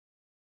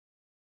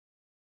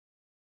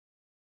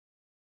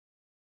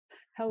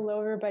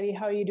Hello, everybody.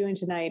 How are you doing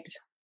tonight?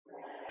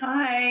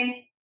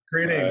 Hi.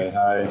 Greetings.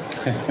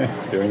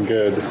 Hi. Doing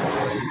good.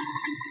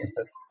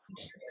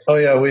 Oh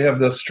yeah, we have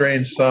this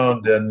strange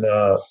sound in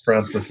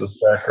Francis's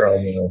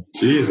background.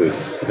 Jesus.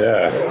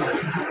 Yeah.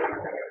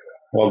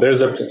 Well, there's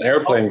an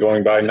airplane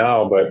going by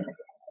now, but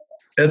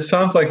It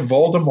sounds like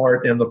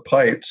Voldemort in the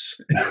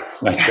pipes.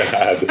 my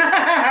God.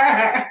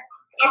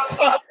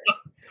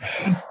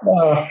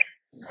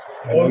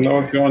 I don't know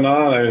what's going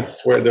on. I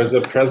swear there's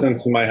a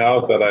presence in my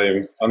house that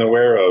I'm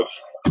unaware of.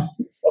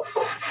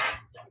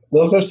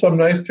 Those are some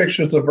nice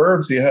pictures of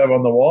herbs you have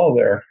on the wall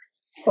there.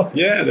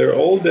 Yeah, they're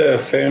old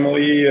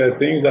family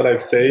things that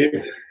I've saved.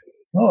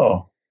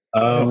 Oh.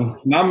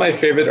 Not my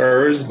favorite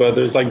herbs, but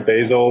there's like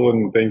basil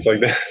and things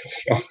like that.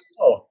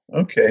 Oh,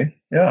 okay.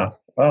 Yeah.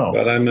 Wow.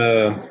 But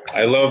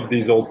I love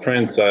these old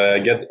prints. I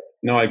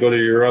go to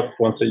Europe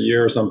once a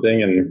year or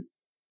something, and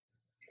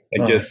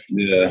I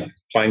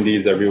find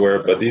these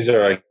everywhere. But these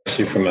are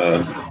actually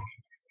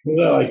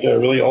they're like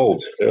really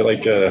old. They're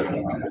like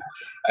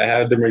I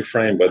had them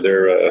reframed, but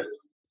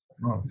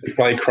they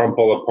probably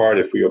crumple apart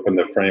if we open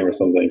the frame or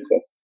something. So.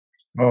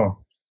 Oh.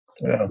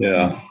 Yeah.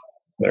 Yeah.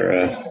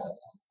 They're.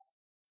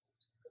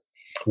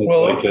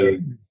 Well,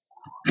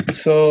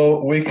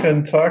 so we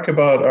can talk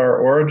about our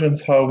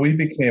origins, how we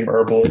became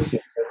herbalists,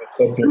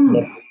 subject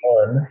number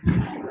one,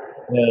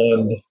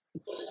 and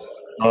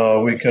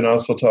we can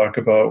also talk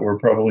about we're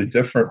probably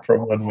different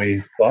from when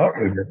we thought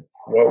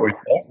what we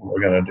thought we were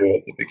going to do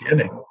at the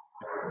beginning.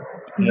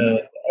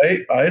 And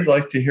I'd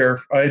like to hear.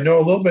 I know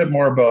a little bit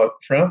more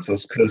about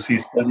Francis because he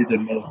studied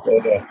in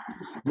Minnesota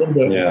a little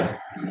bit. Yeah.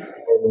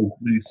 And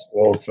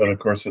of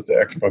course at the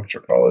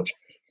acupuncture college.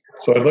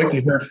 So I'd like to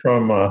hear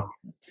from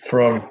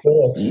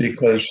Phyllis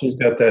because she's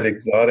got that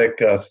exotic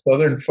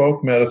Southern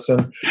folk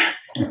medicine,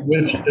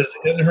 which is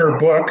in her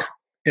book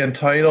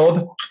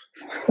entitled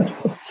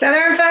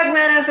Southern Folk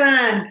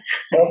Medicine.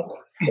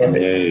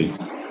 Hey.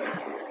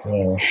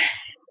 Yeah.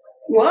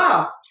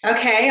 Wow.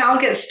 Okay, I'll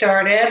get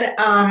started.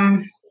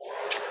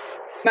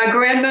 My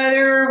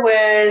grandmother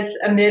was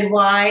a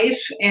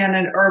midwife and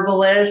an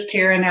herbalist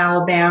here in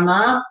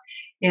Alabama,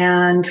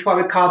 and what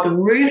we call the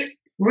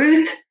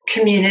Ruth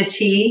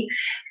community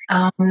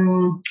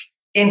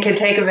in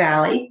Catawba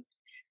Valley.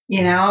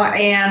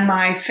 And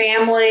my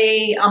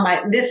family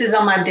this is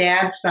on my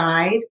dad's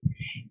side.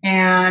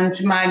 And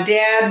my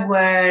dad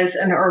was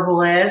an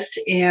herbalist,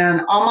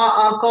 and all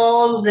my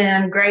uncles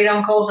and great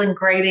uncles and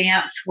great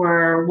aunts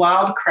were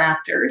wild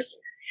crafters.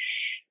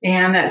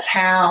 And that's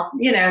how,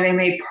 they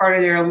made part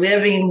of their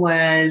living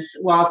was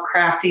wild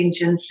crafting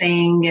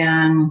ginseng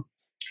and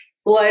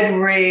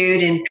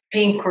bloodroot and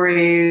pink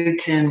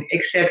root and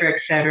et cetera,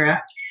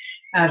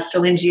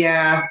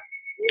 Stillingia.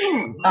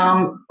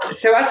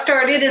 So I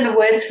started in the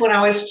woods when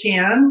I was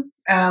 10,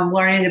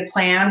 learning the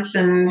plants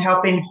and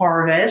helping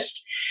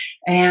harvest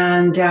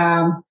and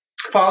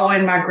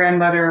following my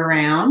grandmother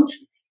around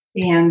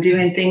and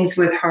doing things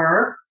with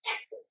her.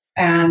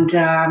 And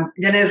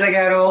then as I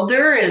got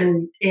older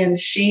and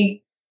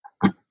she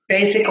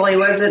basically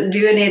wasn't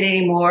doing it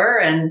anymore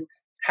and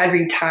had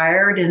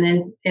retired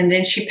and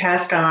then she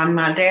passed on,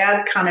 my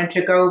dad kind of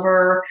took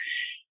over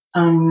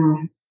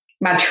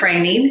my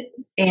training.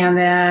 And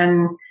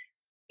then,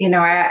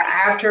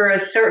 after a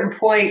certain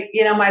point,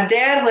 my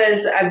dad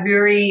was a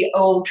very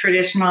old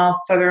traditional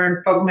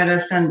Southern folk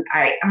medicine.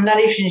 I'm not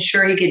even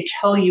sure he could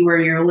tell you where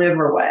your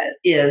liver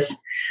was.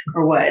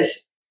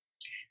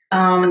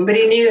 But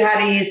he knew how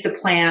to use the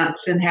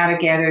plants and how to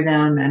gather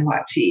them and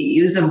what to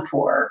use them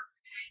for.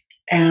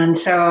 And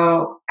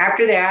so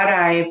after that,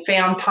 I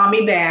found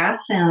Tommy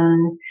Bass,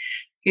 and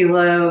he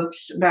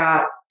lives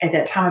at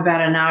that time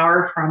about an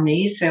hour from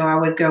me. So I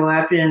would go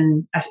up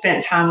and I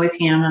spent time with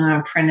him and I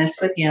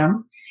apprenticed with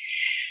him.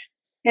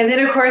 And then,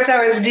 of course,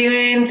 I was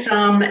doing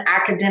some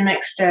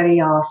academic study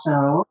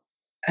also,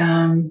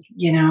 and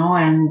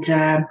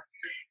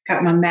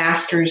got my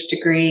master's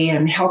degree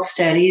in health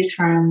studies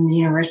from the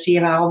University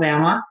of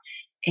Alabama.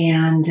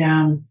 And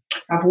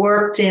I've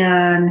worked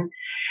in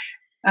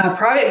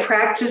private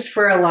practice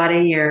for a lot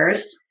of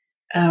years,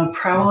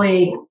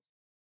 probably,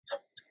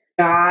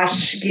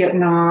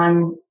 getting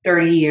on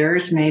 30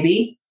 years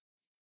maybe.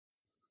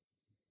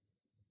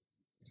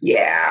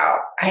 Yeah,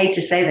 I hate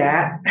to say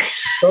that.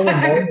 Probably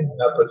more than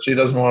that, but she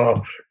doesn't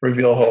want to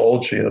reveal how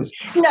old she is.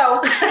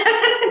 No.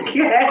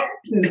 Good.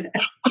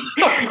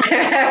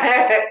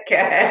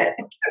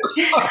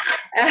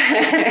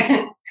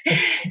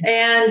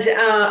 And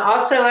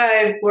also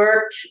I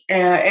worked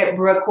at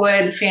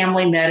Brookwood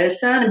Family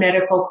Medicine, a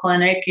medical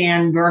clinic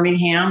in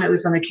Birmingham. It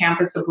was on the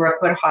campus of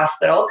Brookwood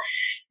Hospital.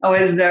 I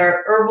was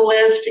the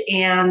herbalist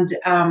and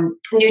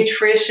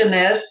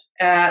nutritionist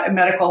at a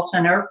medical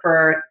center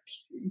for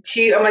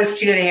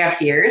almost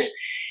 2.5 years.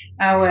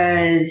 I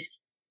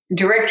was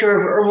director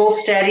of herbal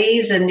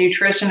studies and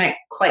nutrition at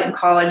Clayton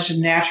College of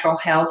Natural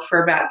Health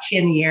for about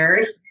 10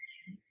 years.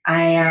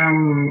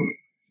 I'm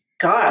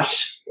proud.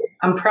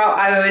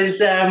 I was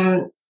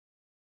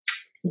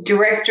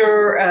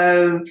director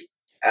of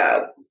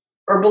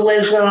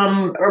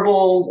herbalism,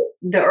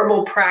 the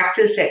herbal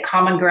practice at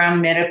Common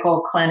Ground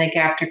Medical Clinic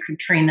after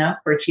Katrina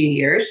for 2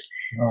 years.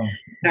 Oh.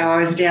 So I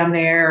was down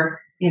there,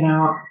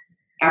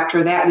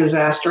 after that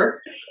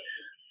disaster.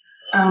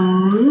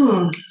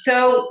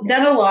 So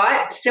done a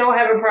lot. Still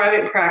have a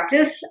private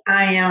practice.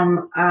 I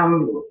am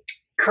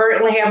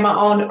currently have my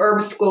own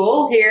herb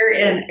school here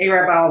in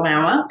Arab,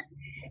 Alabama.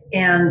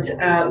 And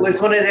it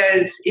was one of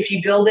those, if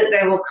you build it,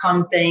 they will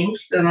come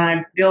things. And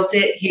I built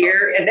it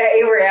here in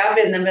Arab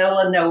in the middle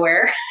of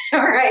nowhere.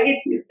 All right.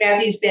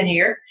 Matthew's been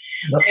here.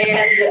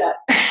 And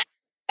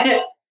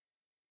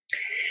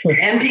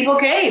and people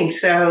came.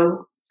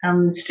 So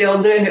I'm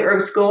still doing the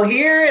herb school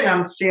here, and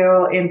I'm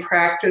still in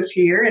practice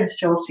here and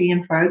still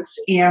seeing folks,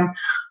 and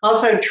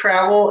also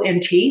travel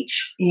and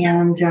teach.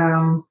 And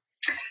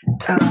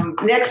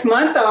next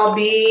month I'll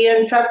be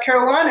in South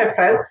Carolina,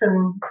 folks,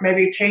 and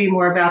maybe tell you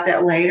more about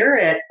that later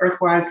at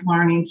Earthwise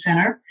Learning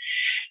Center.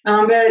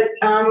 But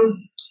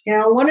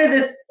one of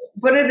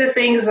the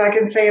things I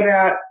can say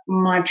about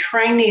my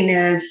training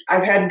is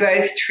I've had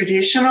both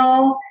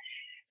traditional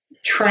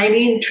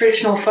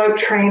folk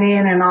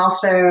training, and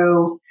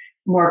also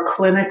more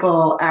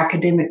clinical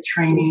academic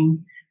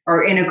training,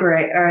 or an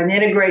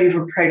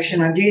integrative approach.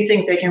 And I do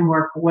think they can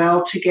work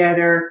well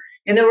together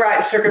in the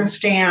right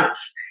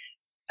circumstance,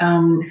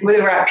 with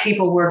the right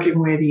people working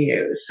with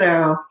you.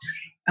 So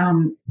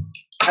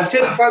I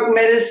took folk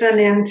medicine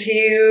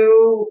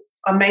into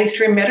a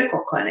mainstream medical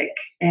clinic,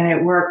 and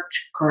it worked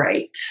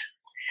great.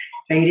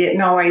 They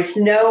didn't always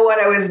know what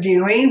I was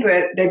doing,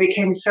 but they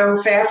became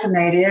so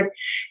fascinated.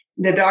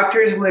 The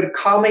doctors would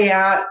call me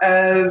out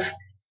of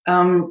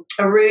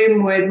a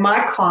room with my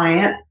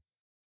client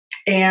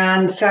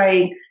and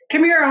say,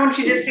 "Come here, I want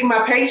you to see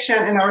my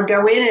patient." And I would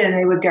go in, and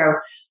they would go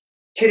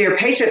to their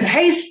patient,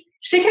 "Hey,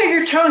 stick out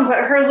your tongue,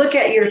 let her look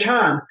at your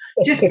tongue."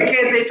 Just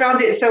because they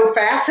found it so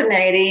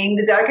fascinating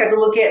that I could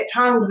look at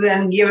tongues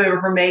and give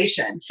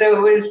information. So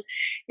it was.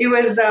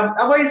 I've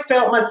always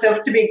felt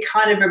myself to be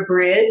kind of a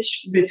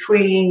bridge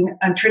between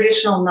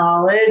traditional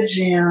knowledge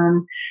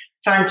and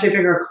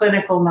scientific or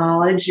clinical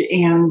knowledge,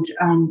 and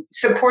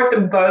support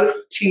them both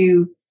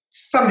to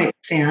some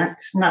extent,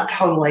 not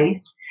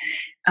totally.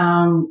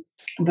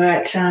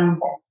 But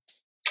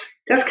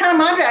that's kind of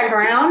my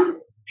background.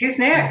 Who's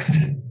next?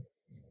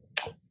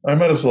 I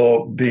might as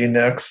well be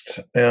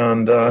next.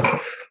 And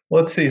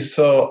let's see.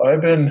 So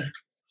I've been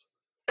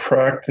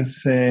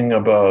practicing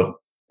about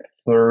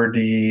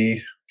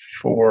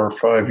 34 or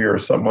 5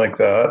 years, something like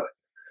that.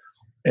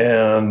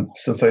 And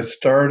since I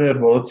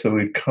started, well, let's see,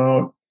 we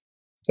count.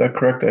 Is that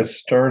correct? I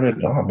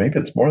started, maybe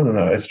it's more than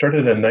that. I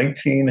started in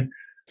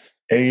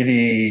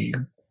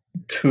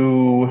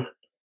 1982,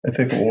 I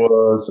think it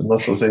was,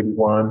 unless it was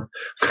 81.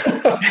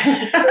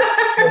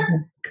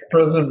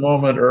 Present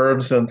Moment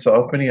Herbs in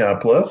South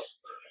Minneapolis,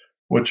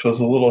 which was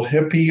a little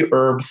hippie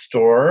herb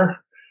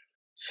store.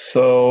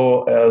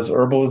 So as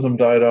herbalism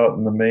died out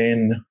in the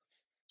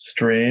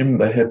mainstream,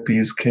 the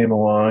hippies came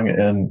along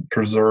and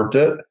preserved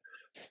it.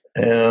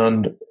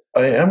 And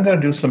I am going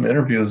to do some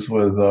interviews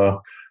with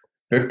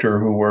Victor,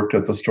 who worked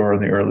at the store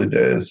in the early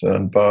days,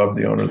 and Bob,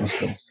 the owner of the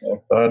store,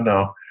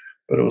 now.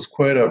 But it was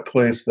quite a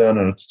place then,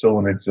 and it's still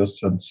in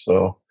existence.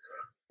 So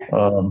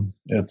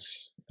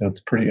it's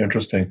pretty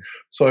interesting.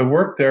 So I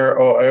worked there.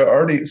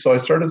 So I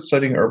started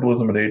studying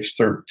herbalism at age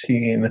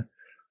 13,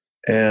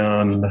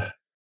 and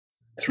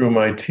through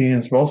my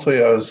teens,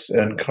 mostly I was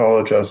in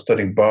college. I was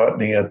studying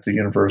botany at the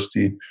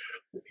university.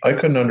 I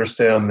couldn't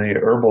understand the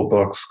herbal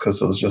books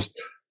because it was just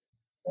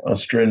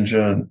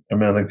astringent,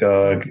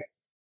 emmenagogue,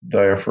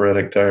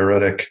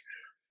 diuretic,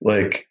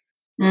 like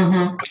you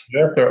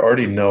have to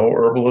already know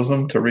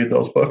herbalism to read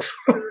those books.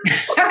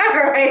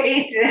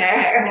 Right.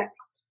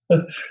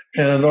 And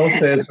in those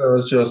days, there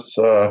was just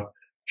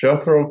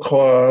Jethro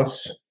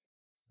Kloss,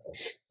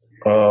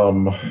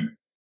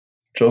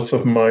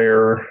 Joseph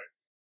Meyer,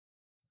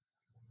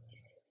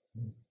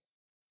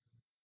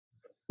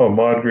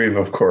 Modgreave,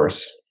 of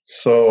course.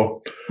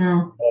 So,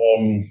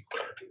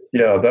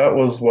 that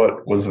was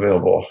what was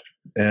available.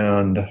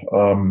 And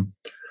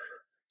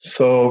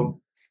so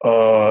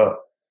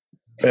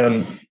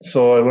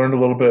I learned a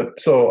little bit.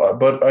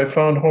 But I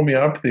found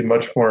homeopathy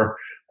much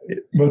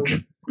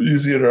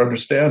easier to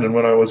understand. And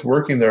when I was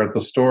working there at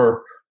the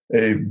store,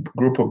 a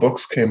group of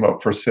books came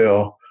up for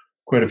sale,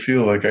 quite a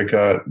few. Like I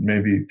got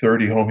maybe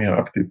 30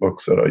 homeopathy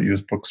books at a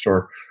used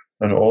bookstore.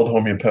 An old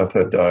homeopath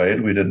had died.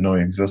 We didn't know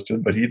he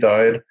existed, but he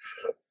died.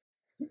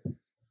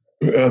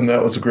 And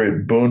that was a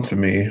great boon to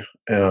me.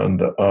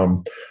 And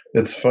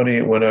it's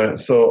funny,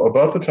 so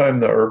about the time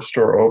the herb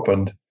store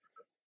opened,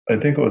 I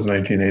think it was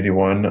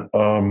 1981,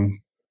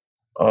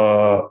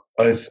 I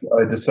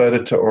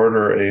decided to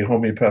order a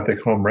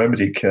homeopathic home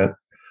remedy kit.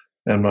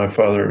 And my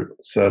father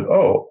said,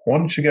 "Oh, why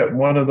don't you get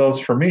one of those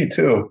for me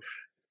too?"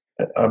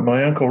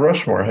 My Uncle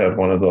Rushmore had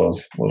one of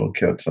those little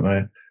kits. And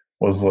I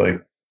was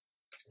like,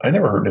 I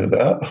never knew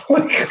that.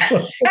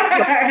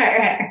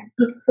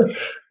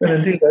 And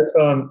indeed,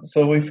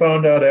 we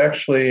found out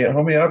actually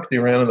homeopathy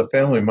ran in the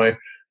family. My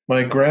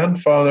my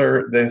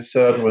grandfather, they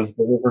said, was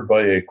delivered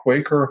by a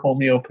Quaker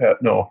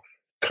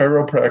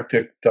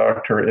chiropractic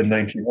doctor in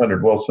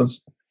 1900. Well,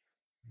 since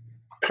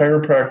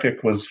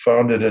chiropractic was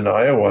founded in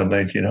Iowa in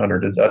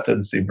 1900, that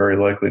didn't seem very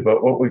likely.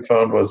 But what we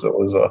found was it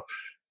was a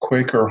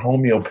Quaker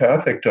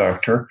homeopathic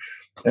doctor.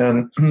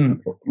 And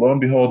lo and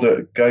behold,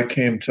 a guy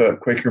came to a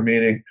Quaker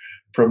meeting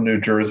from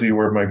New Jersey,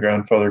 where my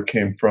grandfather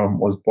came from,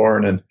 was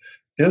born, and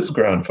his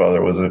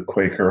grandfather was a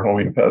Quaker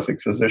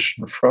homeopathic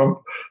physician from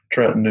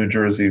Trenton, New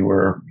Jersey,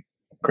 where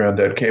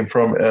granddad came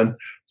from. And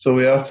so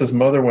we asked his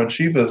mother when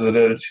she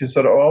visited, and she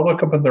said, "Oh, I'll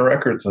look up in the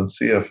records and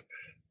see if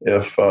they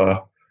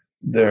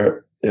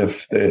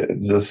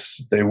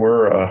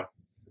were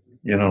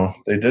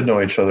they did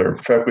know each other." In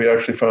fact, we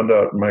actually found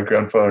out my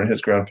grandfather and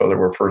his grandfather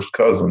were first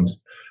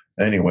cousins.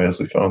 Anyways,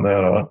 we found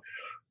that out.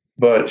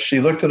 But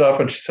she looked it up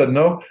and she said,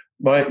 "No,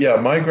 my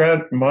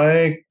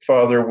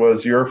father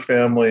was your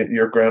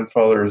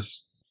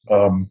grandfather's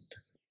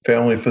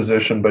family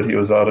physician, but he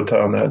was out of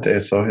town that day.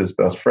 So his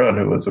best friend,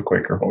 who was a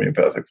Quaker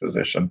homeopathic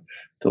physician,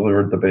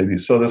 delivered the baby."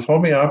 So this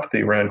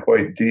homeopathy ran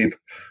quite deep,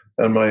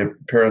 and my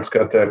parents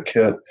got that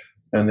kit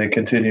and they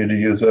continued to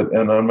use it.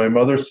 And on my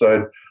mother's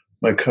side,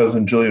 my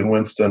cousin Julian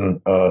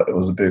Winston, it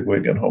was a big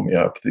wig in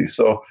homeopathy.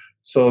 So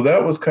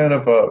that was kind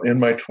of in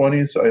my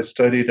 20s, I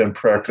studied and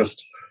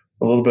practiced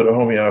a little bit of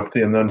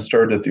homeopathy, and then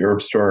started at the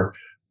herb store.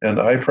 And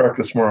I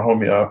practiced more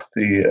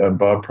homeopathy, and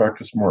Bob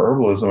practiced more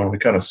herbalism, and we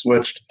kind of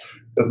switched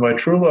because my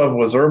true love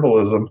was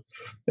herbalism.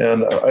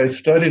 And I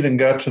studied and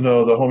got to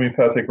know the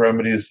homeopathic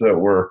remedies that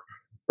were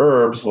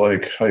herbs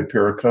like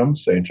hypericum,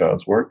 St.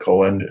 John's wort,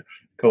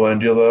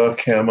 calendula,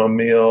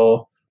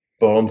 chamomile,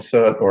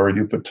 boneset or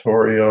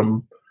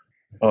eupatorium,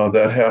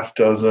 that half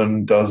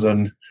dozen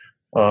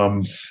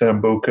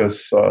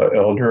sambucus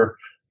elder.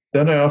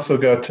 Then I also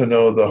got to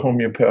know the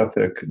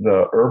homeopathic,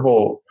 the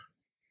herbal,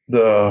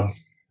 the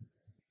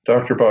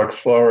Dr. Bach's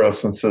flower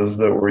essences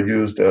that were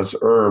used as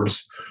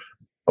herbs.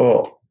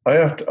 Well, I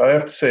have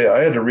to say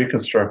I had to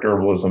reconstruct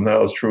herbalism. That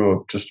was true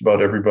of just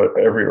about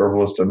every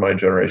herbalist in my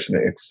generation,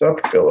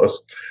 except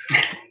Phyllis.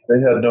 They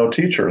had no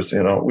teachers.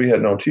 We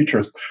had no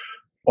teachers.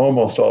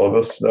 Almost all of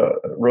us.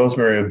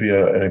 Rosemary would be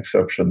an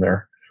exception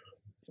there.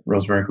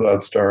 Rosemary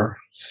Gladstar.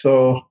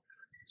 So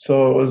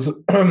it was.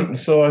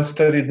 So I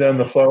studied then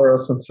the flower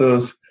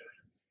essences.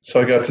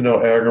 So I got to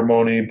know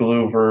agrimony,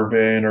 blue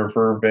vervain or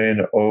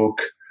vervain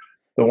oak,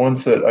 the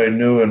ones that I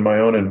knew in my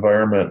own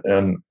environment.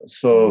 And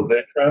so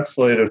they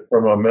translated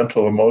from a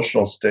mental,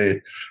 emotional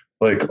state,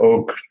 like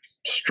oak,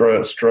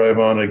 strive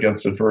on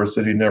against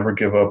adversity, never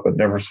give up, but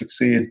never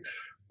succeed.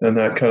 And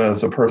that kind of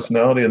is a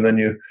personality. And then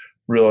you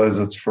realize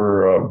it's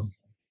for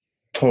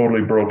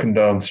totally broken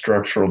down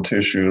structural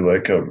tissue,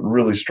 like a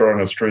really strong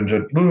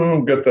astringent,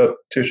 boom, get that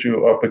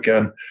tissue up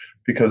again,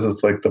 because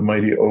it's like the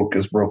mighty oak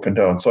is broken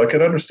down. So I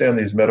could understand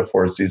these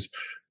metaphors, these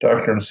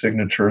doctrine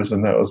signatures,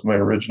 and that was my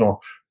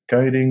original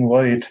guiding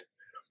light.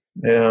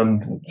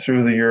 And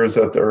through the years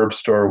at the herb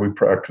store, we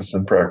practiced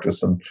and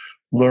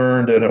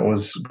learned, and it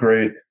was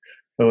great.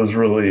 It was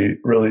really,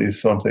 really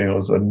something. It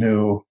was a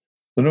new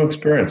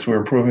experience. We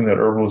were proving that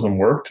herbalism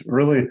worked.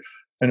 Really,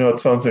 I know it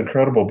sounds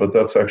incredible, but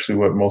that's actually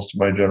what most of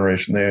my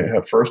generation, they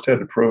first had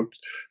to prove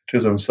to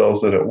themselves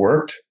that it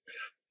worked.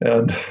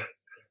 And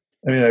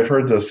I mean, I've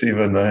heard this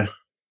even,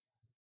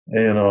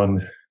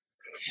 and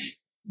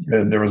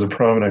there was a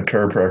prominent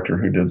chiropractor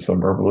who did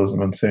some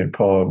herbalism in St.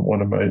 Paul, and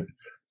one of my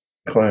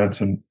clients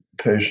and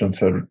patients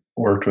had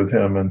worked with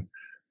him, and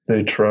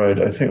they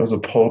tried, I think it was a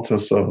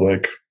poultice of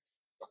like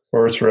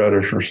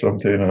horseradish or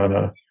something on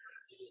a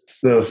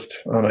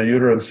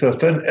uterine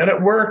cyst, and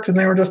it worked, and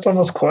they were just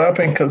almost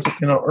clapping because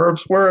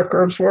herbs work.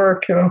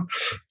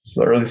 It's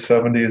the early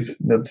 70s,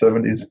 mid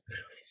 70s.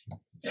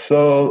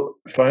 So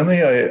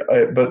finally,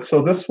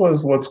 so this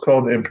was what's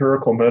called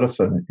empirical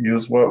medicine.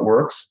 Use what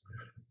works,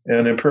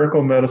 and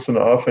empirical medicine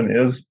often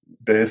is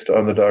based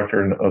on the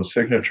doctrine of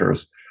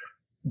signatures.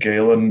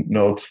 Galen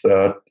notes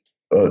that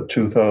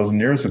 2,000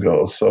 years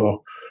ago,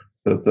 so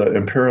that the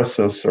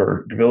empiricists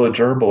or village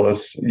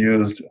herbalists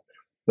used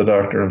the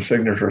doctrine of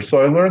signature. So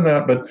I learned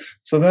that, but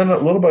so then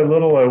little by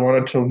little, I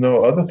wanted to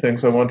know other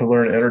things. I wanted to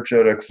learn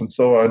energetics and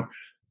so on.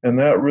 And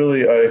that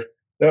really,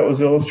 that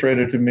was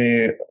illustrated to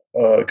me.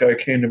 A guy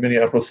came to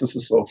Minneapolis. This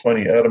is so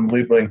funny. Adam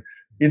Liebling,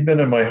 he'd been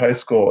in my high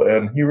school,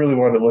 and he really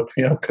wanted to look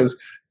me up because,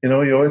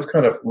 you always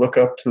kind of look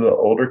up to the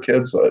older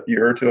kids a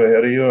year or two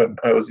ahead of you. And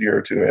I was a year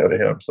or two ahead of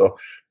him. So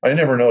I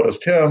never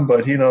noticed him,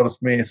 but he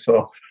noticed me.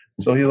 So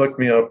he looked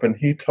me up, and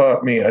he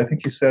taught me, I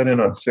think he sat in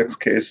on 6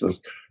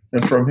 cases.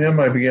 And from him,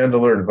 I began to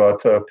learn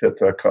Vata,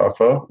 Pitta,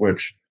 Kapha,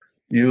 which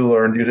you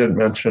learned. You didn't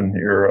mention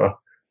your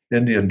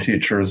Indian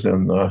teachers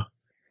in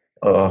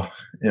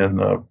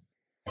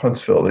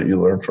Huntsville that you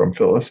learned from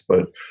Phyllis,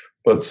 but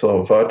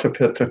so Vata,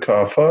 Pitta,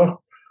 Kapha,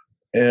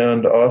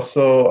 and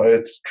also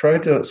I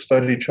tried to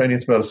study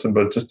Chinese medicine,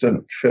 but it just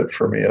didn't fit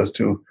for me as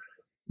too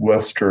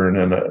Western,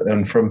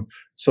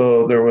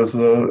 so there was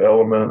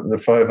the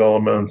 5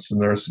 elements,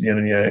 and there's yin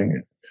and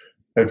yang,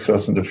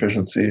 excess and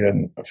deficiency,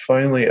 and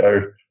finally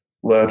I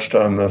latched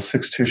on the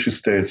 6 tissue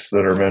states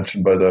that are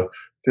mentioned by the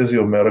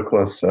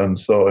physiomedicalists, and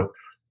so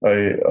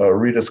I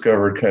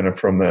rediscovered kind of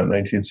from that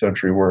 19th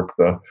century work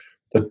the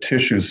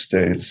tissue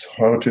states,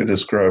 how to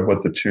describe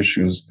what the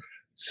tissues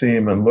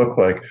seem and look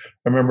like.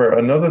 I remember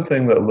another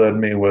thing that led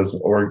me was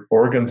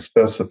organ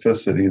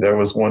specificity. There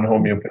was one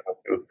homeopath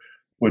who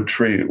would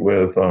treat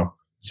with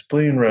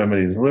spleen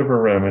remedies,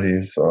 liver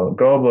remedies,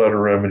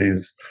 gallbladder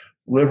remedies,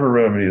 liver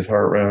remedies,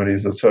 heart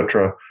remedies,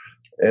 etc.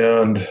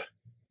 And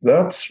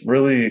that's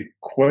really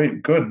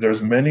quite good.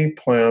 There's many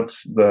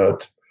plants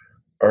that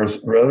are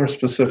rather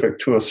specific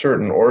to a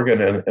certain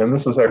organ, and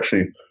this is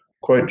actually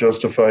quite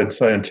justified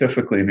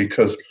scientifically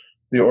because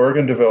the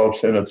organ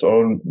develops in its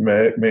own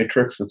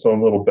matrix, its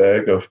own little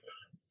bag of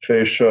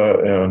fascia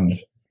and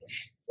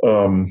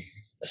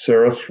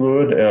serous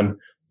fluid, and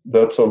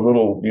that's a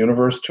little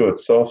universe to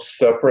itself,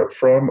 separate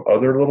from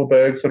other little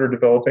bags that are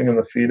developing in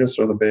the fetus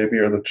or the baby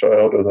or the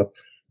child or the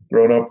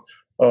grown-up.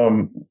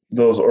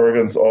 Those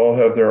organs all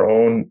have their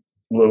own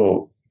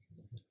little,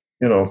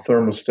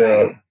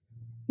 thermostat.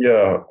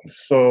 Yeah,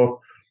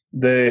 so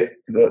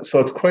so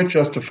it's quite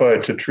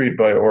justified to treat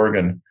by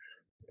organ,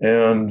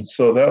 and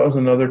so that was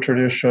another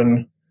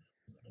tradition.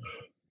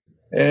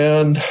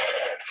 And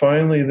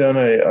finally, then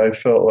I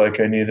felt like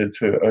I needed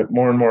to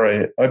more and more.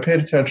 I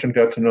paid attention,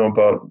 got to know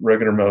about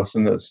regular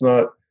medicine. It's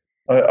not.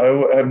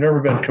 I've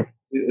never been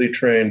completely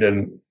trained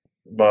in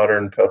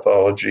modern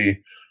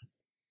pathology.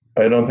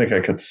 I don't think I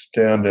could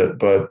stand it,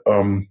 but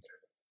I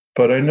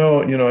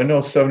know, I know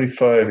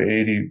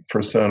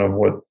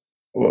 75-80%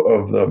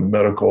 of the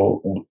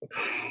medical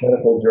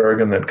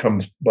jargon that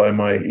comes by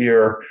my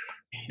ear.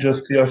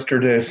 Just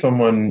yesterday,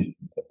 someone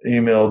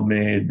emailed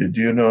me.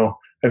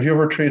 Have you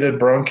ever treated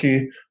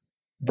bronchiolitis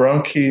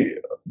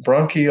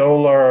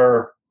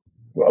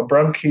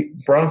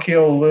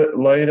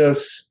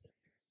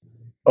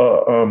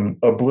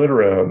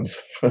obliterans?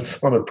 That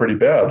sounded pretty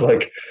bad.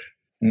 Like,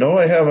 no,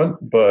 I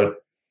haven't. But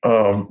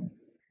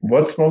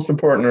what's most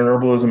important in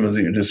herbalism is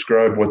that you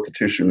describe what the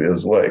tissue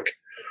is like,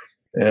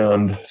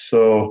 and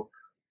so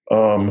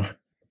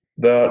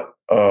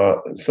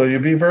so you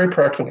be very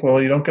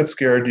practical. You don't get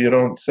scared. You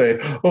don't say,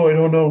 "Oh, I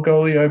don't know,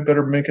 golly, I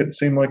better make it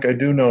seem like I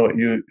do know it."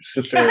 You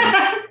sit there.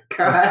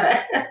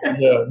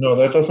 Yeah, no,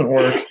 that doesn't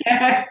work.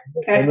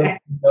 And this is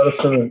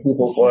medicine in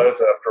people's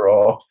lives, after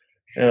all.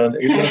 And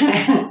even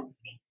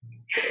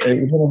if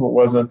it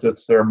wasn't,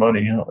 it's their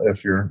money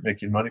if you're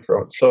making money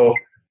from it.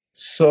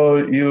 So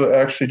you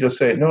actually just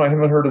say, "No, I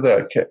haven't heard of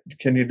that.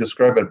 Can you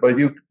describe it?" But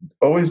you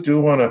always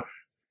do want to.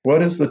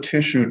 What is the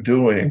tissue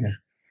doing?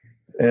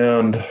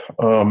 And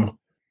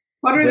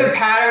what are the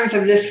patterns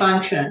of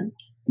dysfunction?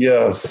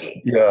 Yes,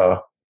 yeah.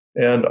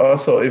 And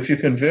also, if you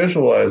can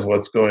visualize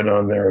what's going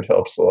on there, it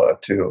helps a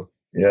lot too.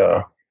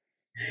 Yeah.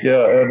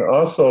 Yeah. And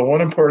also,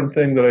 one important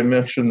thing that I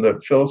mentioned,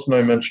 that Phyllis and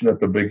I mentioned at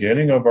the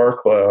beginning of our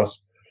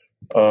class,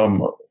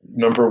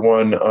 number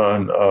one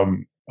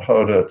on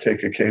how to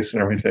take a case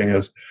and everything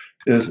is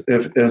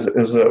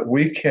that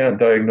we can't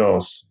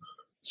diagnose.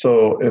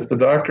 So if the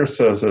doctor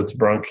says it's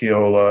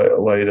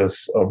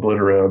bronchiolitis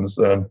obliterans,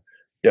 then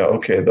yeah,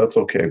 okay, that's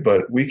okay.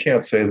 But we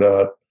can't say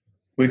that.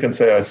 We can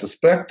say, I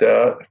suspect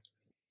that,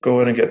 go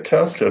in and get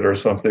tested or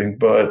something.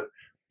 But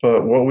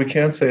what we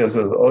can't say is,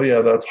 oh yeah,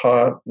 that's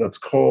hot, that's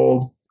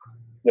cold,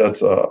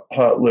 that's a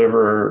hot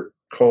liver,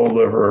 cold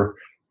liver,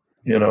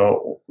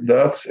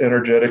 that's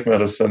energetic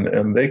medicine.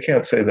 And they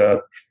can't say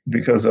that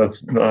because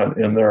that's not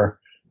in their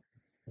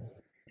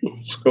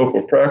scope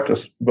of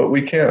practice, but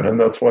we can. And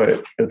that's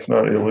why it's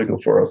not illegal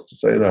for us to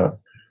say that.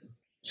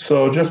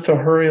 So just to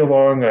hurry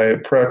along, I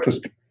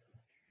practiced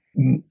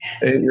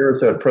 8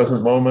 years at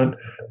present moment,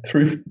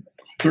 4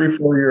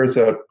 years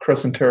at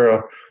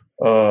Crescentera,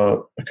 a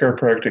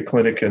chiropractic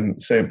clinic in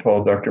St.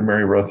 Paul, Dr.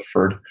 Mary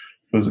Rutherford,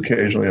 who's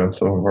occasionally on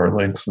some of our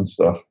links and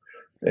stuff,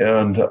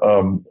 and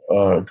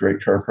a great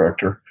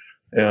chiropractor.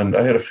 And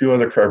I had a few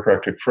other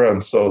chiropractic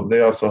friends, so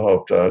they also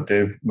helped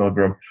Dave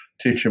Milgram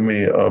teaching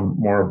me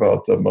more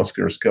about the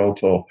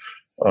musculoskeletal,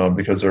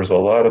 because there's a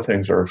lot of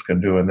things herbs can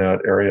do in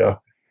that area.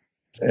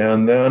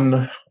 And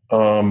then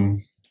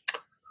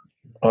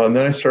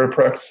I started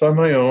practice on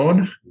my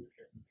own,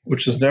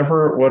 which is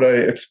never what I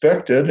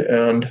expected.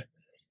 And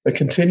I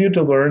continued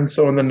to learn.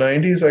 So in the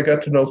 90s, I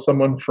got to know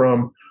someone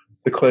from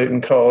the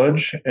Clayton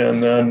College,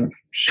 and then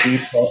she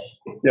passed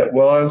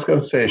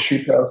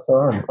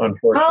on,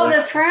 unfortunately. Oh,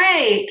 that's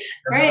right.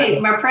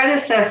 Right. My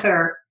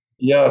predecessor.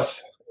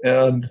 Yes.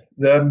 And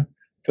then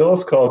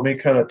Phyllis called me,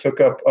 kind of took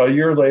up a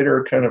year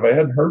later, I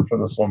hadn't heard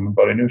from this woman,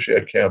 but I knew she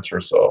had cancer.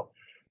 So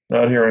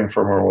not hearing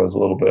from her was a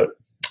little bit,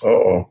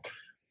 uh-oh.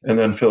 And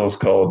then Phyllis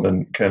called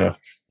and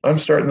I'm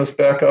starting this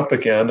back up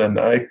again. And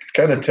I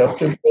kind of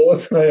tested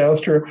Phyllis, and I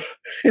asked her.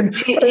 He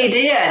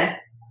did.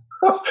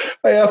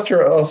 I asked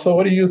her, oh, so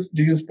what do you use?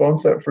 Do you use bone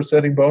set for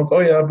setting bones? Oh,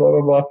 yeah, blah,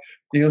 blah, blah.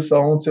 Do you use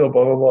Solon Seal?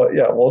 Blah, blah, blah.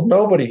 Yeah, well,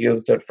 nobody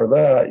used it for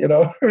that. I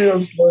mean, it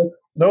was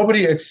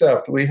nobody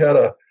except we had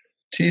a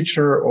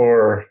teacher,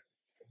 or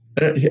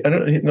I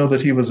don't know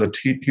that he was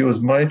he was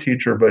my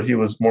teacher, but he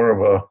was more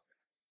of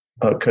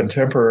a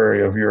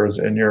contemporary of yours,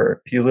 and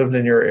he lived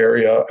in your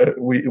area.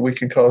 We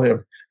can call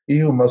him he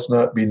who must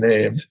not be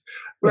named.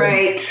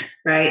 Right,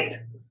 right.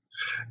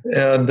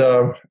 And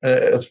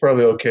it's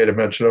probably okay to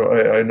mention him.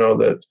 I know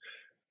that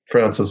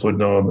Francis would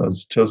know him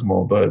as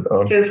Tismal, but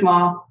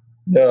Tismal,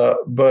 yeah,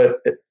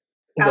 but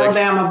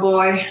Alabama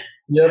boy.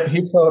 Yep,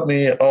 he taught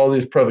me all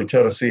these, probably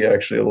Tennessee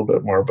actually a little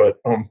bit more, but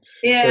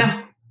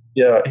yeah,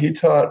 yeah, he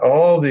taught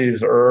all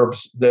these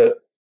herbs that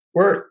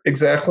were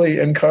exactly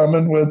in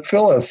common with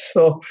Phyllis.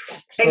 So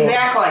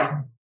exactly.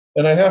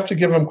 And I have to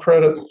give him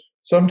credit.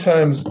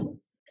 Sometimes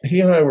he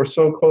and I were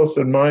so close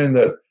in mind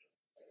that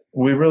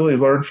we really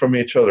learned from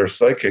each other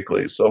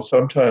psychically. So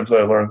sometimes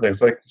I learned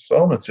things like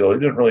Solomon seal. He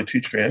didn't really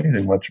teach me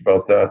anything much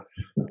about that,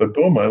 but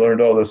boom, I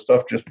learned all this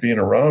stuff just being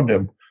around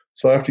him.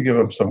 So I have to give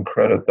him some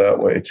credit that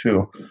way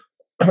too.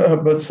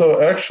 But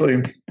so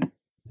actually,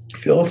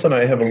 Phyllis and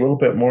I have a little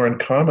bit more in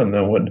common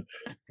than would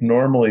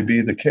normally be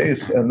the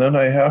case. And then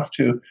I have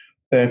to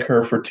thank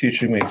her for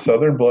teaching me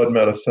Southern blood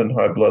medicine,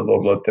 high blood, low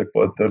blood, thick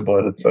blood, thin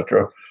blood,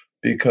 etc.,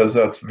 because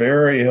that's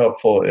very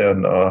helpful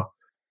in,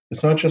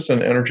 it's not just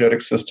an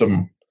energetic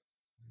system.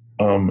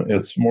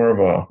 It's more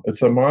of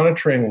it's a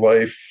monitoring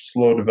life,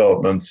 slow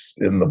developments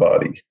in the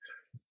body.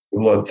 The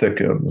blood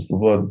thickens, the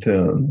blood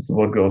thins, the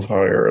blood goes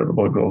higher, the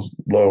blood goes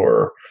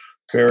lower.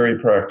 Very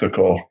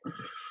practical.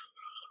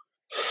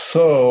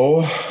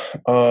 So,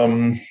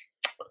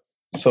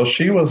 so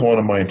she was one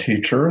of my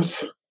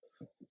teachers,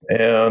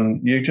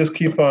 and you just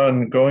keep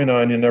on going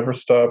on. You never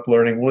stop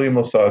learning. William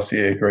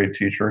Lassassier, great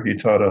teacher, he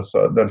taught us.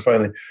 Then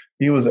finally,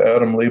 he was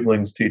Adam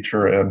Liebling's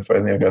teacher, and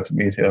finally I got to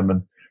meet him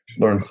and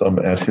learn some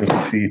at his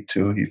feet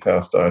too. He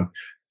passed on.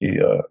 He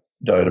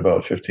died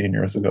about 15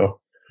 years ago.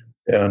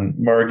 And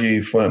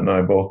Margie Flint and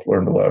I both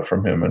learned a lot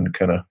from him and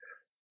kind of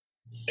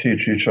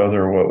teach each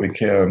other what we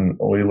can.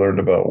 We learned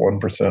about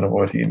 1% of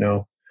what he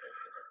knew.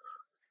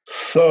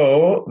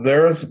 So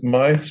there's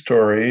my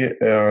story.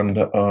 And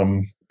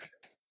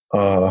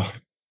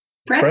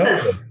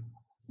Francis.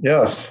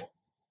 Yes.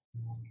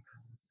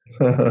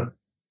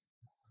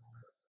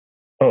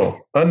 Oh,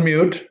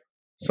 unmute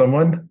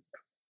someone.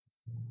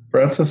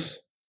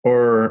 Francis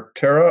or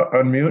Tara,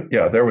 unmute.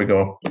 Yeah, there we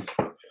go.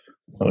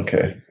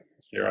 Okay.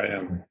 Here I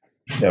am.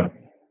 Yeah.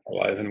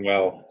 Alive and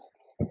well.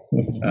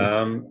 Let's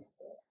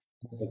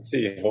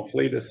see.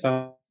 Hopefully the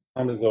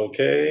sound is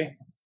okay.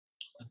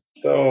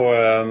 So,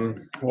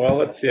 well,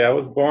 let's see. I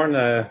was born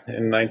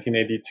in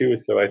 1982,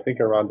 so I think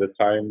around the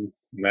time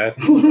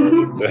Matthew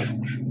started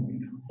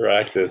to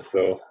practice.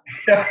 So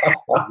Right.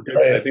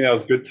 I think that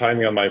was good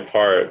timing on my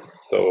part.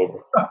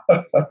 So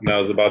when I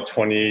was about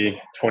 20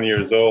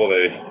 years old,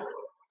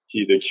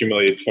 he'd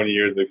accumulated 20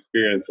 years of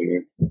experience,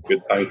 and it's a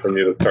good time for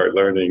me to start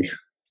learning.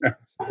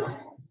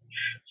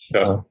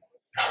 So,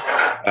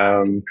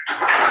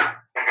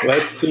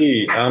 let's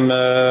see.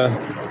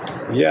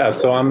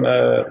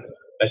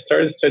 I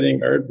started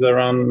studying herbs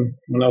around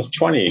when I was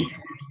 20.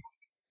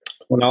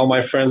 When all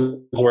my friends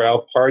were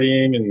out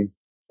partying and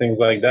things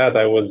like that,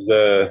 I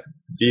was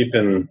deep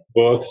in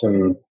books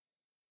and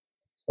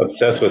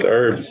obsessed with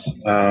herbs.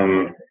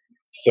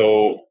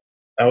 So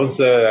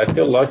I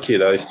feel lucky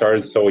that I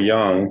started so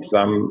young, because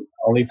I'm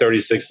only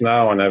 36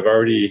 now, and I've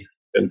already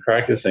been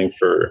practicing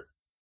for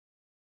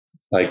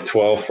like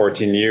 12,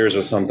 14 years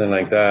or something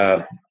like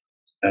that.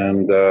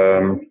 And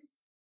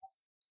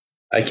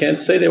I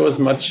can't say there was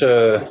much,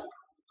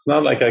 it's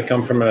not like I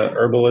come from an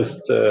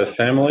herbalist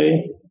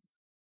family,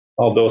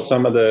 although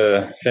some of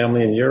the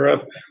family in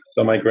Europe,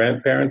 so my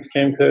grandparents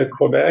came to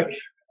Quebec,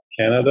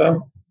 Canada,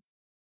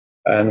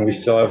 and we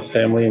still have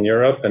family in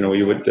Europe, and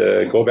we would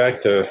go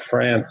back to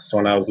France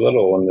when I was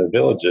little in the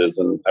villages,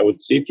 and I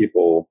would see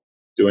people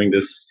doing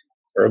this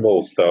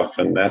herbal stuff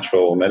and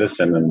natural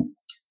medicine. And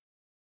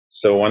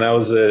so when I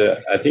was,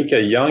 I think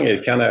young,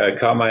 it kind of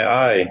caught my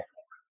eye.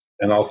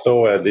 And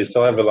also, they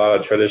still have a lot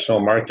of traditional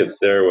markets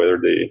there where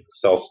they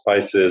sell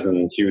spices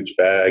in huge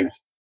bags,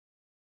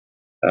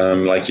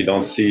 like you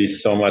don't see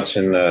so much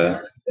in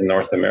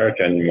North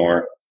America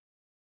anymore.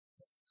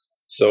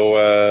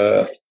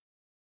 So,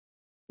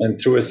 and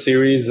through a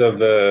series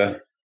of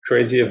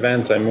crazy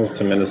events, I moved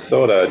to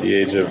Minnesota at the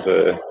age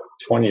of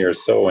 20 or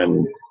so,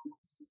 and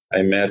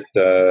I met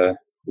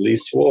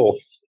Lise Wolf,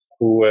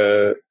 who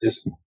is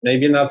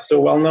maybe not so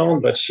well known,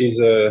 but she's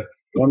a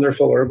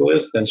wonderful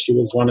herbalist, and she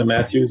was one of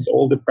Matthew's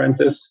old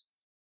apprentices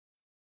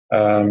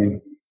from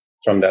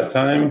that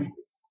time.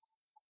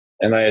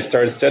 And I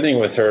started studying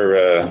with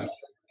her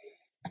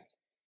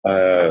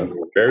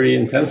very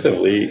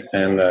intensively,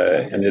 and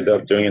ended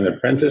up doing an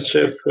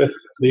apprenticeship with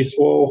Lise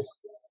Wolf,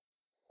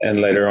 and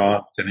later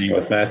on studying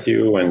with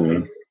Matthew,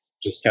 and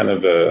just kind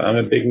of I'm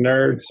a big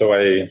nerd, so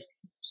I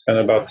spent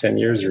about 10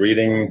 years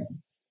reading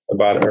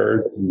about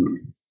herbs.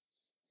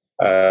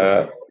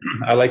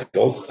 I like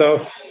old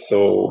stuff,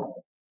 so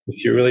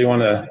if you really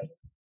want to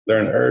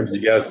learn herbs,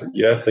 you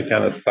have to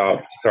kind of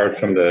start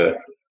from the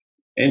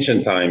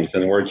ancient times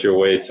and work your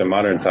way to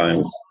modern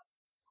times.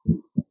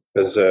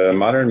 Because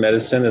modern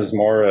medicine is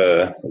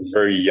is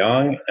very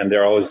young, and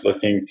they're always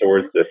looking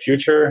towards the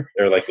future.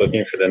 They're like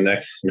looking for the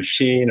next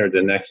machine or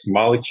the next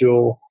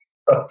molecule.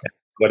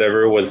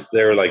 whatever was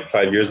there like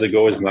 5 years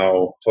ago is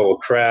now total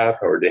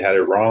crap, or they had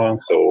it wrong,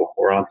 so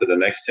we're on to the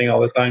next thing all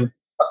the time.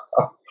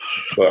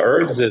 But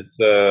herbs,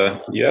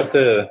 you have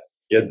to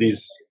get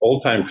these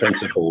old time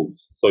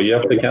principles. So you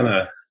have to kind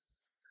of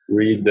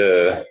read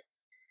the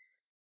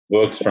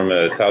books from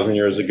 1,000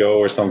 years ago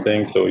or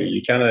something. So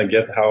you kind of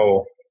get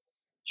how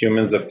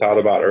humans have thought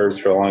about herbs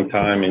for a long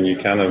time, and you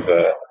kind of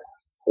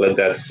let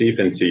that seep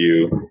into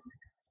you.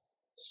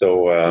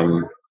 So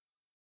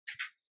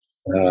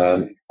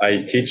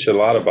I teach a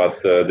lot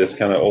about this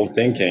kind of old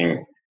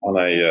thinking, and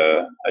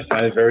I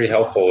find it very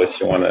helpful if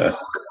you want to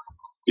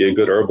be a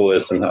good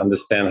herbalist and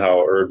understand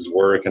how herbs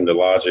work and the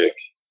logic.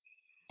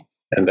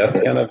 And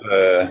that's kind of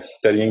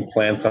studying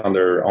plants on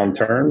their own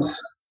terms.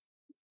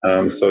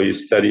 So you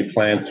study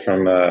plants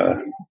from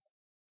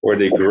where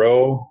they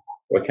grow,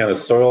 what kind of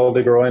soil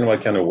they grow in,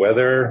 what kind of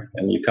weather,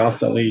 and you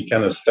constantly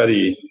kind of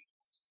study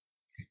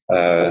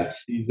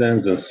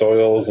seasons and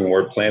soils and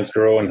where plants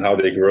grow and how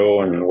they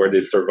grow and where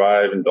they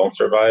survive and don't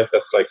survive.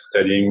 That's like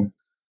studying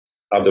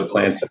how the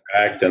plants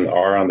act and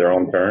are on their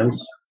own terms.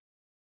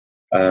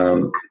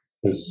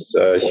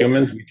 As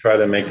humans, we try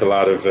to make a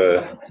lot of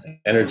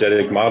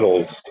energetic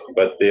models,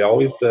 but they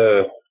always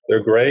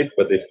they're great,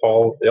 but they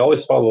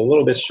always fall a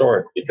little bit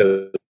short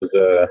because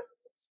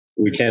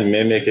we can't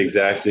mimic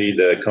exactly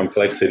the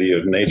complexity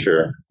of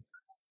nature.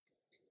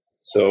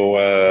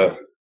 So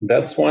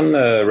that's one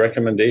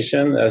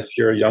recommendation. If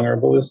you're a young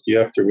herbalist, you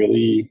have to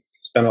really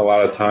spend a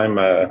lot of time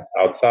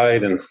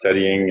outside and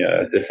studying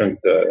different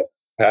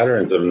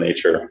patterns of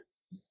nature.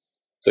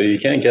 So you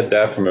can't get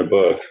that from a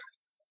book.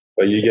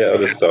 But you get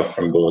other stuff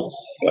from books,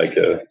 like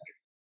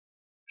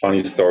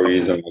funny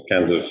stories and all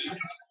kinds of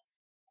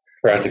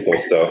practical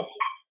stuff.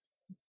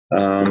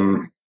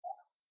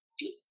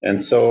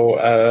 And so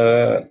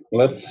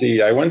let's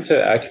see, I went to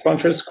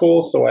acupuncture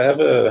school, so I have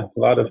a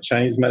lot of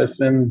Chinese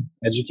medicine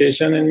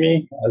education in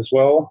me as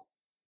well.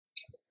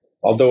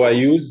 Although I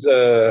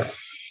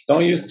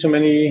don't use too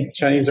many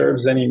Chinese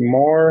herbs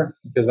anymore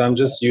because I'm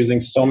just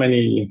using so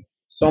many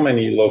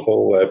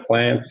local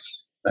plants,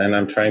 and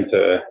I'm trying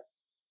to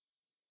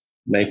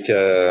make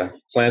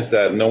plants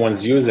that no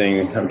one's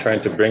using. I'm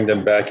trying to bring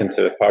them back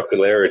into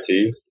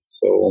popularity.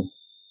 So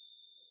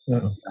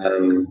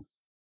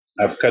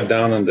I've cut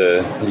down on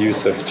the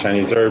use of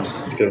Chinese herbs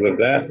because of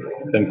that,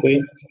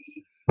 simply.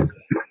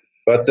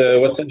 But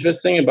what's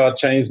interesting about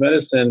Chinese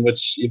medicine,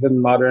 which even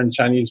modern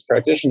Chinese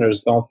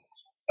practitioners don't,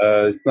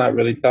 it's not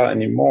really taught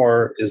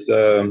anymore, is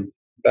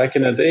back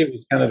in the day, it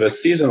was kind of a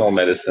seasonal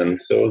medicine.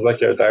 So it was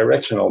like a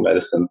directional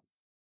medicine.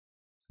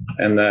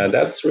 And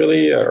that's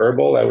really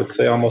herbal, I would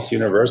say almost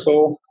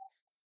universal,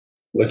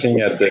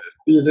 looking at the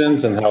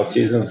seasons and how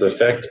seasons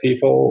affect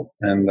people.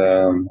 And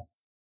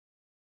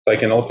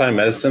like in old-time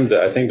medicine,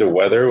 I think the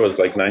weather was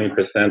like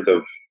 90%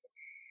 of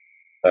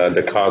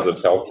the cause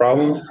of health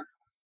problems,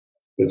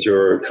 because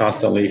you're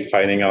constantly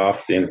fighting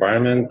off the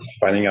environment,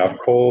 fighting off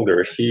cold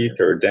or heat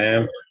or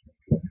damp.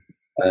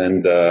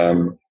 And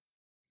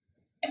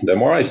the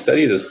more I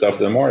study this stuff,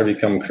 the more I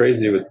become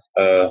crazy with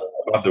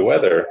about the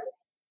weather.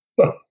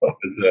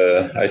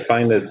 I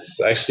find it's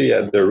actually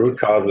at the root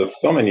cause of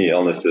so many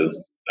illnesses,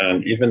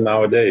 and even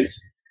nowadays.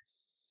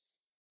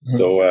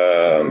 So,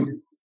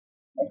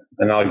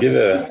 and I'll give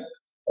a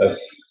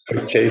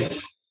quick case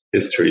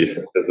history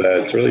because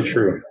it's really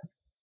true.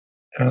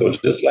 So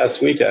just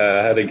last week,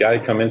 I had a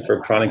guy come in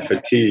for chronic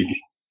fatigue.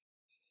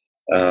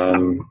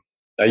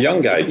 A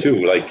young guy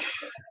too, like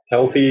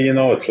healthy,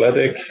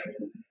 athletic,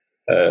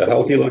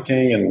 healthy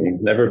looking,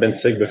 and never been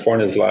sick before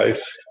in his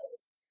life.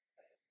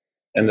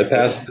 In the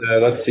past,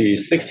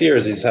 6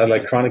 years, he's had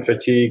like chronic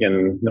fatigue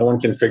and no one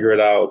can figure it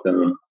out.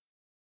 And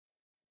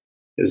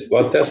his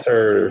blood tests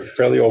are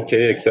fairly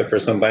okay, except for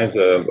sometimes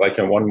like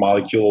a one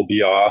molecule will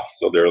be off.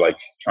 So they're like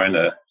trying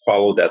to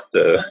follow that,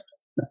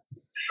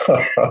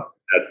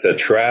 that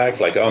track,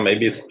 like, oh,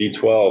 maybe it's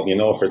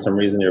B12, for some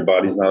reason your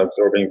body's not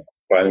absorbing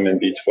vitamin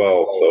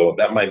B12. So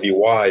that might be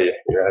why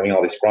you're having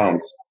all these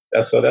problems.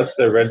 So that's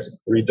the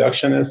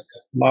reductionist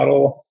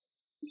model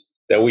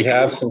that we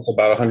have since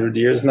about 100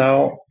 years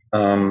now.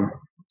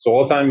 So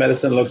old-time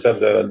medicine looks at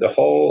the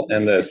whole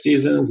and the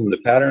seasons and the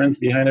patterns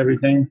behind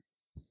everything.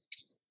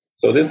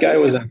 So this guy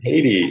was in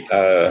Haiti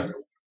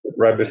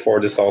right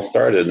before this all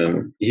started,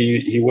 and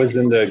he was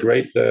in the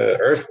great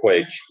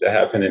earthquake that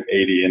happened in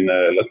Haiti in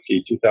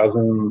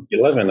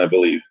 2011, I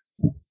believe.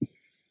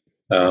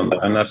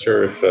 I'm not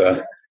sure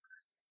if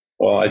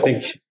I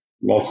think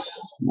most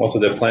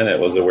of the planet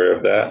was aware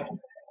of that.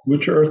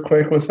 Which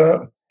earthquake was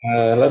that?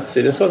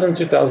 This was in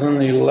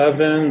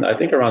 2011, I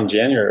think around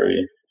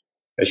January.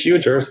 A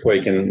huge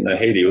earthquake in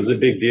Haiti. It was a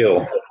big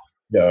deal.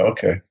 Yeah,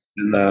 okay.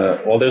 And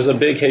there's a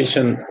big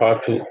Haitian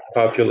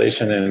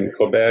population in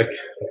Quebec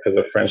because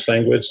of French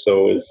language,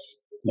 so it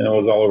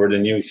was all over the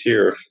news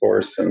here, of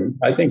course, and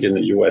I think in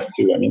the U.S.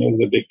 too. I mean, it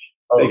was a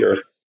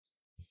bigger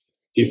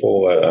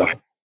people.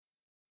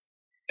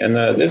 And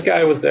this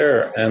guy was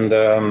there, and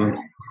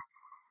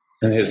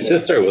his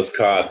sister was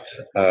caught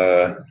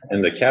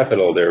in the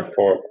capital there,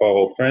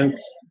 Port-au-Prince,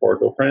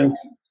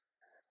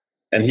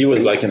 and he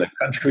was like in the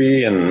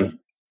country, and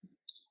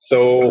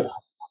So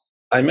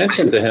I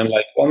mentioned to him,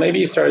 like, well, maybe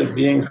you started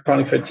being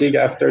chronic fatigue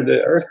after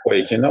the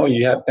earthquake.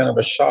 You had kind of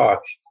a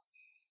shock.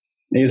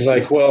 And he's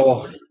like,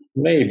 well,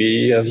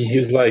 maybe.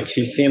 He's like,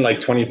 he's seen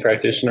like 20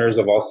 practitioners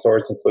of all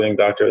sorts, including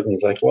doctors. And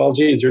he's like, well,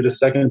 geez, you're the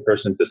second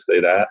person to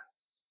say that.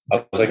 I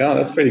was like, oh,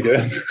 that's pretty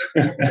good.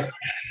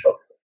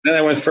 Then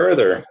I went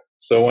further.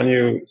 So when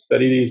you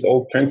study these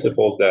old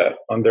principles that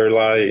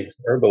underlie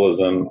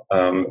herbalism,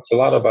 it's a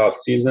lot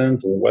about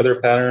seasons and weather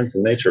patterns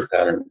and nature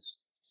patterns.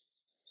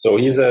 So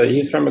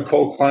he's from a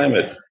cold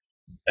climate,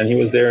 and he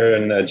was there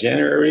in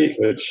January,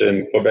 which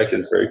in Quebec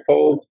is very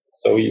cold.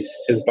 So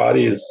his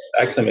body is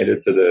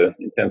acclimated to the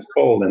intense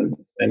cold,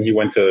 and he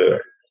went to a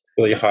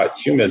really hot,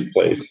 humid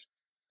place.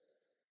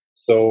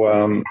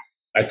 So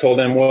I told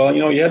him, well,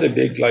 you had a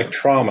big like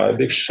trauma, a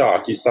big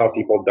shock. You saw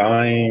people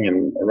dying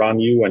and around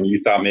you, and you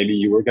thought maybe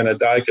you were gonna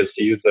die because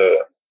he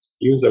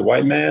was a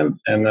white man,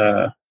 and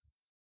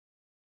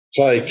it's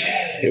like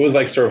it was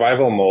like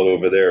survival mode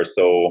over there.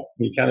 So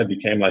he kind of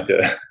became like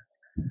a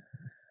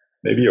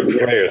maybe a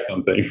prey or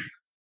something,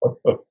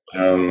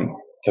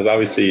 because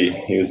obviously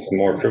he was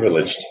more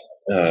privileged,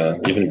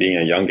 even being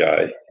a young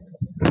guy.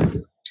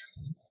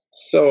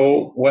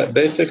 So what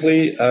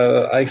basically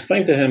I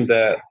explained to him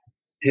that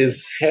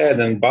his head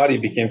and body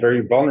became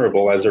very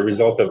vulnerable as a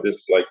result of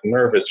this like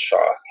nervous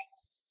shock.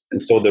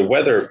 And so the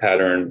weather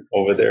pattern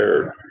over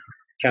there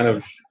kind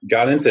of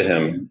got into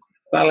him.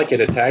 It's not like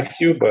it attacks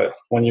you, but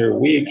when you're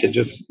weak, it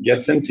just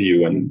gets into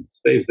you and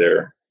stays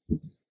there.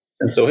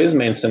 And so his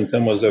main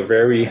symptom was a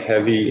very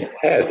heavy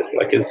head.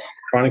 Like his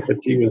chronic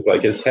fatigue was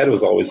like his head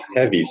was always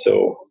heavy.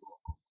 So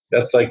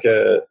that's like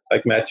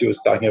Matthew was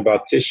talking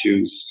about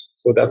tissues.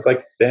 So that's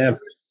like damp.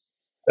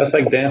 That's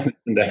like dampness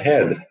in the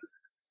head.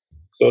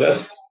 So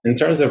that's, in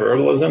terms of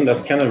herbalism,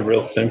 that's kind of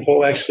real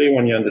simple actually.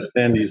 When you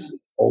understand these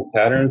old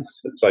patterns,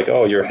 it's like,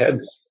 oh, your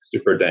head's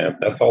super damp.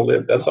 That's all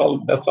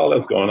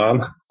that's going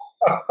on.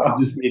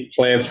 You just need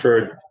plants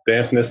for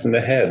dampness in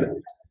the head.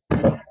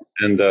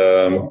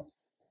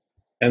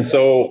 And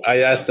so I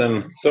asked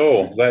him,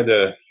 so was I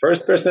the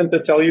first person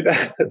to tell you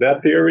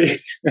that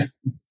theory?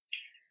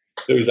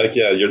 So he's like,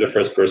 yeah, you're the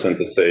first person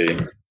to say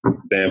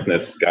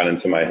dampness got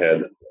into my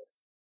head.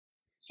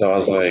 So I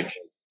was like,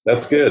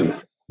 that's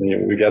good.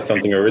 We got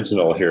something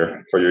original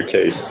here for your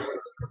case.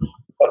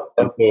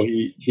 And so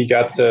he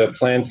got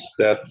plants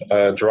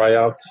that dry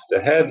out the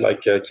head, like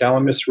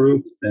calamus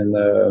root, and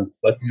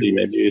let's see,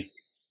 maybe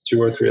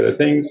 2 or 3 other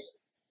things.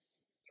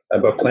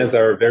 But plants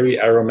are very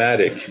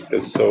aromatic.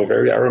 So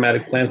very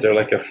aromatic plants are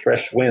like a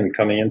fresh wind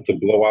coming in to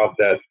blow out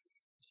that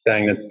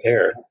stagnant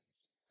air.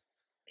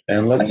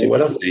 And let's see,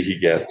 what else did he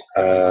get?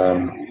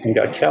 He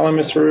got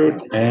calamus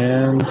root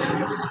and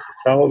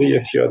probably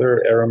a few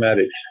other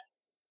aromatic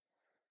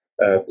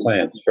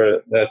plants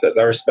that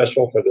are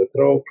special for the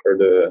throat or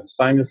the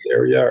sinus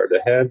area or the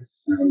head.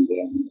 And,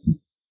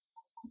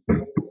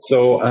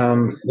 so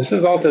this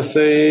is all to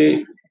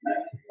say,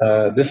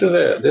 this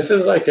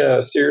is like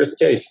a serious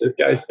case. This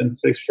guy's been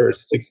sick for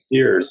 6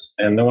 years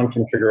and no one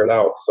can figure it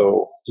out.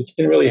 So you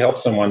can really help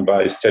someone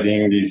by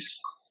studying these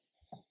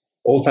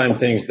old time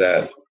things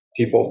that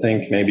people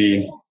think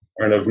maybe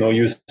aren't of no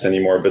use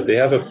anymore, but they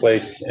have a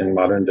place in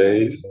modern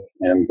days.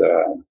 And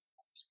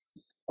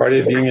part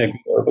of being a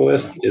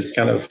herbalist is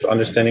kind of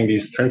understanding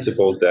these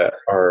principles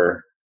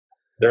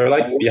they're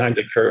like behind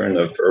the curtain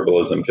of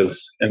herbalism, because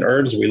in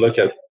herbs we look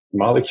at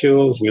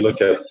molecules, we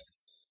look at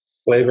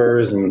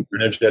flavors and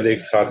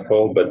energetics, hot,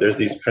 cold, but there's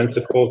these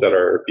principles that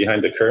are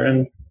behind the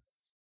curtain,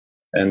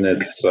 and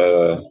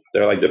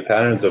they're like the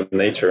patterns of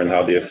nature and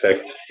how they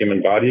affect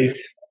human bodies.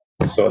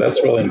 So that's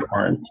really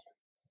important.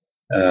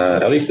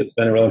 At least it's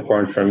been really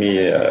important for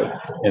me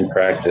in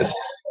practice.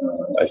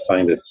 I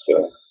find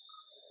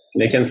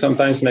they can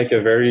sometimes make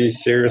a very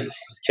serious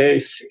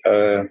case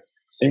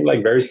seem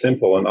like very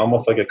simple and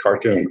almost like a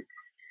cartoon.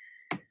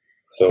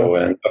 So,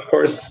 and of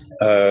course,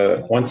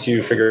 once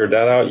you figure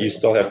that out, you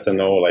still have to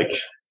know like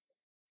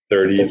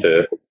 30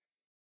 to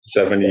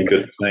 70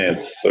 good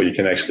plants so you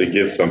can actually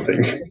give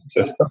something.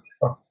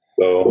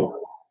 So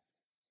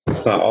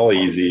it's not all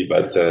easy,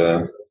 but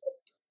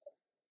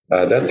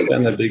that's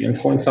been a big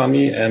influence on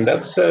me. And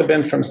that's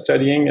been from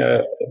studying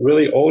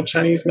really old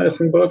Chinese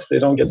medicine books. They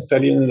don't get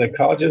studied in the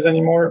colleges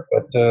anymore,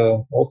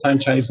 but old-time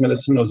Chinese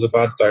medicine was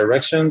about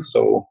direction.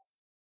 So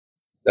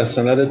that's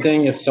another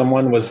thing. If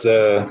someone was,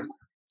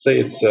 say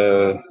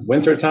it's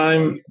winter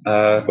time,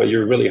 but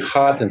you're really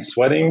hot and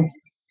sweating,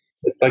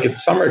 it's like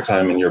it's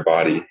summertime in your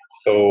body.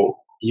 So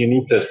you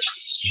need to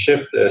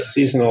shift the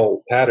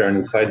seasonal pattern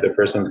inside the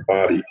person's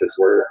body because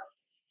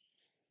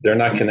they're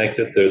not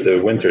connected to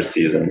the winter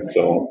season.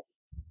 So,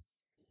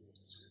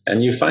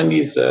 and you find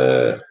these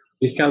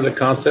kinds of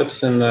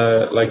concepts in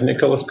like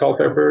Nicholas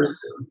Culpeper's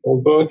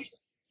old book,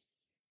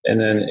 and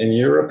then in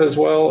Europe as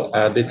well.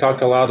 They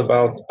talk a lot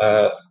about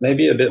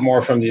maybe a bit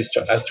more from the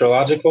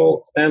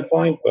astrological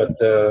standpoint, but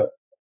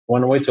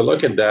one way to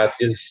look at that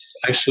is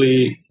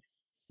actually,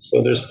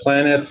 so there's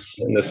planets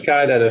in the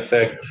sky that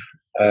affect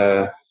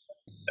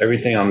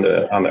everything on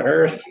the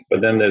Earth,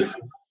 but then there's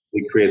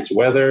it creates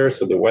weather.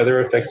 So the weather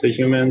affects the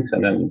humans,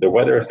 and then the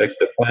weather affects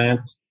the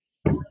plants.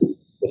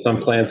 So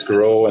some plants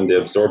grow and they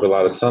absorb a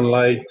lot of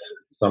sunlight.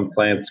 Some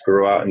plants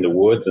grow out in the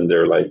woods and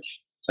they're like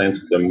plants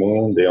of the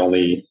moon. They're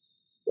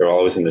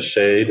always in the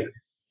shade.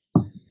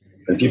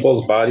 And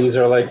people's bodies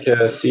are like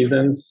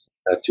seasons,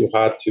 too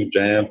hot, too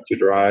damp, too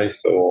dry.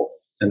 So,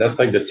 and that's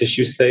like the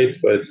tissue states,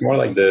 but it's more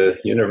like the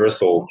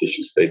universal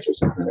tissue states or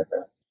something like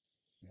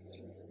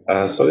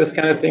that. So this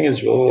kind of thing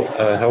is real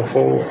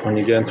helpful when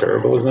you get into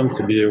herbalism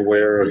to be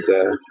aware of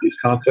these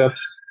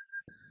concepts.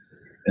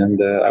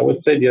 And I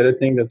would say the other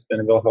thing that's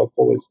been real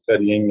helpful is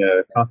studying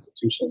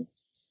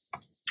constitutions.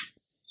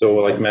 So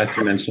like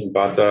Matthew mentioned,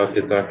 Vata,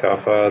 Pitta,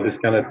 Kapha, this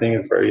kind of thing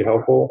is very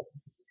helpful.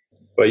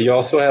 But you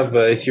also have,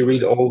 if you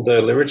read old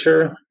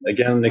literature,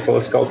 again,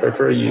 Nicholas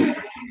Culpeper,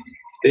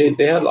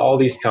 they had all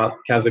these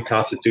kinds of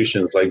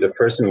constitutions, like the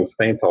person who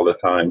faints all the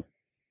time.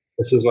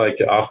 This is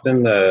like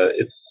often,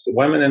 it's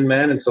women and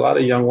men, it's a lot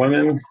of young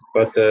women,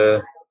 but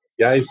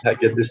guys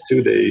get this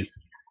too. They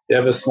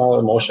have a small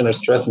emotion or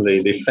stress and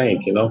they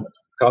faint,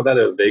 Call that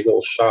a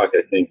vagal shock,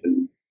 I think,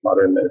 in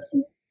modern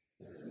medicine.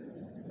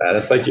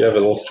 It's like you have a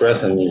little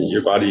stress and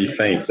your body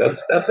faints. That's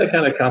that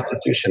kind of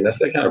constitution. That's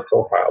that kind of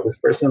profile. This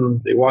person,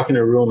 they walk in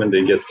a room and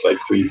they get like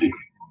queasy.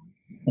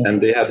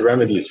 And they had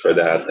remedies for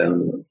that.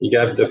 And you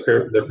got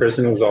the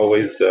person who's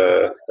always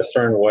a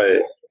certain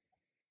way.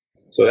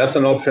 So that's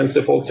an old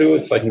principle too.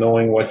 It's like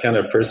knowing what kind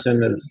of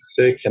person is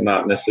sick and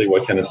not necessarily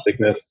what kind of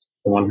sickness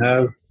someone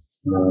has.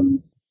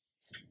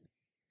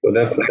 So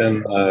that's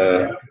been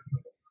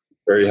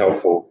very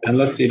helpful. And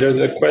let's see, there's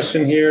a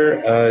question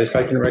here. If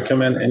I can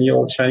recommend any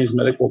old Chinese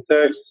medical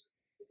text.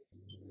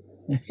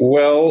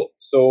 Well,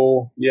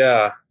 so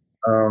yeah,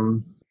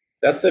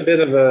 that's a bit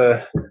of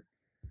a.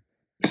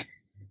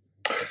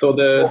 So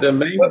the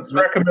main. Let's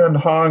recommend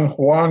Huang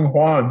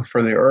Huan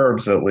for the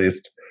herbs at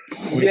least.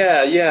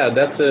 Yeah,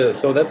 that's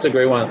a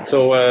great one.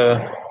 So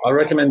I'll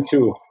recommend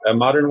two, a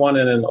modern one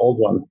and an old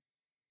one.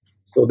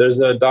 So there's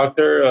a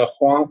Dr.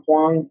 Huang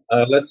Huang.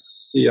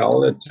 Let's see,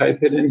 I'll type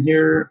it in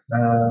here.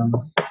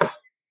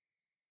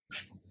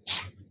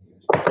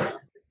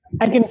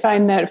 I can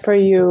find that for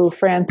you,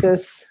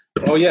 Francis.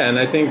 Oh, yeah, and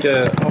I think,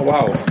 oh,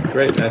 wow,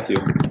 great, Matthew.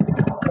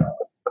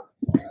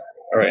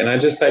 All right, and I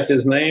just typed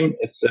his name.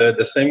 It's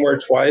the same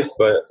word twice,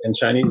 but in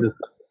Chinese it's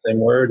not the same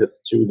word. It's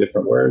two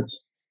different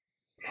words,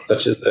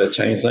 such as the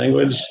Chinese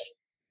language.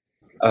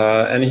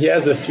 And he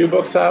has a few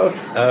books out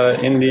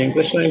in the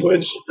English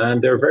language,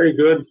 and they're very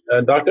good.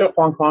 Dr.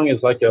 Huang Huang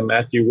is like a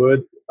Matthew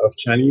Wood of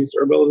Chinese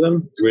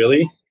herbalism,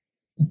 really.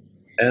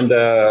 And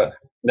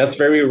that's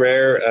very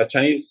rare.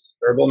 Chinese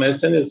herbal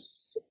medicine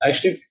is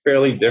actually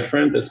fairly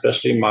different,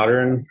 especially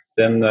modern,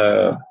 than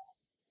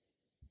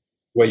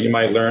what you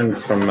might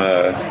learn from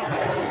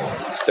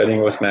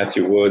studying with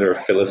Matthew Wood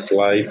or Phyllis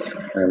Light.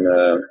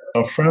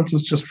 And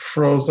Francis just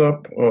froze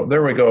up. Oh,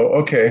 there we go.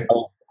 Okay.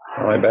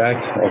 Am I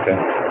back? Okay.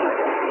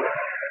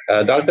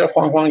 Dr.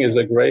 Huang Huang is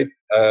a great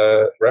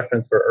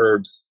reference for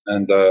herbs,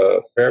 and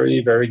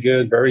very, very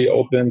good, very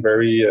open,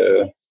 very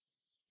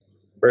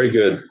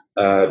good.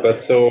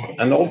 But so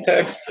an old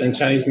text in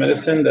Chinese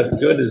medicine that's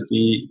good is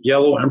the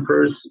Yellow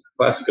Emperor's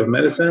Classic of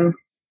Medicine.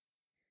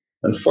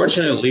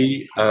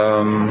 Unfortunately,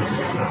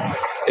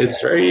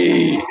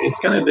 it's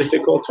kind of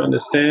difficult to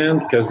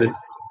understand because it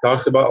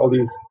talks about all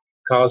these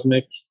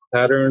cosmic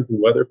patterns and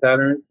weather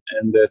patterns,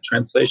 and the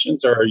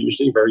translations are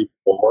usually very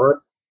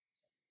poor.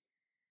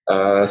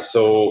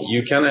 So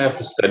you kind of have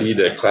to study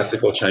the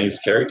classical Chinese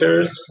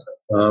characters,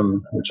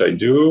 which I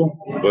do,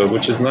 but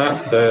which is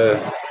not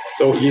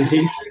so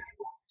easy.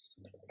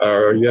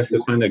 Or you have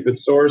to find a good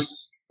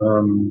source.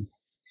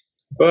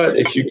 But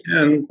if you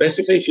can,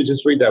 basically, if you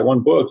just read that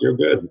one book, you're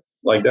good.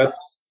 Like that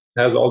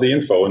has all the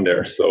info in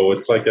there. So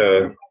it's like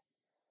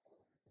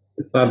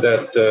it's not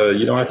that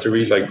you don't have to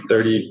read like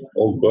 30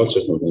 old books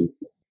or something.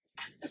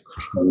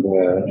 And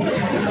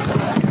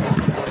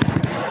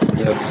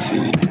let's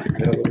see.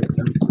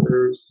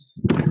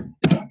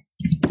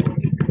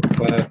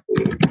 Classic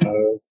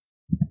of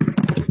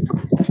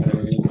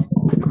Chinese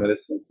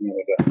medicine, something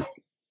like that.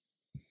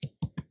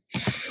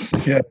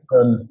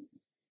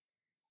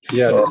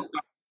 Yeah.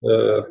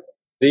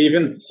 They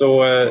even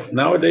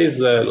nowadays,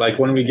 like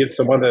when we get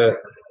some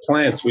other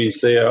plants, we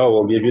say, "Oh,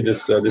 we'll give you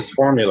this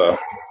formula."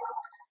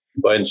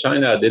 But in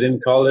China, they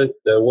didn't call it.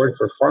 The word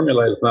for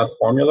formula is not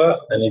formula,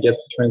 and it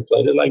gets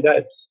translated like that.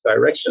 It's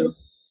direction.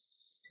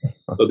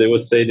 So they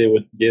would say they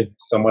would give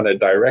someone a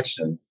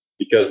direction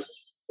because,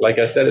 like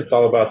I said, it's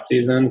all about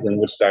seasons and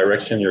which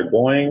direction you're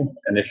going.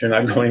 And if you're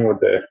not going with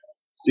the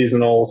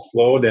seasonal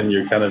flow, then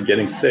you're kind of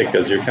getting sick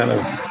because your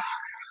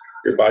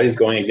body's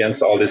going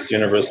against all this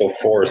universal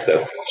force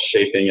that's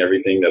shaping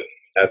everything that's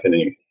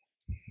happening.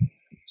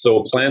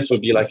 So plants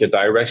would be like a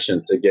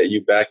direction to get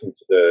you back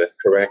into the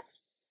correct,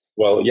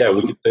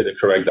 we could say the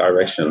correct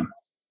direction.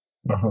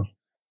 Uh-huh.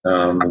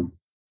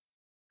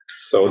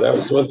 So that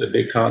was the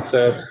big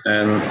concept.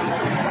 And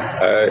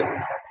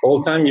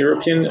old-time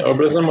European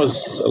herbalism was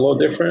a little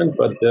different,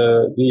 but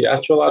the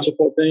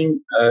astrological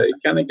thing, it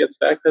kind of gets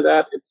back to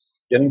that.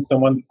 It's getting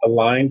someone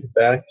aligned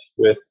back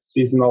with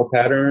seasonal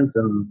patterns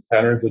and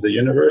patterns of the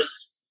universe.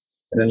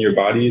 And then your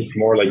body is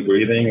more like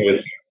breathing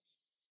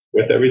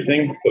with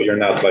everything. So you're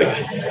not like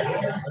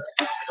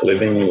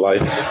living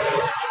life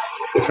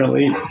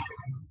differently.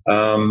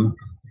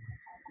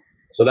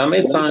 So that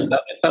may sound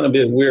a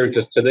bit weird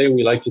because today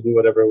we like to do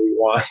whatever we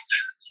want,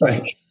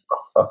 like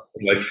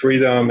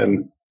freedom,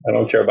 and I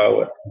don't care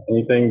about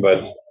anything. But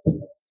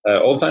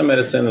old time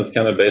medicine is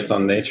kind of based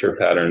on nature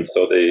patterns,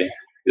 so they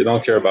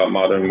don't care about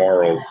modern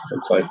morals.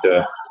 It's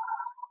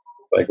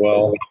like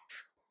well,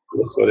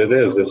 that's what it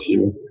is. If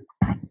you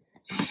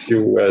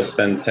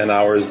spend 10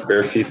 hours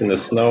bare feet in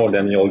the snow,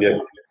 then you'll get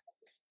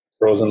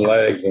frozen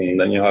legs, and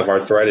then you'll have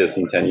arthritis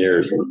in 10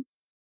 years.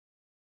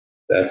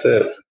 That's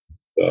it.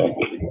 So,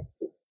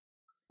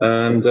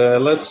 and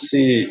let's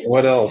see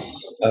what else.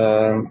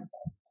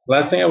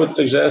 Last thing I would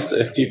suggest,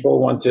 if people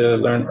want to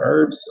learn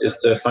herbs, is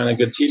to find a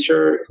good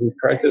teacher who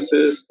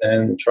practices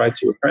and try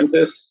to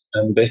apprentice,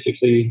 and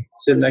basically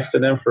sit next to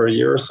them for a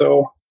year or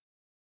so,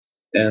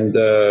 and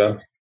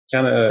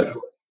kind of.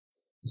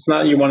 It's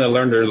not you want to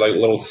learn their like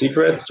little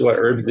secrets, what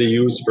herbs they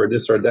use for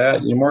this or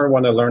that. You more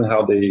want to learn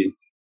how they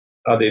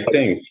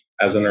think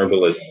as an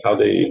herbalist,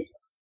 you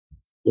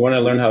want to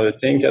learn how to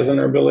think as an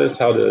herbalist,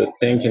 how to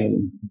think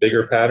in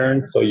bigger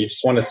patterns. So you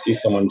just want to see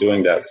someone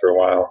doing that for a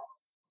while.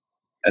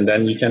 And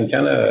then you can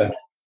kind of,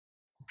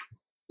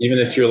 even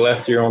if you're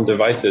left to your own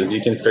devices,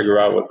 you can figure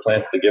out what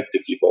plants to give to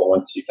people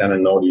once you kind of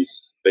know these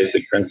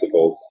basic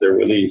principles. They're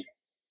really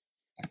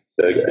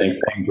the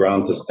incredible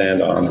ground to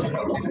stand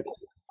on.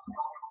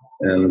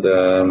 And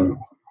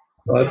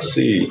let's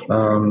see.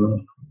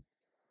 Well,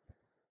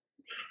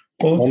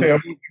 let's see. I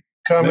want to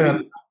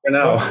comment for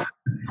now.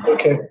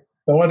 Okay.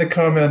 I want to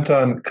comment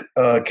on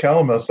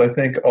calamus. I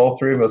think all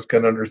three of us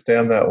can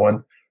understand that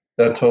one.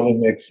 That totally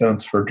makes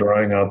sense for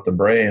drawing out the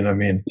brain. I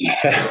mean,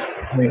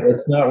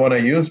 it's not one I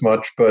use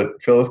much, but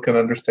Phyllis can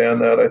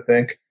understand that, I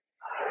think.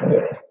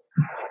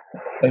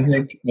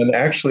 And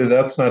actually,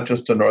 that's not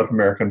just a North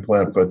American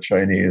plant, but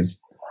Chinese.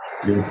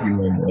 European,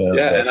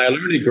 and I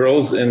learned it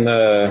grows in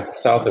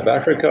south of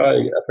Africa.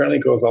 It apparently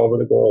grows all over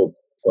the globe.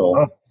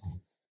 So,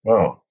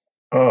 wow.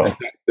 In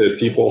fact, the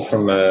people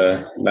from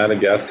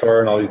Madagascar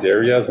and all these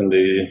areas, and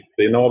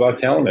they know about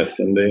calamus,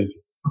 and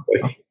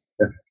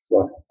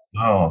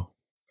Wow.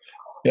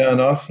 Yeah,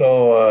 and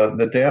also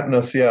the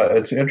dampness. Yeah,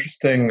 it's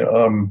interesting.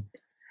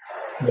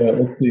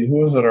 Let's see, who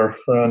was it? Our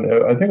friend,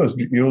 I think it was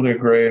Julia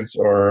Graves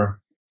or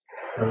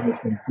her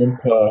husband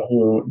Jimpa,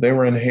 who they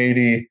were in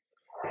Haiti.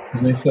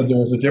 And they said there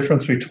was a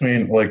difference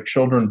between like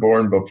children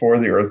born before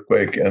the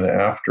earthquake and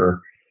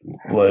after.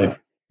 Like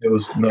it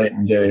was night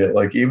and day.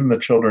 Like even the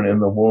children in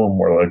the womb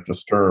were like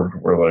disturbed,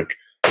 were like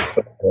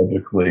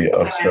psychologically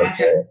upset.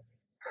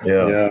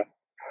 Yeah.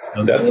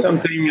 And that's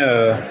something.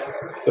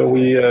 So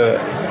we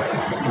have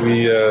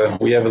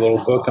a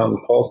little book on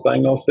pulse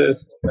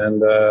diagnosis,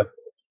 and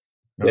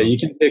you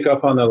can pick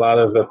up on a lot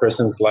of a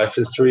person's life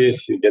history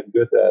if you get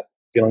good at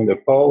feeling the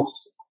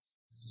pulse.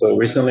 So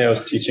recently I was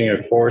teaching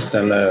a course,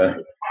 and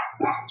a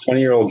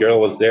 20-year-old girl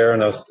was there,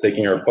 and I was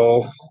taking her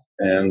pulse,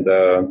 and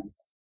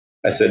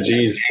I said,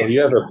 geez, so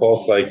you have a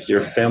pulse like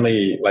your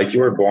family, like you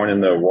were born in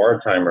the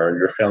wartime, or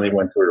your family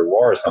went through the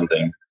war or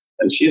something.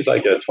 And she's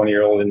like a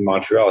 20-year-old in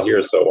Montreal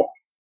here, so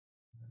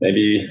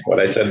maybe what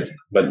I said,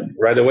 but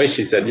right away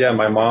she said, yeah,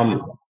 my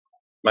mom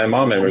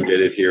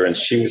immigrated here, and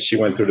she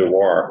went through the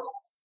war.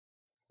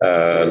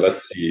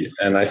 Let's see,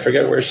 and I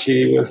forget where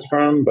she was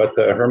from, but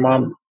her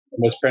mom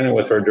was pregnant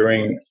with her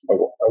during a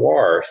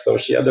war, so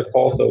she had the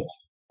pulse of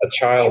a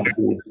child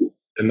who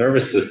the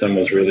nervous system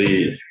was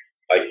really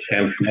like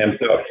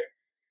amped up.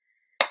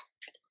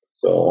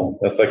 So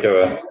that's like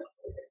a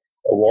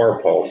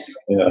war pulse,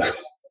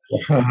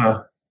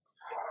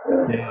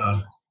 Yeah.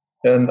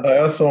 And I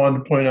also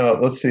wanted to point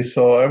out, let's see,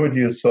 so I would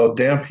use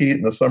damp heat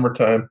in the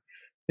summertime.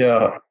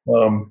 Yeah.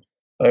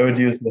 I would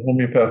use the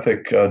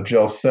homeopathic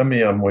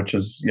gelsemium, which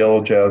is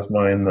yellow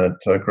jasmine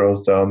that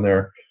grows down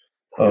there.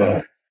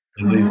 At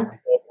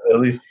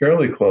least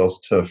fairly close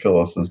to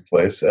Phyllis's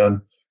place.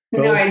 And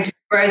no, I do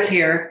grows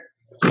here.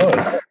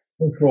 Oh,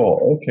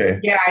 cool. Okay.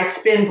 Yeah, it's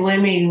been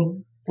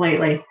blooming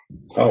lately.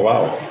 Oh,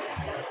 wow.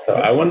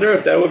 I wonder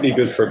if that would be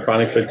good for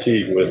chronic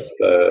fatigue with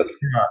this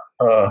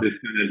kind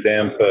of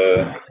damp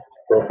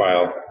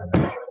profile.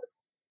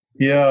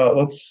 Yeah,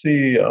 let's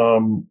see.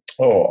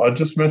 I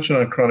just mentioned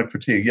on chronic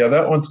fatigue. Yeah,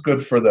 that one's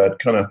good for that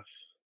kind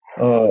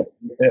of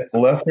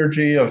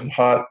lethargy of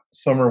hot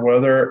summer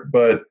weather.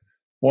 But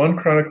one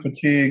chronic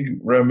fatigue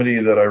remedy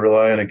that I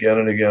rely on again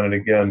and again and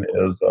again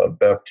is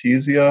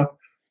Baptisia.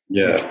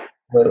 Yeah.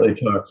 Slightly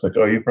toxic.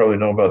 Oh, you probably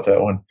know about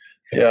that one.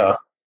 Yeah.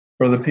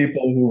 For the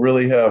people who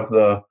really have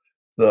the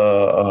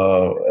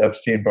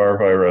Epstein-Barr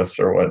virus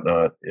or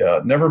whatnot. Yeah.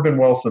 Never been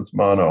well since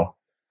mono.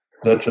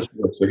 That just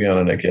works again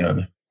and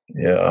again.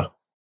 Yeah.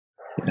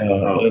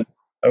 And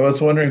I was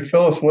wondering,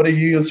 Phyllis, what do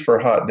you use for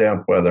hot,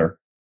 damp weather?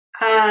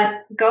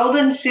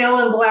 Golden seal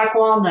and black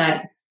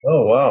walnut.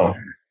 Oh, wow.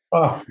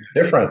 Oh,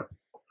 different.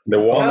 The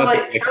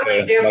walnut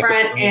totally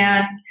different.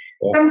 And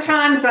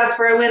Sometimes I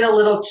throw in a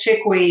little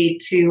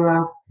chickweed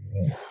to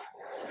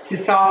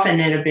soften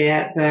it a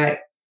bit, but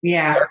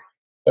yeah.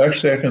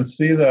 Actually, I can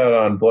see that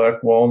on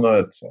black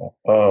walnut.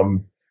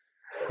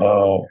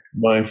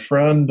 My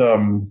friend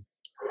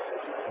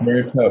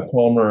Mary Pat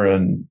Palmer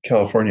in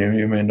California,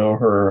 you may know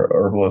her,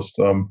 herbalist.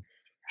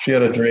 She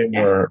had a dream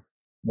where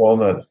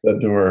walnut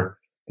said to her,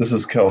 "This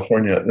is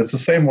California. It's the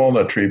same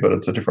walnut tree, but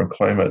it's a different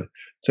climate."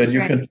 Said,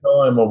 "You can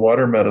tell I'm a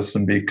water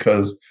medicine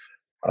because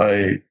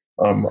I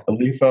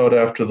leaf out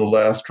after the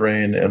last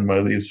rain, and my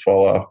leaves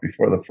fall off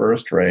before the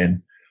first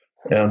rain,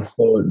 and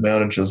so it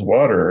manages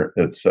water."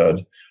 It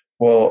said.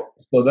 Well,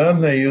 so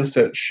then they used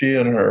it. She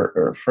and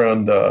her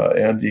friend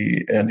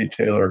Andy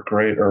Taylor,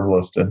 great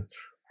herbalist in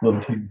little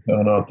teeny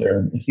town out there,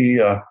 and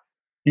he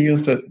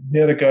used it. He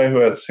had a guy who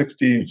had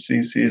 60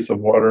 cc's of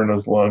water in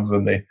his lungs,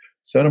 and they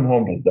sent him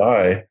home to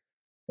die.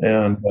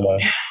 And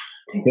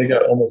they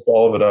got almost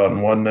all of it out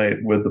in one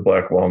night with the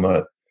black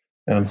walnut.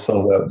 And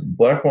so that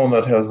black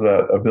walnut has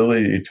that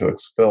ability to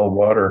expel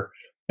water.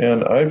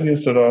 And I've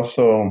used it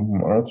also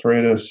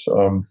arthritis,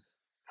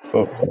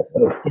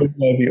 poison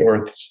ivy, or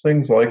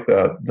things like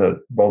that,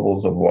 that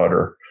bubbles of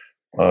water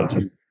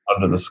just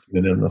under the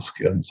skin, in the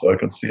skin. So I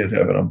can see it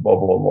having a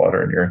bubble of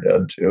water in your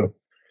head too.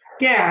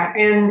 Yeah,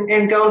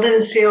 and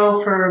golden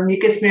seal for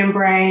mucous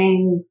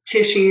membrane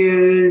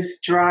tissues,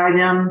 dry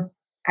them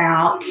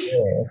out,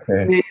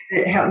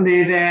 help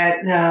move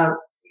it.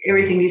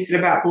 Everything you said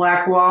about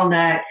black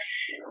walnut,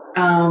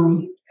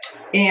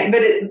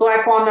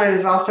 black walnut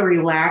is also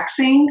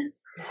relaxing,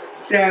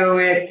 so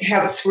it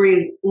helps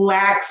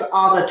relax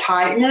all the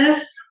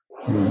tightness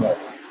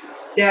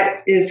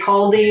that is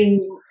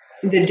holding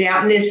the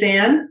dampness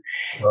in,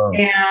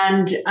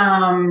 and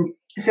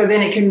so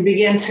then it can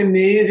begin to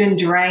move and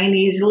drain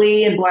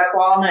easily. And black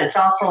walnut is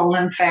also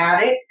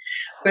lymphatic.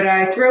 But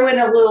I throw in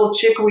a little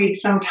chickweed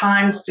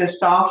sometimes to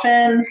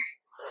soften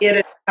it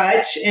a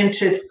touch and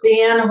to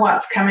thin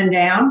what's coming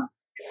down,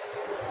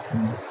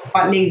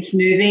 what needs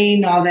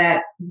moving, all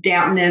that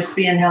dampness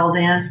being held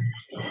in.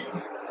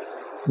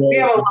 We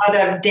have a lot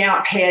of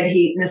damp head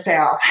heat in the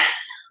South,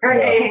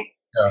 right?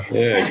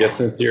 Yeah, it gets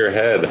into your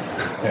head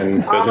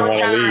and doesn't want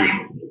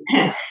to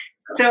leave.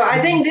 So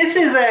I think this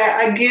is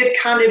a good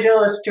kind of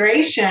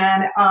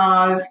illustration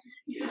of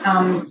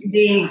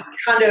the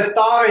kind of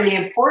thought or the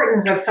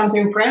importance of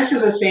something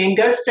Francis was saying.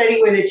 Go study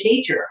with a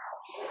teacher.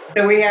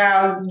 So we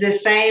have the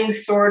same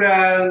sort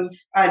of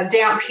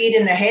damp heat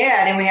in the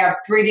head, and we have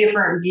 3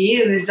 different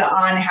views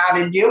on how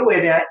to deal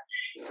with it.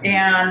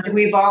 And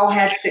we've all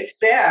had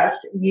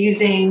success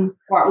using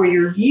what we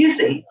were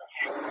using.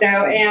 So,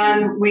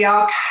 and we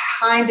all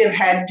kind of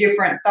had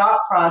different thought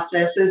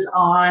processes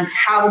on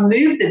how to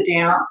move the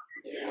damp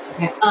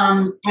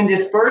and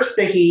disperse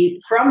the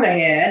heat from the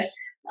head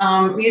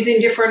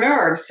using different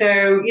herbs.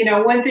 So,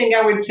 one thing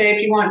I would say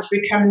if you want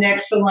to become an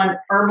excellent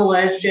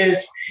herbalist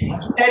is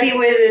study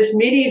with as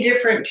many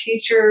different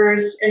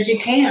teachers as you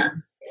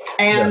can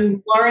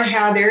and learn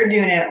how they're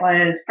doing it.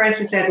 As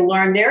Francis said,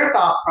 learn their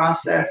thought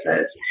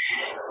processes.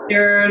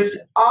 There's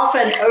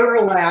often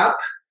overlap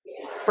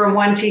from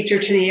one teacher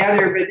to the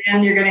other, but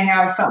then you're going to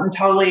have something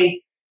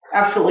totally,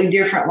 absolutely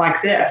different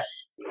like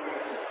this.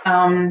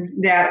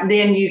 That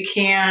then you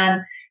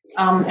can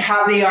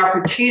have the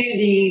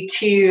opportunity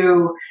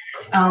to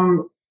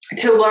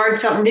learn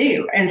something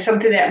new and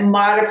something that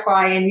might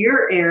apply in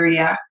your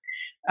area.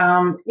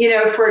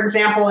 For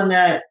example,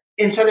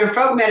 in Southern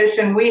folk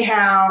medicine, we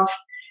have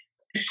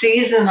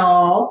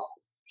seasonal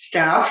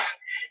stuff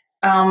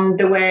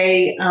the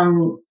way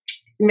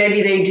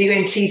maybe they do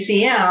in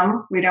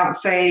TCM. We don't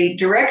say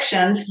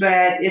directions,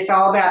 but it's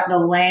all about the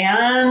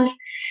land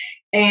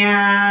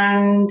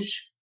and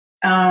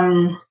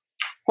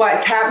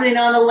what's happening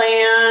on the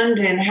land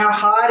and how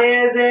hot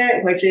is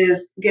it, which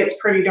gets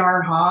pretty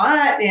darn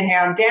hot, and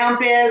how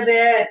damp is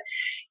it,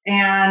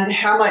 and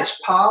how much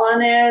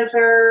pollen is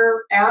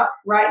there out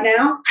right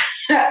now,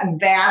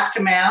 vast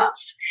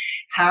amounts.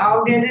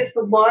 How good is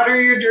the water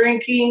you're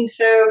drinking?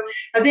 So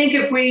I think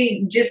if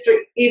we just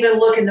even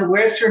look in the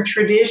Western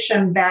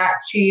tradition back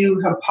to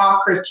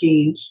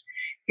Hippocrates,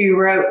 who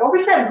wrote, what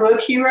was that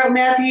book he wrote,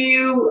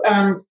 Matthew?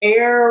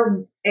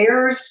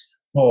 Airs?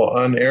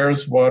 On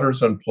airs,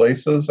 waters, and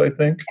places, I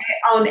think.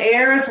 On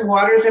airs,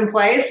 waters, and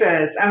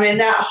places. I mean,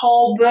 that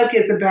whole book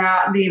is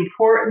about the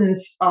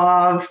importance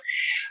of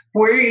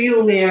where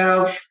you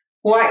live,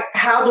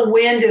 how the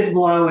wind is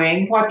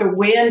blowing, what the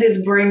wind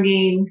is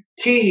bringing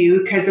to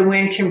you, because the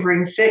wind can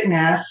bring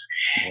sickness.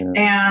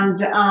 Yeah. And,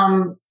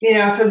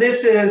 so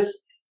this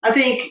is, I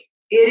think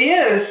it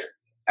is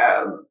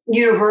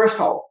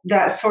universal,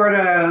 that sort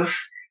of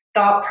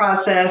thought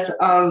process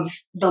of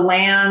the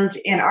land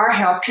and our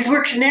health, because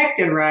we're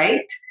connected,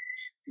 right?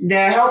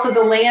 The health of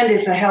the land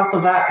is the health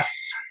of us.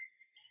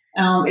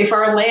 If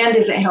our land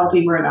isn't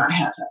healthy, we're not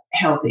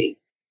healthy.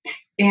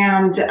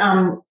 And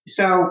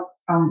so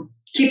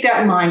keep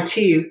that in mind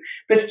too.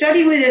 But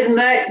study with as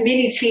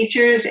many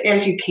teachers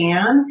as you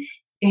can.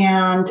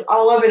 and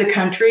all over the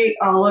country,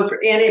 all over.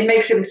 And it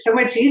makes it so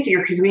much easier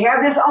because we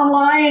have this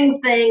online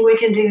thing we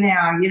can do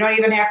now. You don't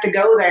even have to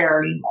go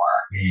there anymore.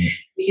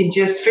 You can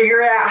just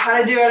figure out how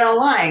to do it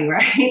online,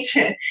 right?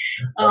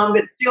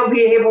 But still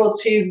be able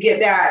to get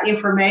that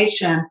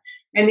information.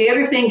 And the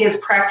other thing is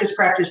practice,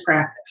 practice,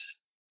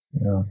 practice.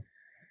 Yeah.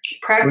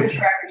 Practice,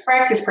 practice,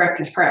 practice,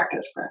 practice,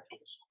 practice,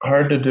 practice.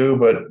 Hard to do,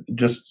 but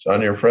just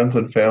on your friends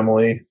and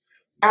family.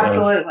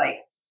 Absolutely.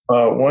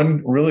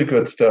 One really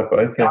good step,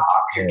 I think. Dogs,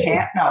 you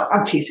can't. No,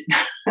 I'm teasing.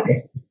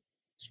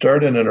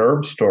 Start in an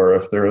herb store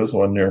if there is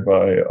one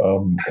nearby.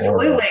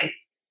 Absolutely.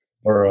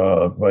 Or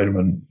a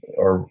vitamin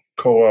or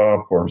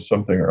co-op or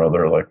something or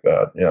other like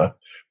that. Yeah.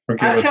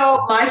 I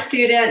tell my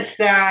students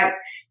that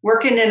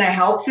working in a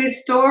health food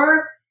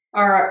store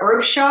or a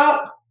herb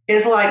shop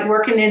is like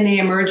working in the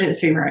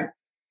emergency room.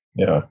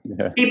 Yeah.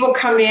 People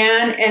come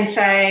in and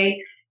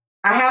say,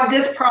 I have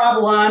this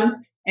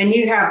problem, and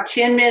you have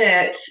 10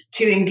 minutes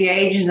to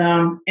engage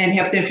them and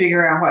help them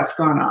figure out what's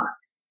going on.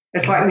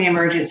 It's like in the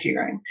emergency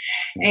room.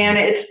 And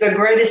it's the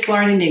greatest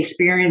learning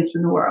experience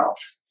in the world.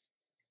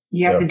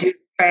 You have to do it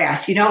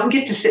fast. You don't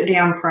get to sit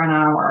down for an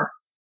hour.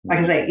 Like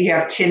I say, you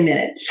have 10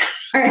 minutes,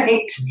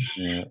 right?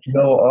 Yeah.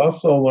 You'll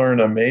also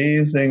learn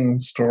amazing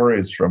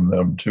stories from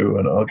them, too.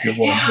 And I'll give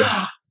one.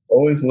 Yeah.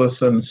 Always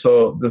listen.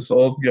 So this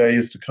old guy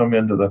used to come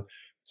into the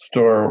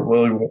store,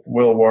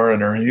 Will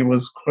Warrener. He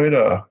was quite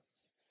a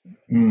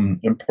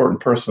important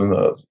person in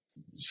the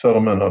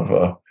settlement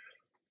of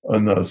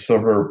in the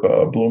suburb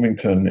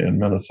Bloomington in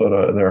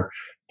Minnesota there.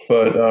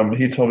 But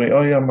he told me,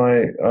 oh yeah,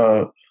 my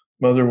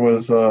mother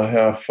was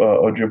half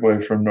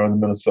Ojibwe from northern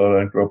Minnesota.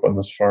 I grew up on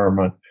this farm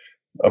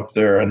up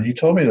there. And he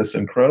told me this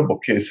incredible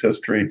case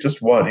history,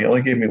 just one. He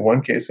only gave me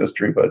one case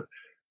history, but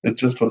it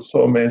just was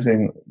so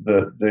amazing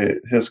that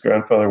his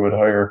grandfather would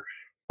hire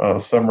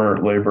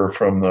summer labor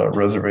from the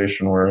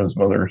reservation where his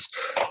mother's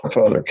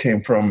father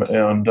came from.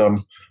 And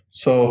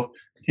so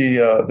he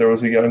there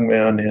was a young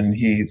man, and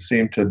he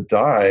seemed to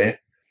die.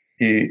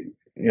 He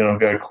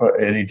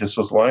and he just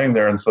was lying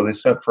there. And so they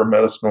sent for a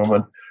medicine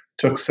woman.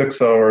 Took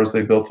 6 hours.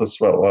 They built a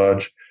sweat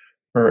lodge.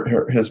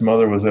 His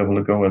mother was able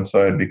to go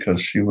inside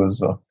because she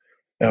was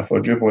half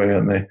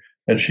Ojibwe,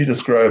 and she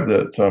described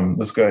that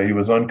this guy, he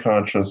was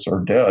unconscious or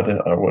dead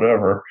or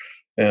whatever,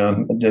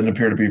 and didn't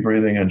appear to be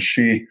breathing. And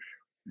she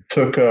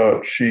took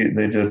out,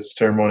 they did a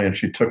ceremony, and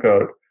she took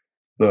out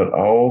the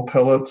owl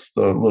pellets,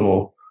 the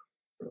little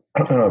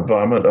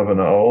vomit of an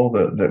owl,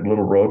 that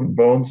little rodent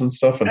bones and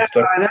stuff, and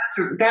stuck.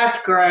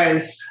 That's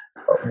gross.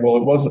 Well,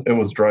 it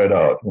was dried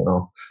out.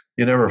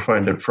 You never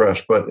find it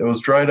fresh, but it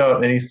was dried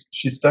out, and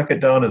she stuck it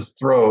down his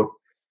throat,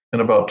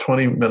 and about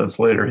 20 minutes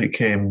later, he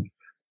came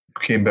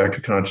back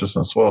to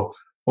consciousness. Well,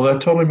 that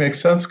totally makes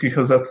sense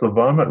because that's the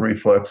vomit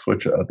reflex,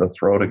 which at the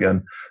throat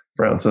again,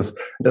 Francis.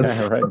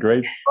 It's right,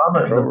 great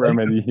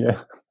remedy.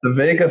 Yeah, the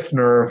vagus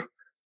nerve.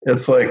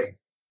 It's like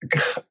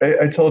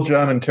I told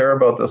John and Tara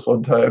about this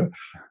one time,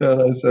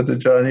 and I said to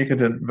John, "You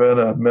could invent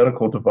a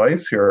medical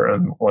device here,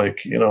 and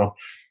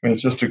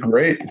it's just a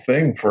great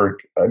thing for.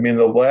 I mean,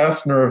 the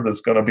last nerve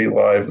that's going to be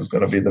live is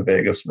going to be the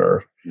vagus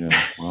nerve.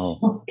 Yeah,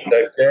 wow.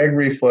 That gag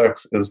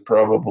reflex is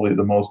probably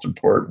the most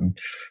important."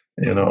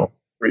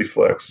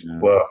 Reflex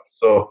left.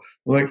 So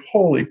like,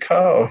 holy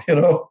cow,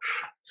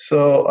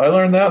 So I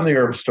learned that in the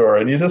herb store,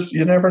 and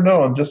you never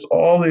know. And just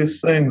all these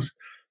things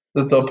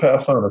that they'll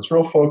pass on. It's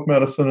real folk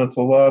medicine. It's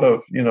a lot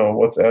of,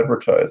 what's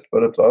advertised,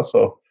 but it's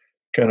also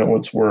kind of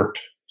what's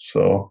worked.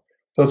 So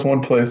that's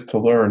one place to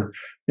learn.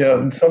 Yeah.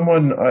 And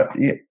someone,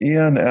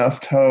 Ian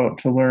asked how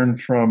to learn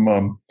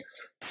from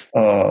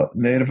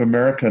Native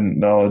American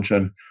knowledge.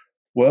 And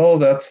well,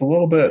 that's a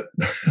little bit,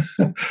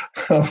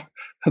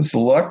 that's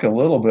luck a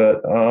little bit.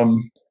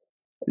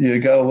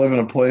 You got to live in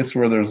a place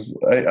where there's,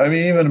 I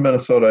mean, even in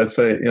Minnesota, I'd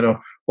say,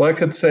 I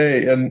could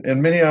say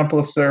in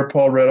Minneapolis there,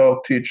 Paul Red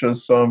Oak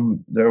teaches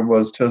some. There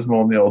was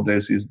Tismo in the old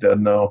days. He's dead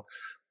now.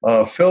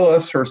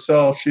 Phyllis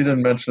herself, she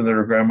didn't mention that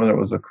her grandmother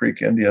was a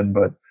Creek Indian,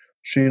 but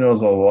she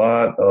knows a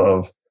lot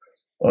of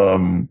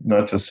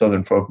not just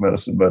Southern folk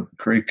medicine, but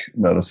Creek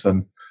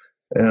medicine.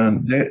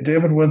 And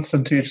David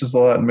Winston teaches a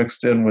lot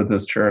mixed in with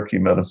his Cherokee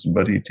medicine,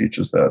 but he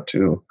teaches that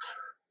too.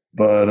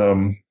 But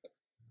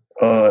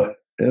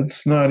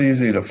it's not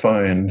easy to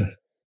find.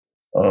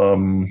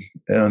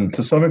 And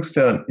to some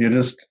extent,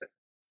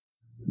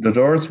 the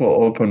doors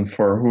will open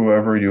for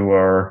whoever you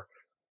are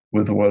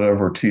with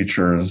whatever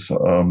teachers.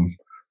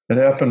 It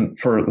happened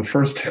for the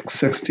first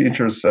 6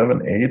 teachers,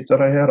 7, 8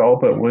 that I had, all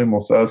but William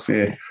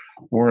Lasassier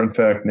were in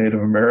fact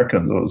Native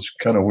Americans. It was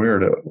kind of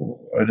weird.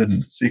 I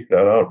didn't seek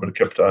that out, but it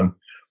kept on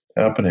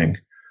happening.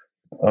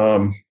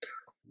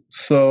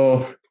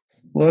 So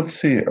let's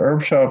see,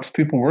 herb shops,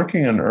 people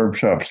working in herb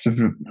shops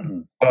to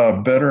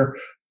better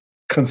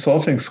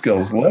consulting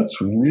skills. Let's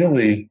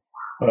really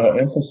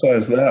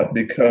emphasize that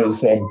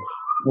because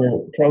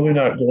we're probably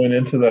not going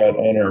into that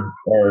on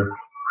our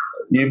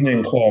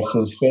evening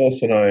classes,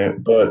 Phyllis and I,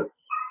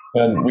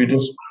 and we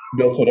just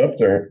built it up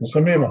there. Does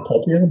somebody have a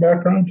puppy in the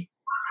background?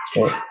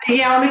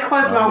 Yeah, let me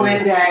close my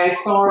window.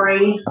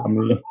 Sorry.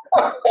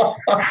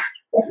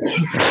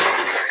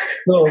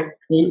 So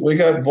we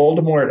got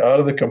Voldemort out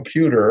of the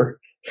computer.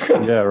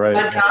 Yeah,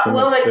 right.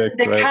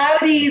 The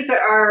coyotes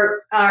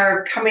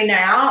are coming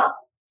out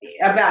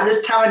about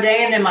this time of day,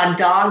 and then my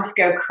dogs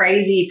go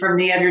crazy from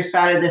the other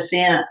side of the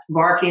fence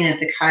barking at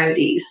the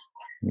coyotes.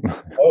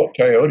 Oh,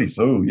 coyotes.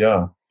 Oh,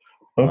 yeah.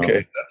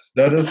 Okay,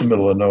 that is the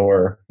middle of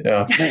nowhere.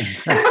 Yeah.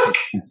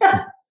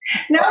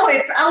 No,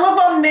 I live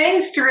on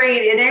Main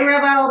Street in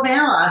Arab,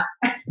 Alabama.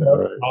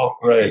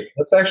 Right.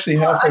 That's actually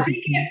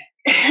happening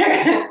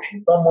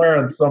somewhere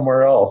and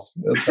somewhere else.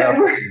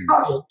 Somewhere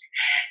else.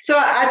 So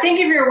I think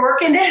if you're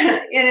working in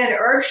an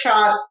herb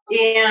shop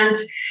and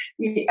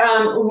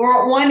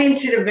wanting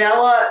to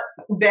develop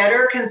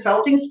better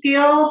consulting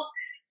skills,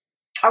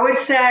 I would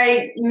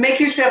say make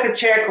yourself a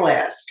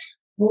checklist.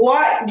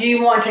 What do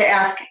you want to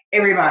ask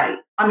everybody?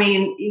 I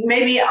mean,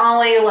 maybe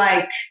only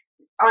like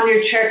on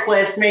your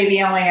checklist,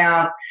 maybe only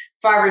have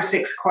 5 or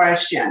 6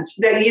 questions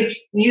that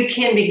you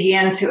can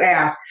begin to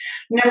ask.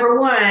 Number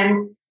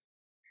one,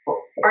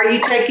 are you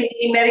taking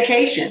any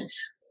medications?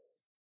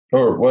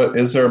 Or what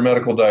is there a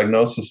medical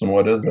diagnosis, and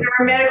what is it? Is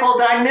there a medical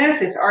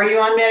diagnosis? Are you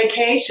on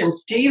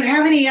medications? Do you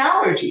have any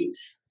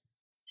allergies?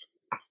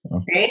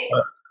 Okay.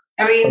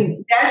 I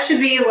mean, that should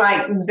be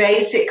like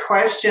basic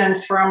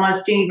questions for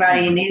almost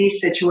anybody in any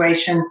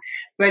situation.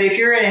 But if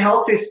you're in a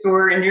health food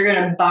store and you're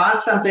going to buy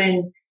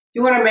something,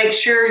 you want to make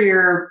sure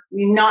you're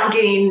not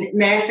getting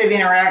massive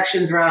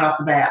interactions right off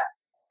the bat.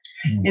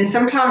 Mm-hmm. And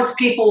sometimes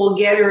people will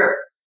gather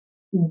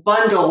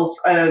bundles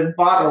of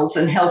bottles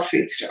in health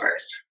food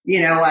stores,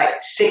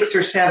 like 6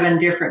 or 7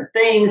 different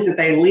things that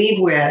they leave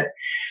with.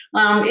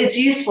 It's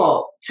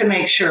useful to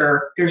make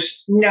sure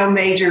there's no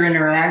major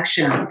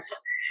interactions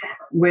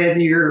with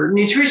your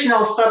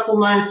nutritional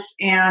supplements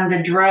and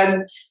the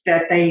drugs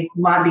that they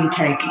might be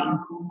taking.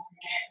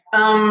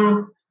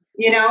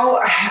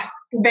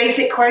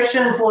 Basic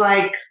questions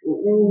like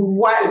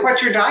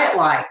what's your diet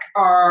like,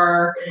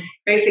 or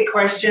basic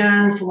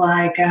questions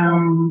like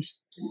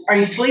are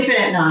you sleeping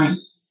at night?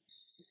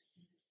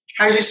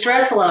 How's your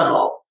stress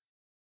level?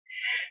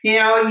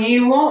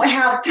 You won't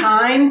have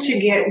time to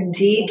get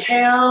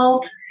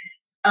detailed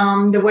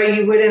the way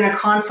you would in a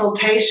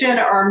consultation,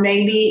 or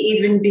maybe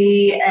even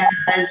be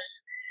as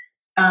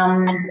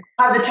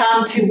have the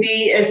time to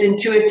be as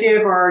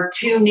intuitive or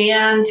tune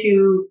in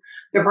to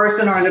the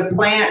person or the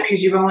plant,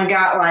 because you've only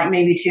got like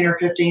maybe 10 or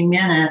 15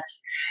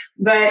 minutes.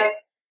 But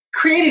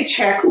create a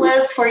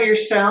checklist for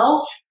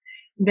yourself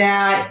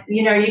that,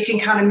 you can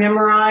kind of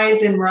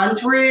memorize and run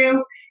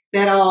through.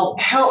 That'll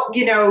help,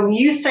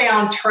 you stay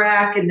on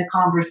track in the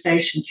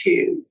conversation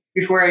too,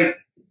 before it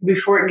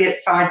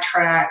gets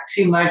sidetracked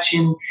too much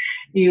and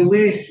you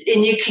lose,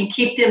 and you can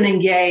keep them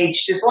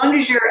engaged. As long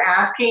as you're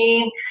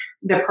asking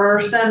the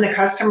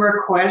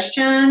customer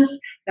questions,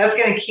 that's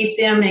going to keep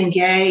them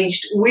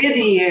engaged with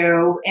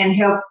you and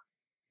help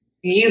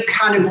you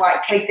kind of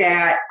like take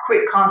that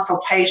quick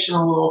consultation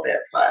a little bit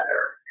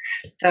further.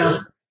 So,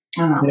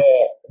 yeah,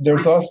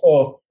 there's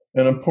also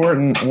an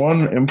important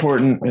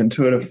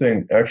intuitive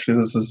thing. Actually,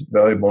 this is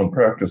valuable in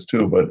practice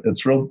too, but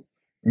it's real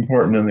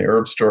important in the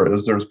herb store.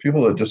 Is there's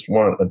people that just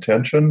want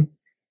attention,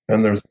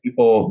 and there's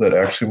people that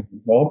actually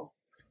want help,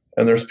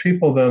 and there's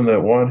people then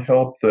that want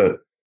help that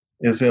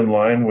is in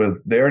line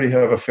with, they already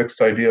have a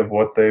fixed idea of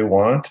what they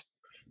want,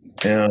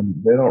 and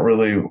they don't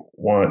really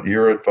want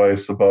your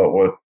advice about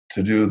what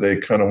to do. They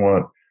kind of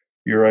want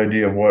your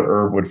idea of what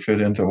herb would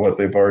fit into what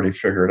they've already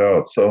figured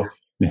out. So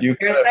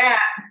there's that,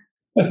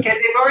 because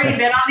they've already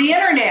been on the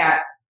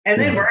internet and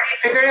they've already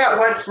figured out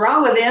what's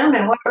wrong with them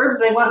and what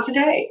herbs they want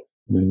today.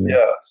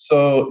 Yeah.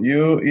 So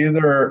you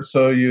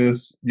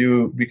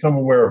become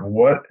aware of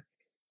what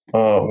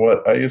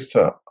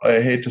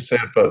I hate to say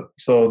it, but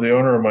so the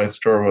owner of my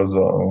store was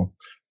a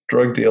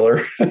drug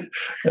dealer,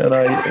 and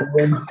I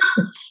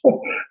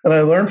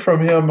learned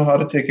from him how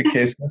to take a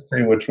case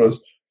history, which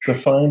was to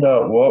find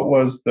out what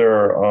was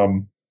their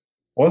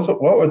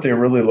what were they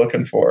really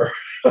looking for.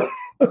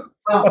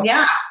 Oh,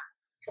 yeah.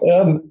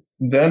 And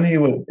then he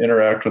would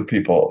interact with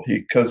people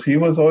because he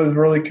was always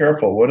really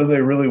careful. What do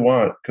they really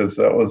want? Because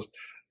that was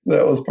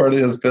part of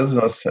his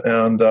business,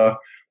 and that's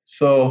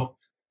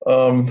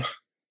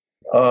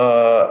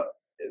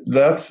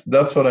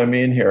what I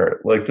mean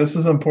here. Like, this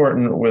is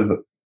important with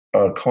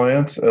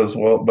clients as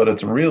well, but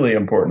it's really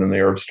important in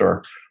the herb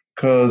store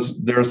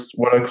because there's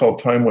what I call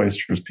time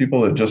wasters,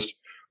 people that just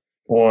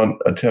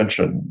want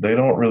attention. They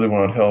don't really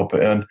want help.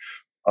 And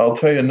I'll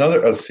tell you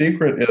a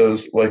secret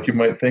is, like, you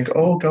might think,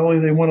 oh, golly,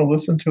 they want to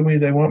listen to me.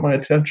 They want my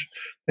attention.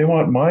 They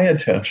want my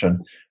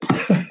attention.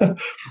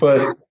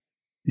 But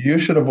you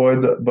should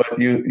avoid that. But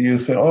you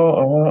say,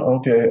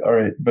 okay, all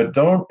right. But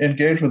don't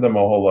engage with them a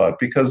whole lot,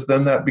 because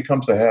then that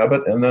becomes a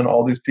habit. And then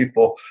all these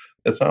people,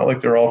 it's not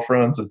like they're all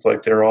friends. It's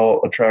like they're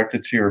all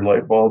attracted to your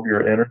light bulb,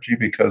 your energy,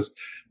 because,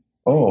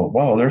 oh,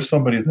 wow, there's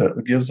somebody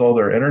that gives all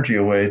their energy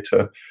away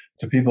to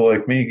people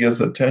like me, gives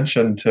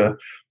attention to,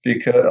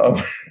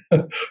 because that's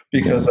what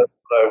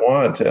I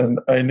want. And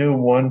I knew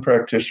one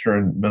practitioner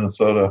in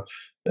Minnesota,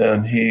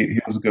 and he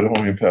was a good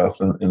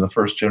homeopath in the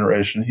first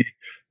generation. He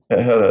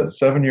had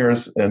 7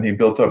 years, and he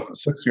built up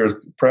 6 years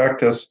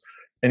practice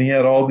and he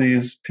had all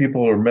these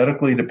people who are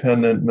medically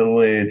dependent,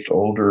 middle-aged,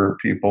 older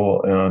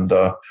people,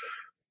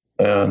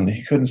 and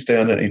he couldn't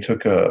stand it. He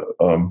took a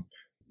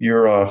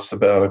year off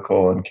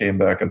sabbatical and came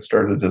back and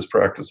started his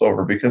practice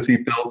over because he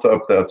built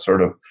up that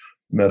sort of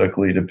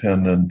medically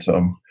dependent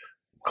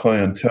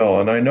clientele.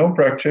 And I know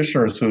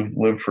practitioners who've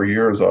lived for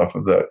years off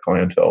of that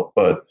clientele,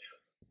 but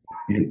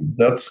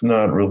that's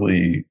not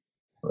really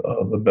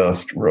the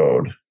best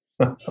road.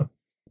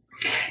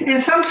 And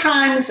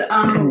sometimes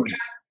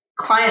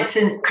clients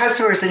and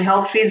customers in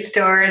health food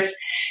stores,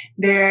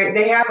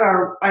 they have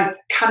a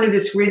kind of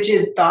this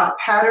rigid thought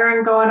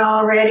pattern going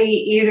on already.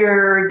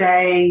 Either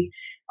they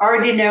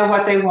already know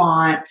what they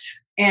want,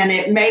 and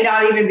it may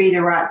not even be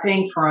the right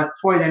thing for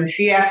them. If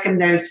you ask them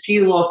those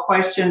few little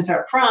questions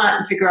up front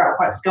and figure out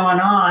what's going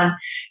on,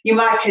 you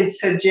might could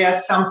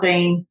suggest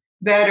something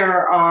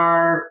better,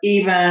 or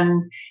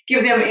even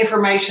give them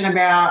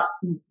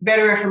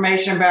better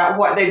information about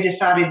what they've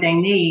decided they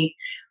need.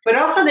 But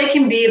also they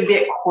can be a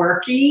bit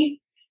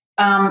quirky.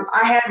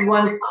 I had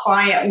one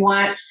client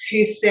once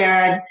who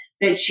said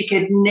that she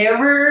could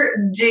never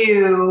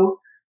do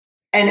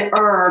an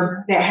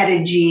herb that had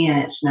a G in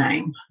its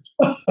name.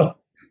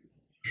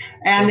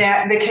 And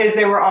that because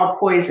they were all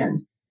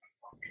poison.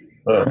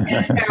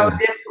 And so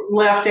this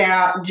left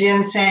out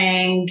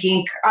ginseng,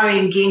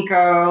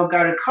 ginkgo,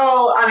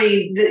 gotu-kola. I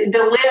mean,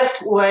 the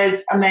list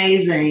was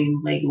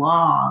amazingly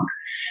long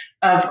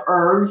of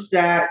herbs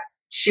that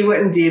she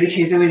wouldn't do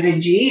because there was a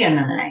G in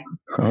the name.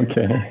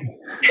 Okay.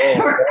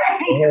 Right?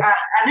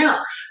 I know.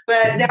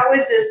 But that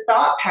was this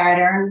thought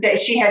pattern that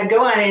she had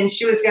going, and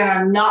she was going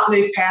to not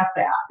move past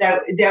that.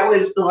 That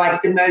was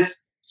the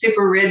most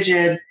super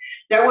rigid.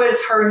 That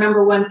was her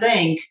number one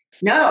thing.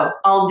 No,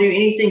 I'll do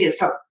anything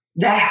except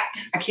that.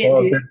 I can't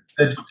do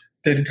that.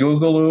 Did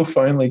Googaloo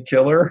finally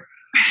kill her?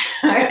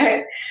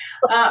 No,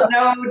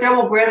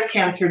 double breast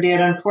cancer did,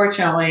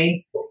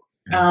 unfortunately.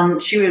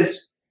 She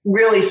was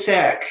really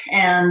sick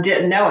and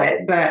didn't know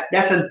it, but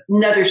that's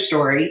another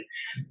story.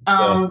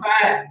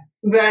 But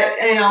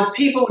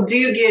people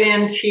do get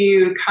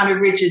into kind of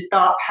rigid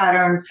thought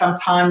patterns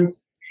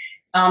sometimes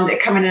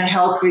that come in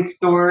health food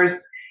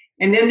stores.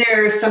 And then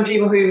there's some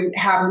people who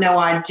have no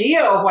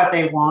idea what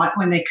they want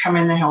when they come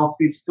in the health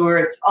food store.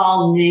 It's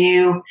all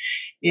new.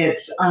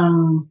 It's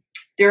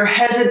they're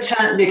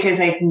hesitant because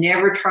they've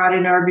never tried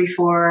an herb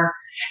before,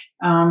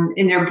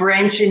 and they're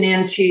branching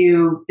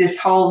into this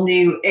whole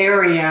new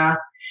area,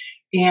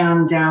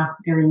 and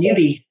they're a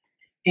newbie.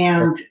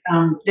 And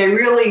they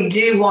really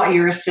do want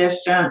your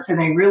assistance, and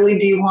they really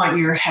do want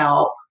your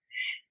help,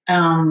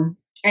 and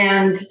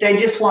they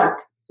just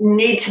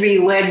need to be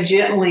led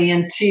gently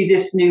into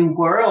this new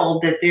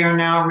world that they're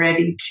now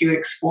ready to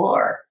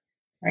explore,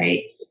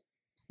 right?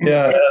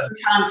 Yeah.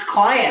 Sometimes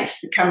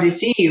clients come to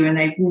see you and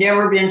they've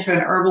never been to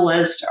an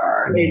herbalist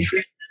or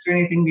nutritionist or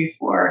anything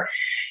before,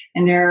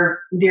 and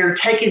they're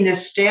taking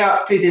this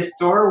step through this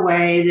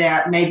doorway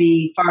that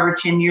maybe 5 or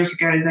 10 years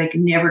ago they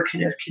never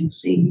could have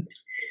conceived,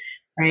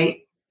 right?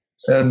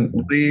 And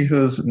Lee,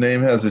 whose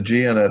name has a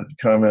G in it,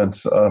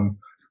 comments,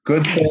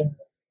 good thing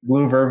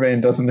blue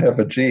vervain doesn't have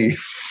a G.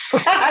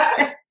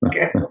 The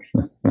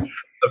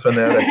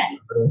fanatic.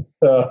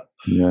 That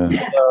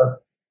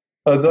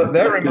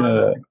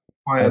reminds me.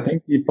 I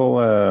think people,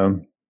 I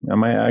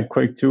might add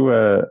quick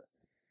too.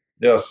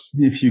 Yes.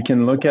 If you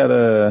can look at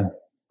a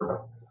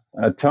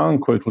tongue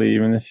quickly,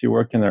 even if you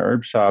work in an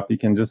herb shop, you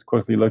can just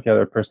quickly look at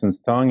a person's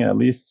tongue. At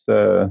least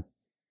in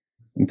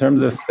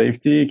terms of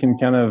safety, it can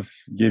kind of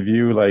give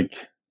you like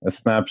a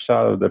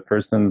snapshot of the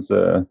person's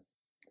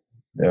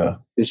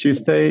tissue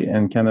state,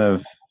 and kind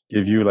of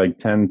give you like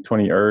 10,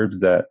 20 herbs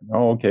that,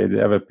 okay, they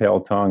have a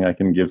pale tongue. I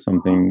can give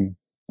something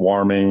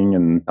warming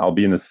and I'll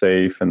be in the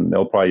safe and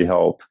they'll probably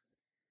help.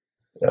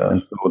 Yeah.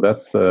 And so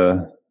that's,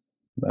 I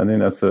think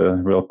that's a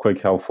real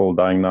quick, helpful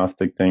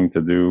diagnostic thing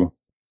to do.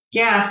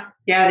 Yeah,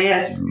 it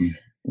is.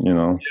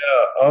 Yeah.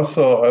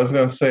 Also, I was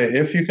going to say,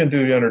 if you can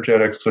do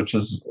energetics, which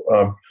is,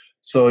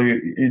 so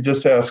you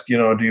just ask,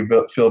 do you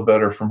feel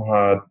better from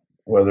hot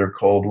weather,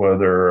 cold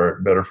weather, or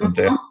better from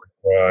damp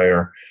or dry,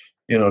 or,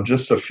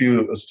 just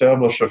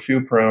establish a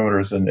few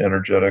parameters in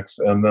energetics.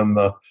 And then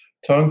the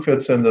tongue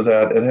fits into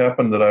that. It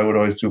happened that I would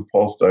always do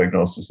pulse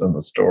diagnosis in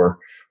the store,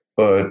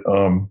 but,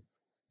 or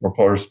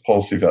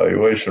pulse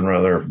evaluation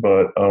rather,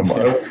 but, I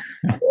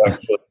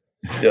actually,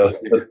 yes,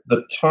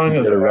 the tongue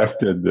is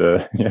arrested.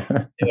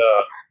 Yeah.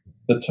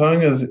 The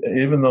tongue is,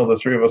 even though the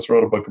three of us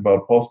wrote a book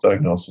about pulse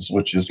diagnosis,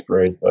 which is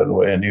great, by the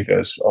way, and you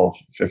guys, all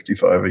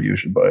 55 of you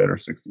should buy it, or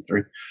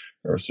 63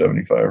 or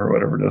 75 or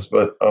whatever it is.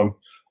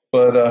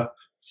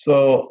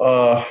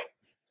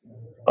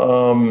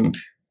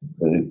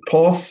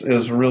 Pulse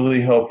is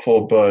really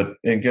helpful,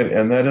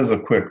 and that is a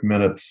quick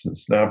minute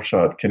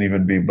snapshot can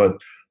even be,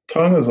 but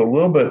tongue is a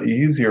little bit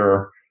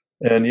easier,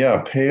 and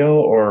pale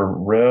or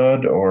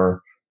red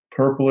or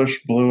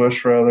purplish,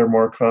 bluish, rather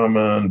more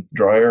common.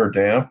 Drier,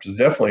 damp.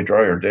 Definitely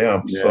drier,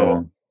 damp. Yeah,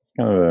 so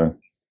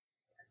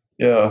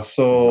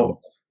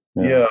kind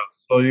of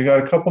So you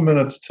got a couple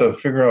minutes to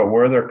figure out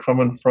where they're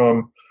coming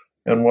from.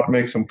 and what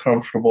makes them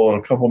comfortable. In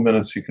a couple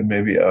minutes, you can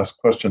maybe ask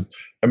questions.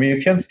 I mean,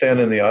 you can stand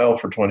in the aisle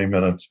for 20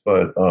 minutes,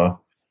 but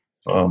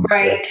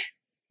right.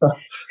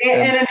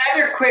 And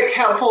another quick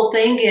helpful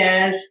thing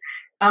is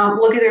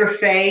look at their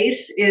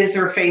face. Is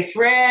their face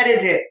red?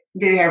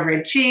 Do they have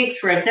red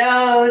cheeks, red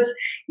nose?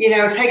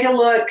 Take a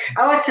look.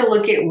 I like to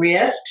look at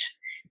wrist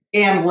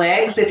and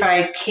legs if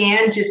I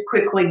can, just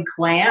quickly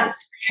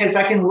glance, because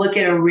I can look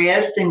at a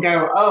wrist and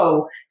go,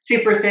 oh,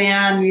 super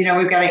thin,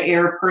 we've got an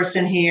air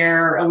person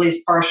here, at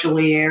least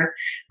partially air.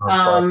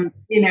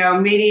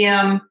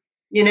 Medium,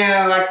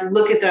 I could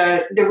look at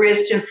the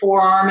wrist and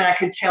forearm and I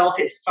could tell if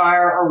it's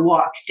fire or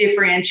what,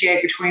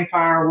 differentiate between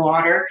fire or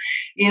water.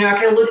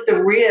 I can look at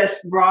the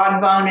wrist,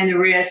 broad bone in the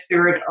wrist,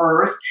 they're at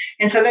earth.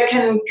 And so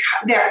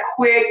that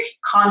quick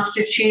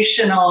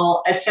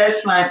constitutional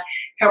assessment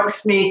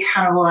helps me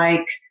kind of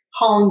like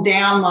hone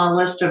down my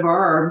list of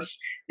herbs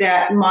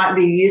that might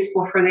be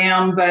useful for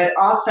them, but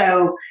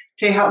also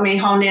to help me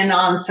hone in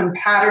on some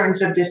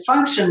patterns of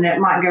dysfunction that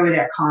might go with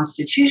that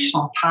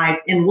constitutional type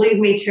and lead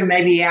me to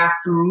maybe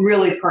ask some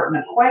really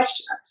pertinent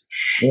questions.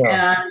 Yeah.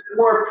 And the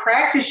more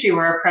practice you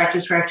are,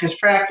 practice,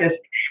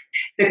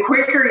 the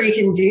quicker you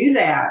can do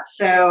that.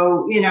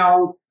 So,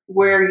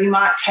 where you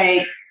might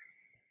take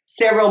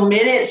several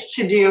minutes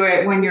to do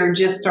it when you're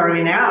just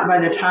starting out, by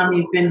the time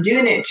you've been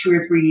doing it 2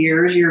 or 3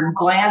 years, you're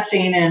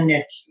glancing and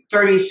it's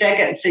 30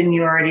 seconds and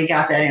you already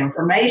got that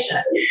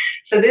information.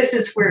 So this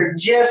is where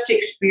just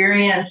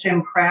experience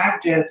and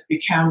practice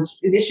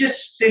it's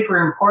just super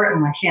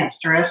important. I can't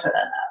stress it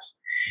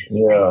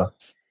enough.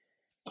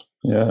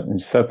 Yeah. You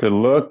just have to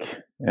look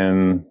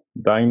and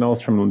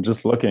diagnose from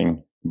just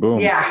looking. Boom.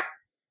 Yeah,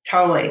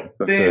 totally.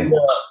 Boom.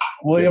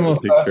 William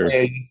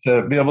Lasassier used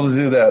to be able to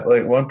do that.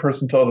 Like, one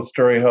person told a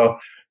story how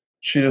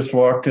she just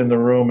walked in the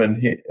room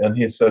and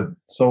he said,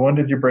 "So when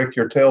did you break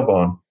your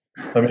tailbone?"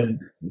 I mean,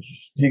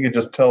 he could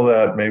just tell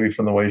that maybe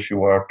from the way she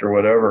walked or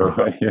whatever.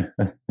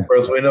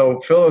 Whereas we know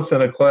Phyllis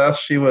in a class,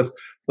 she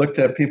looked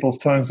at people's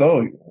tongues.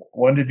 "Oh,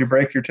 when did you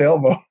break your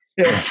tailbone?"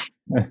 Yes.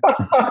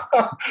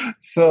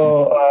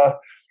 So,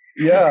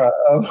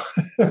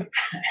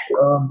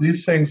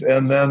 these things,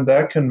 and then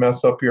that can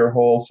mess up your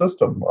whole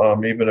system,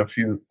 even if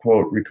you,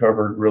 quote,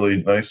 recovered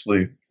really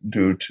nicely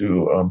due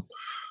to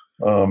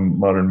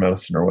modern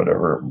medicine or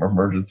whatever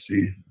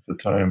emergency at the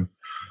time.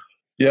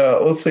 Yeah,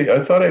 let's see.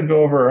 I thought I'd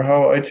go over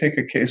how I take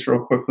a case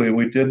real quickly.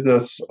 We did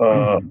this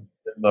in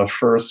the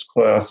first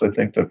class, I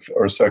think,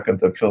 or second,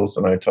 that Phyllis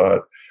and I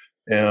taught.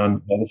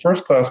 And the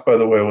first class, by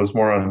the way, was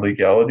more on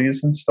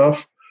legalities and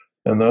stuff,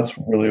 and that's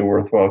really a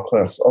worthwhile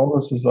class. All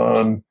this is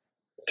on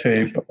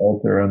tape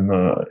out there in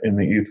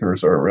the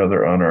ethers, or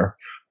rather on our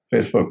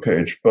Facebook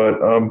page.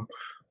 But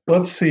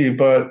let's see.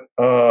 But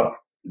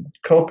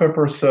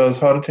Culpepper says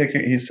how to take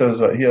it. He says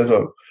he has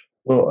an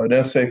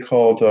essay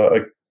called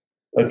 "A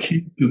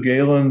Key to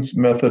Galen's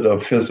Method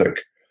of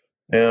Physic,"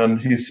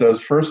 and he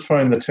says, first,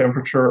 find the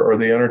temperature or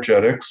the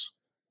energetics.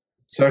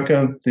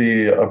 Second,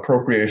 the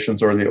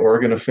appropriations or the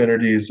organ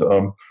affinities,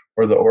 or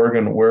the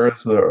organ. Where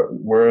is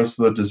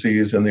the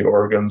disease in the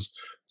organs?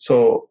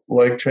 So,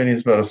 like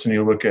Chinese medicine,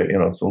 you look at,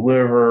 it's the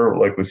liver,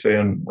 like we say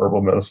in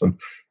herbal medicine,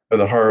 or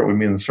the heart, we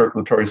mean the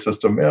circulatory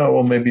system. Yeah,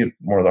 well, maybe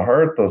more the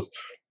heart, the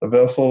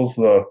vessels,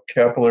 the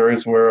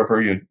capillaries,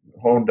 wherever you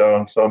hone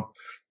down some,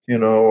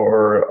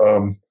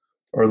 or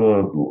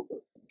the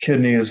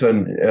kidneys,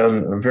 and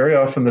very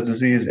often the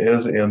disease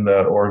is in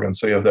that organ.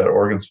 So you have that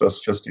organ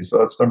specificity. So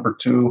that's number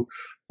 2.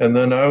 And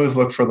then I always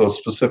look for those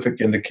specific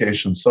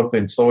indications,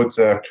 something so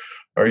exact.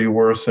 Are you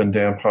worse in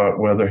damp, hot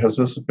weather? Has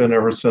this been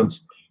ever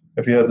since?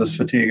 If you had this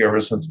fatigue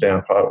ever since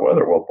damp, hot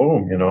weather, well,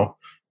 boom,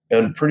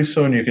 and pretty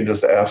soon you can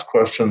just ask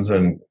questions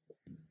and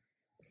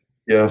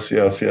yes,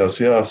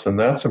 and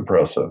that's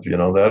impressive.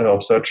 That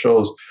helps. That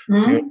shows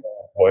you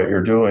what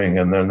you're doing,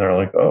 and then they're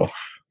like, oh,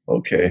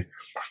 okay.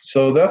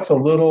 So that's a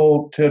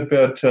little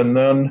tidbit, and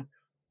then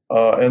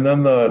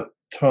the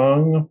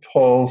tongue,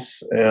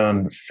 pulse,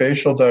 and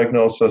facial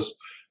diagnosis,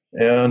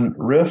 and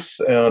wrists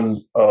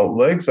and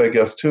legs, I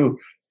guess too.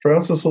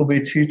 Francis will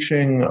be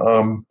teaching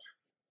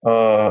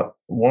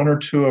 1 or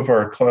 2 of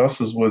our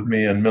classes with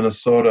me in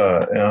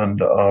Minnesota, and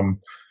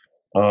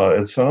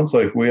it sounds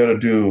like we had to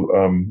do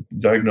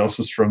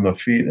diagnosis from the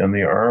feet and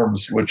the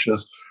arms, which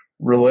is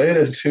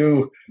related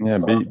to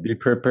be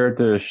prepared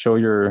to show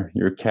your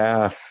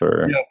calf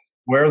or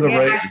wear the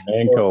right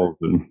ankles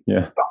and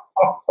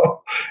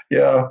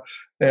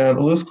and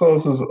loose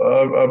clothes is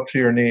up to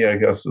your knee, I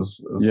guess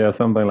is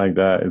something like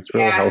that. It's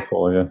really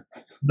helpful.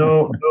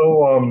 No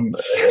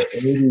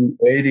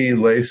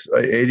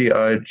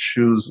 80-eyed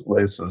shoes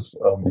laces.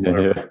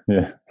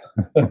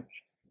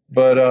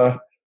 But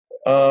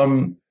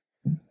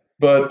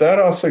that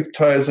also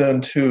ties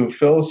into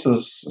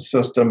Phyllis's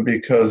system,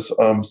 because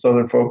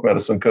Southern folk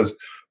medicine, because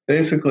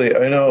basically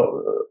I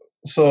know.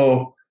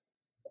 So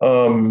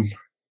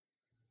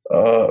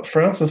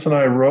Francis and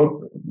I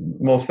wrote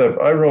most of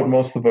that. I wrote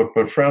most of the book,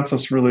 but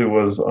Francis really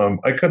was.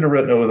 I couldn't have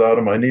written it without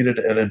him. I needed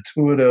an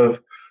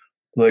intuitive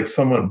like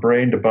someone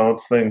brain to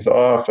bounce things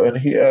off, and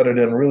he added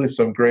in really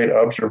some great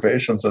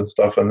observations and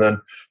stuff, and then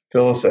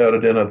Phyllis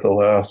added in at the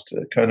last,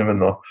 kind of in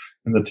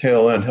the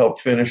tail end,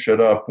 helped finish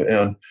it up.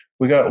 And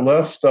we got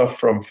less stuff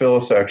from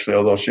Phyllis, actually,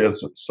 although she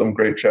has some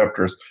great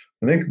chapters.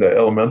 I think the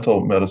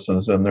elemental medicine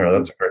is in there.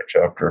 That's a great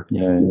chapter.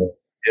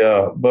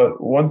 Yeah.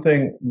 But one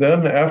thing,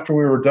 then after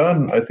we were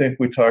done, I think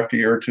we talked a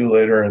year or two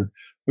later, and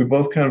we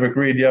both kind of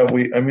agreed,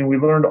 we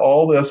learned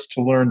all this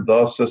to learn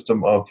the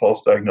system of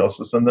pulse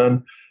diagnosis. And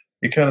then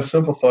you kind of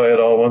simplify it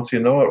all once you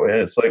know it. And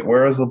it's like,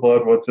 where is the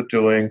blood? What's it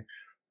doing?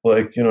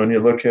 Like, and you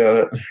look at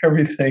it,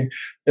 everything,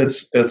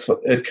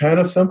 it kind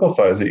of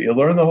simplifies it. You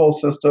learn the whole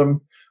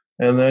system,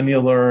 and then you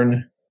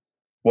learn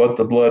what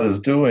the blood is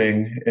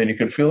doing, and you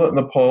can feel it in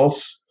the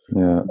pulse.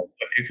 Yeah.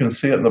 You can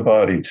see it in the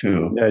body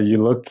too. Yeah,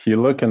 you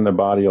look in the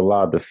body a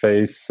lot, the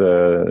face,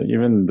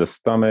 even the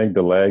stomach,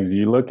 the legs.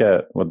 You look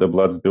at what the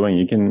blood's doing.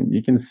 You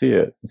can see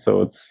it.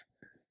 So it's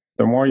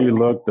the more you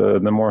look, the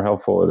more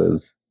helpful it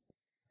is.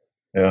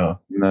 Yeah.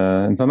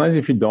 And sometimes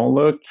if you don't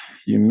look,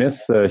 you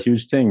miss a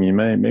huge thing.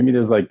 Maybe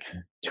there's like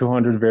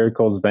 200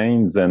 varicose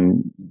veins,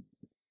 and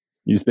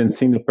you've been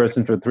seeing the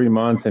person for 3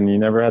 months, and you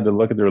never had to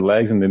look at their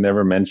legs, and they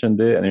never mentioned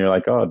it, and you're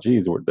like, oh,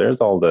 geez, there's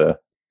all the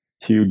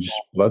huge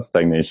blood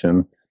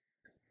stagnation.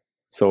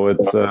 So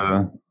it's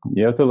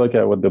you have to look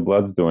at what the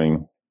blood's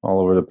doing all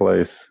over the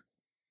place.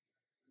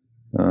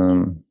 We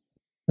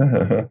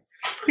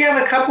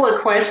have a couple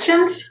of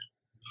questions.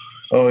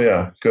 Oh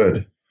yeah,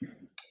 good.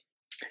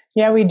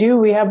 Yeah, we do.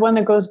 We have one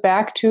that goes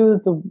back to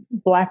the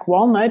black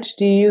walnut.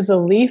 Do you use a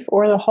leaf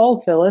or the hull,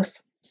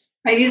 Phyllis?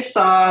 I use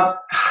the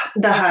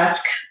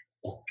husk.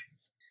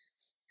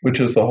 Which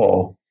is the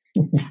hull.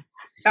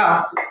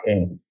 Oh.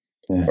 Yeah.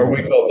 Or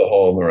we call it the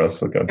hull in the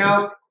rest of the country.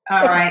 Nope.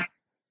 All right.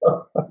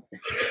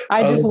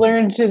 I just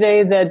learned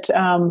today that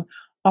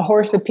a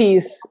horse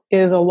apiece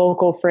is a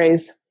local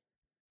phrase.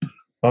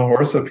 A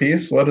horse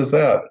apiece? What is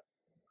that?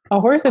 A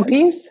horse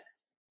apiece?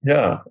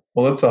 Yeah.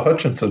 Well, it's a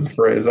Hutchinson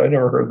phrase. I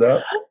never heard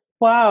that.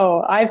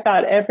 Wow. I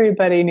thought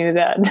everybody knew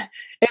that.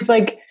 It's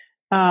like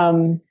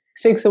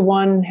 6 of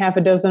one, half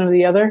a dozen of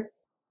the other.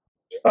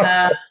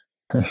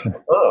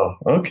 Oh,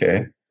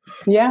 okay.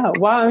 Yeah.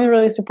 Wow. I'm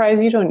really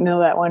surprised you don't know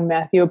that one,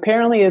 Matthew.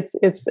 Apparently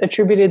it's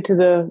attributed to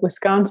the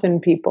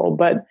Wisconsin people,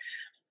 but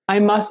I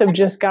must have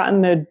just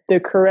gotten the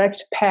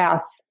correct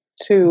path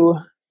to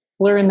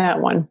learn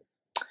that one.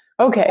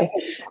 Okay.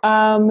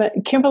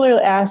 Kimberly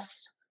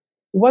asks,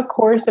 what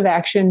course of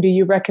action do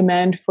you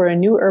recommend for a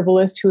new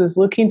herbalist who is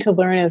looking to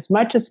learn as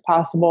much as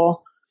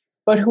possible,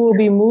 but who will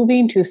be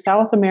moving to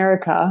South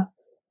America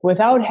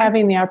without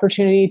having the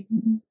opportunity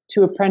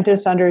to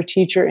apprentice under a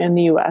teacher in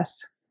the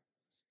U.S.?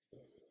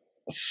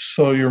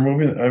 So you're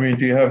moving,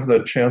 do you have the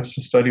chance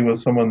to study with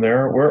someone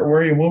there? Where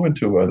are you moving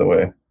to, by the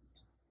way?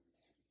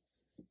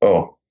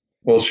 Oh,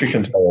 well, she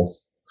can tell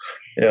us.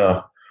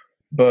 Yeah.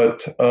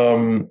 But,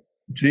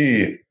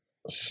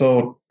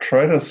 so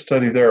try to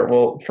study there.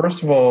 Well,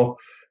 first of all,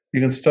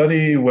 you can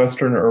study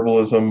Western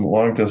herbalism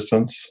long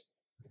distance.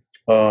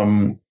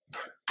 You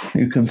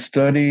can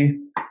study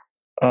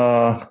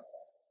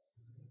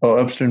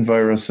Epstein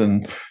virus,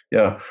 and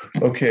yeah,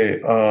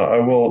 okay. I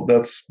will.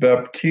 That's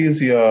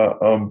Baptisia.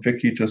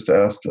 Vicky just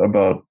asked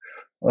about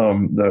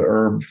the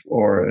herb,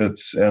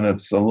 it's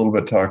a little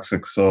bit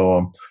toxic.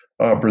 So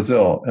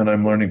Brazil, and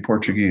I'm learning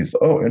Portuguese.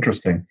 Oh,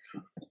 interesting.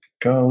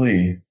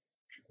 Golly.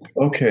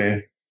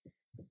 Okay.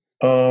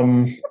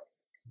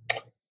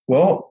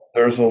 Well,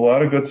 there's a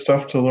lot of good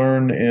stuff to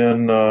learn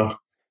in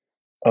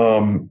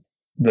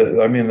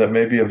that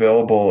may be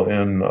available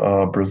in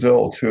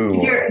Brazil too.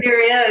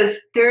 There is.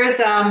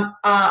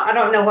 I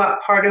don't know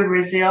what part of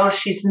Brazil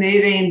she's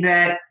moving,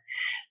 but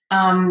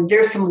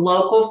there's some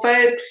local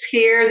folks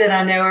here that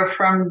I know are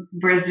from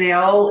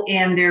Brazil,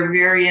 and they're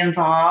very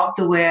involved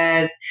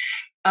with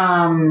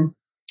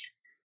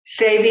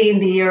saving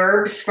the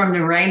herbs from the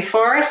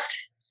rainforest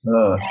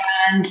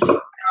and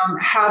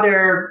how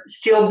they're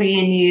still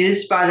being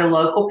used by the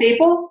local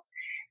people.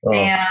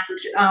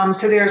 And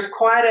so there's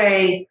quite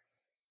a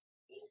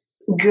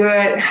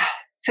good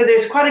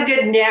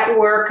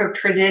network of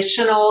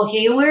traditional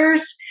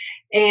healers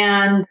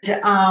and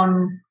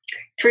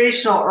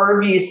traditional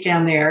herb use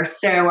down there.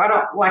 So I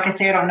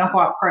don't know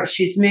what part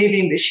she's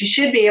moving, but she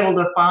should be able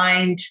to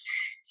find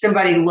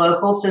somebody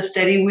local to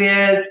study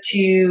with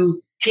to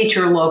teach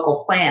her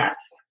local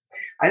plants.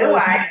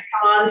 Otherwise,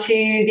 on to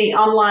the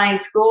online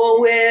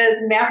school with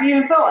Matthew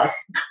and Phyllis.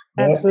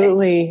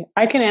 Absolutely.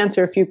 I can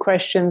answer a few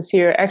questions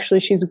here.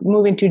 Actually, she's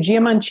moving to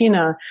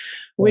Diamantina,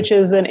 which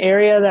is an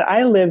area that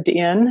I lived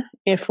in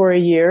for a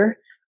year,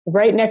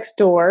 right next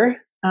door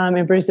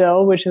in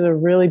Brazil, which is a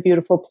really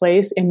beautiful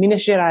place, in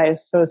Minas Gerais.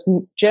 So it's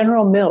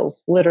General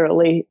Mills,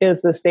 literally,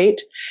 is the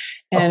state,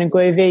 and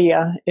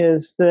Goiânia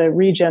is the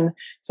region.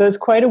 So it's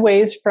quite a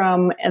ways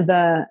from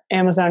the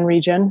Amazon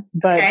region,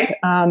 but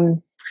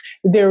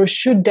there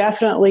should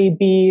definitely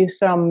be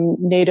some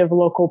native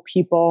local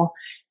people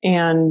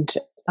and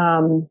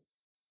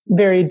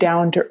very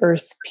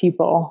down-to-earth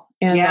people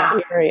in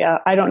that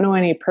area. I don't know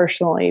any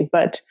personally,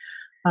 but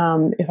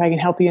if I can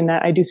help you in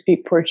that. I do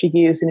speak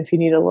Portuguese, and if you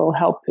need a little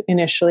help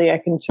initially, I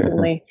can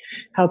certainly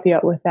help you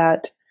out with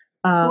that.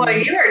 Well,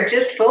 you are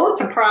just full of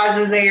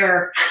surprises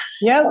there.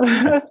 Yep,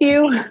 a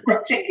few.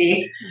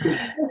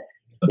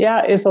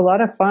 Yeah, it's a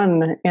lot of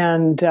fun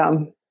and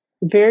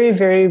very,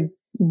 very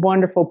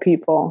wonderful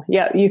people.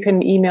 Yeah, you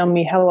can email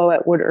me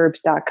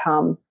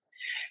hello@woodherbs.com.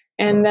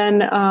 And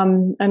then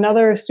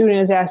another student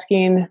is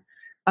asking,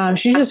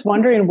 she's just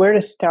wondering where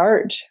to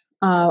start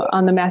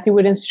on the Matthew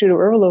Wood Institute of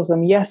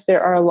Herbalism. Yes,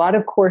 there are a lot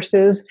of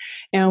courses,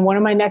 and one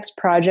of my next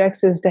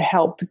projects is to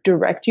help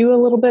direct you a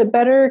little bit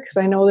better, because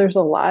I know there's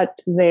a lot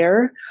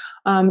there.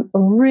 A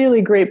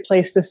really great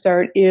place to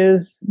start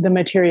is the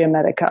Materia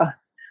Medica.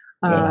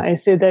 I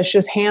say that's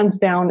just hands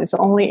down, it's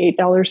only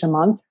 $8 a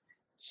month.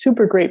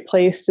 Super great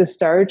place to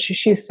start.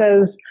 She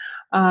says,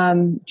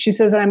 I'm an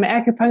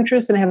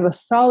acupuncturist and I have a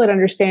solid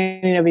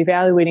understanding of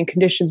evaluating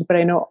conditions, but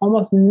I know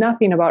almost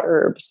nothing about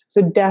herbs.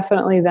 So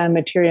definitely then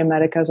Materia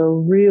Medica is a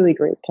really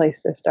great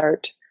place to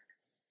start.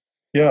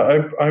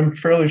 Yeah, I'm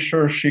fairly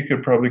sure she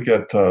could probably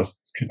get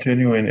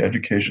continuing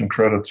education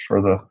credits for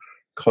the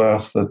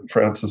class that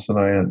Francis and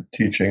I are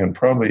teaching, and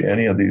probably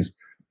any of these.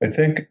 I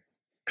think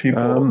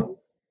people...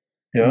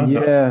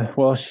 Yeah,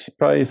 well,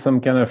 probably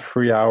some kind of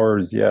free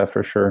hours. Yeah,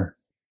 for sure.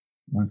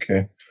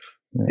 Okay.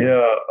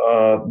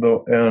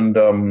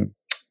 And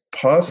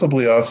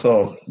possibly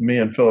also me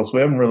and Phyllis,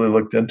 we haven't really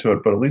looked into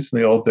it, but at least in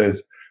the old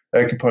days,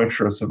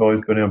 acupuncturists have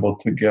always been able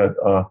to get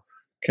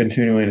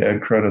continuing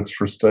ed credits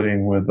for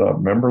studying with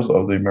members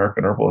of the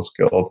American Herbalist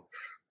Guild.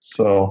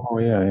 So,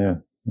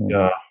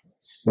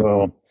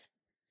 So,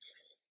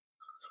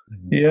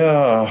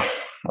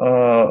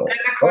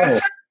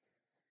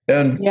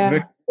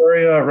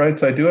 Victoria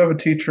writes, I do have a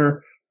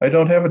teacher. I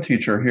don't have a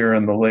teacher here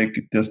in the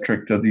Lake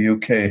District of the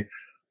UK.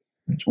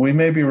 We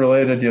may be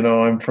related.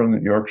 I'm from the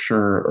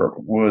Yorkshire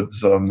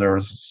Woods.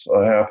 There's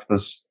half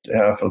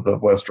of the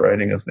West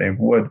Riding is named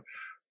Wood.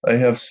 I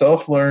have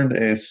self-learned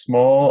a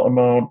small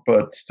amount,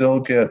 but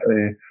still get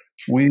a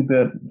wee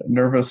bit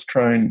nervous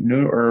trying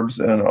new herbs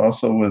and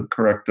also with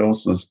correct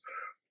doses.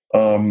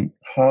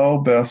 How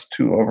best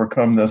to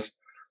overcome this?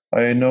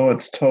 I know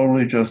it's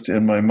totally just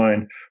in my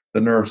mind,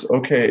 the nerves.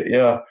 Okay,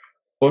 yeah.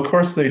 Well, of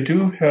course, they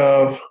do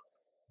have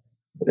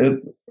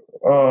it.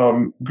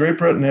 Great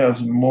Britain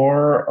has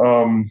more.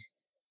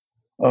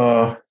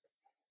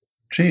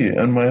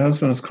 And my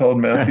husband is called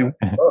Matthew.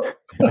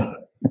 One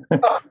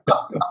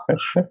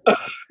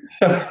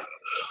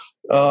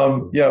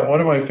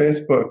of my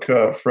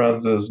Facebook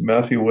friends is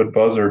Matthew Wood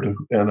Buzzard,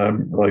 and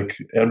I'm like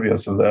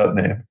envious of that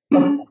name.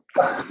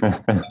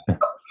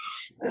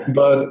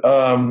 But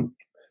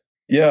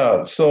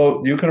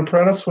so you can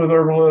apprentice with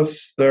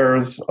herbalists.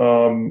 There's,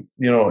 in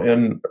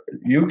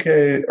UK,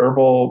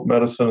 herbal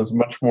medicine is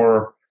much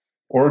more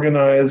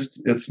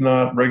organized. It's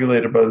not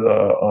regulated by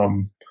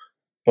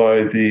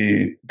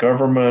the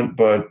government,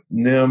 but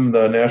NIM,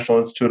 the National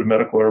Institute of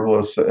Medical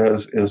Herbalists,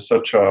 is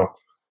such a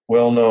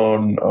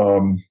well-known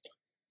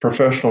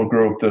professional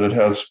group that it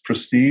has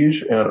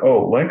prestige. And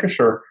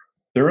Lancashire,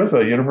 there is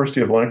a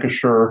University of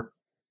Lancashire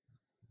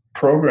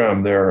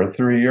program there, a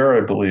 3-year,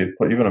 I believe,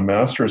 but even a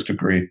master's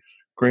degree.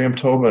 Graham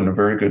Tobin, a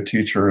very good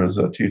teacher, is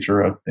a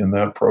teacher in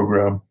that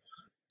program.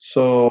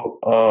 So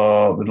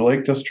the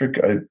Lake District,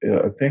 I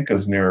think,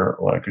 is near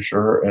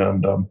Lancashire,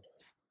 and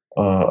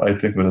I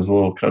think of it as a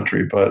little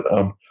country. But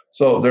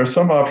so there's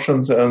some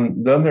options,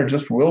 and then there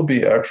just will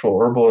be actual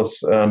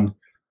herbalists and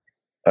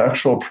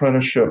actual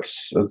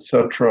apprenticeships,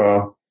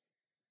 etc.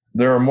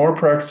 There are more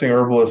practicing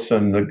herbalists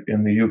in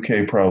the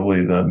UK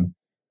probably than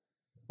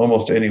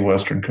almost any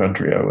Western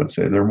country, I would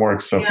say. They're more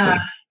accepted. Yeah.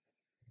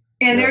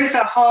 And there's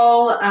a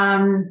whole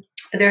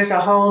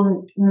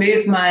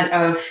movement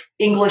of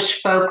English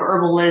folk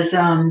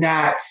herbalism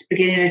that's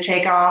beginning to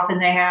take off,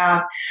 and they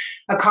have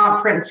a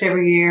conference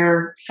every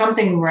year,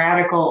 something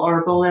radical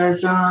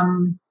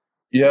herbalism.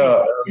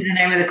 Yeah, is the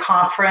name of the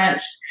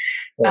conference.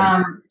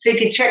 So you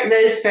can check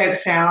those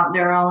folks out.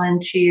 They're all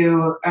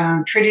into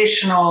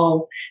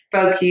traditional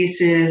folk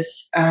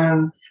uses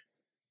of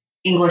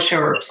English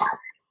herbs.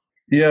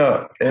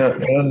 Yeah,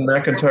 and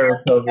McIntyre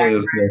probably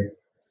is there.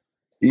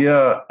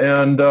 Yeah,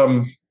 and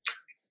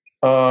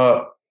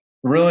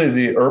really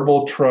the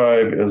herbal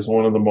tribe is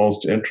one of the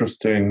most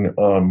interesting,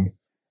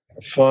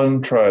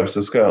 fun tribes.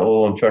 It's got a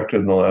little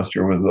infected in the last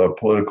year with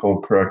political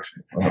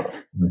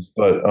correctness,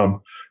 but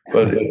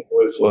it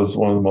always was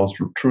one of the most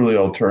truly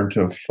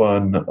alternative,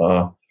 fun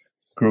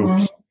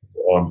groups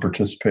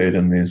participate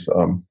in these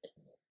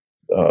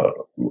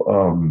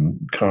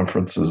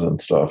conferences and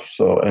stuff.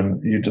 So,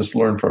 and you just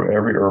learn from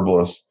every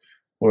herbalist,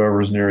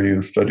 whoever's near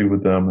you, study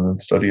with them, and then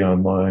study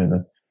online.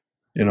 And,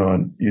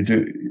 and you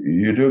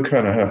do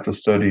kind of have to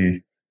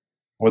study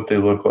what they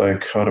look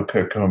like, how to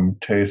pick them,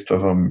 taste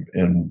of them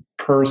in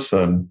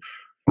person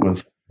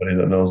with somebody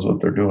that knows what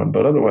they're doing.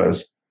 But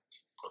otherwise,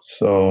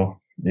 so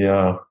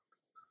yeah.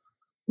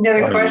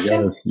 Another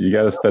question? You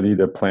got to study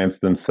the plants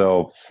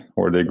themselves,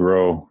 where they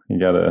grow. You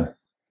got to.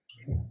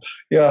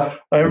 Yeah,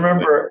 I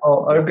remember.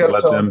 I've got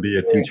let them be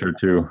a teacher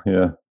too.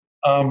 Yeah.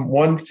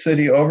 One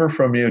city over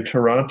from you,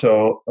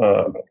 Toronto,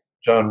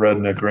 John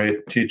Redden, a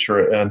great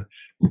teacher, and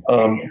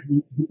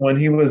when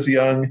he was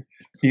young,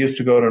 he used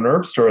to go to an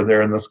herb store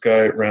there, and this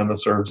guy ran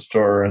this herb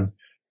store, and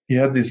he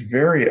had these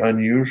very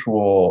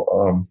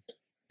unusual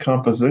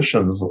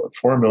compositions,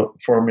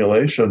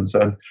 formulations,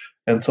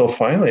 and so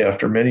finally,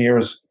 after many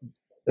years,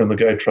 and the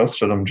guy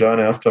trusted him, John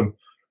asked him,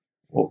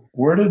 well,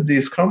 where did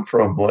these come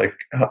from? Like,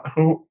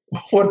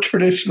 what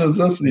tradition is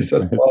this? And he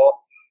said, well,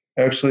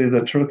 actually,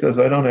 the truth is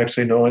I don't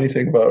actually know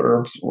anything about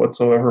herbs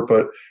whatsoever,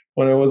 but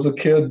when I was a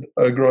kid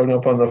growing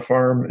up on the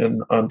farm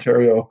in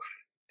Ontario,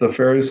 the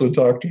fairies would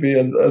talk to me,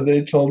 and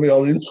they told me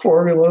all these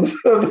formulas.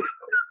 So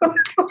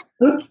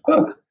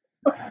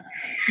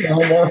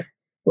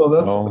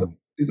that's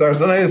these are.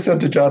 And I said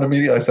to John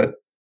immediately, I said,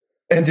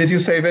 and did you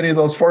save any of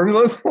those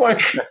formulas?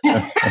 Like,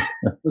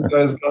 the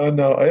guy's gone.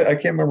 No, I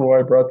can't remember why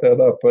I brought that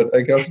up, but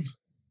I guess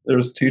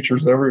there's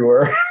teachers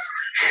everywhere.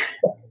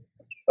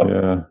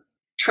 Yeah.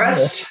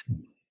 Trust.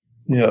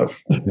 Yeah.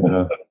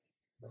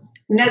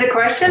 Another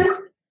question?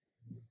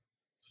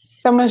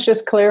 Someone's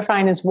just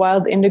clarifying, is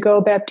wild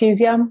indigo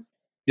baptisium?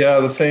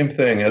 Yeah, the same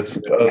thing. It's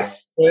a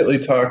slightly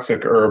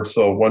toxic herb,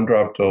 so 1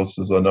 drop dose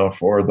is enough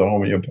for the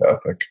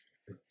homeopathic.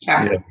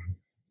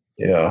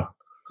 Yeah.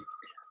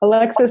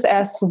 Alexis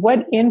asks,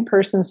 what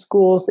in-person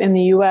schools in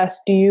the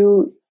U.S. do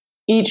you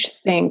each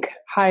think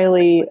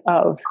highly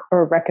of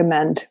or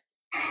recommend?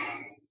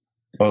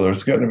 Oh,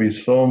 there's going to be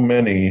so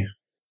many.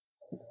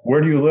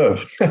 Where do you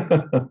live?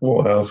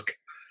 We'll ask.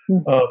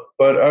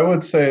 But I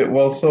would say,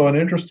 well, so an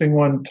interesting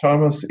one,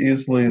 Thomas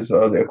Easley's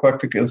the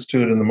Eclectic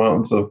Institute in the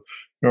mountains of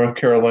North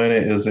Carolina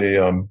is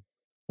a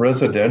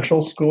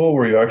residential school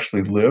where you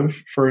actually live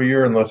for a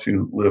year unless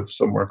you live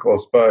somewhere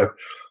close by.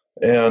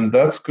 And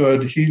that's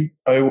good.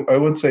 I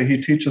would say he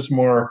teaches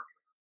more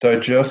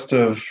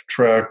digestive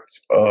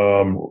tract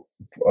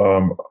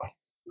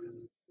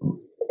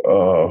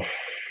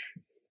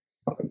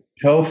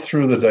health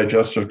through the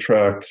digestive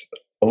tract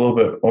a little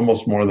bit,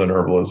 almost more than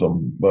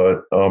herbalism,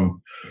 but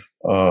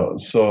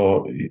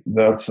so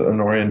that's an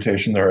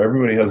orientation there.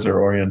 Everybody has their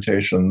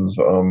orientations.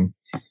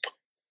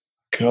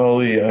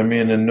 Golly, I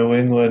mean, in New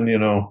England,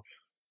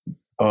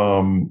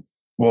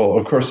 well,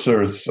 of course,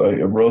 there's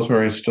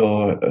Rosemary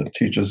still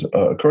teaches.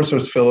 Of course,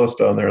 there's Phyllis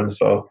down there in the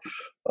south,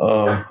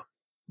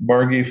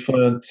 Margie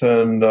Flint,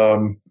 and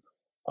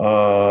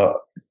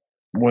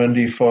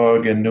Wendy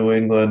Fogg in New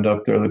England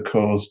up there the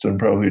coast, and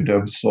probably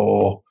Deb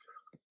Soul.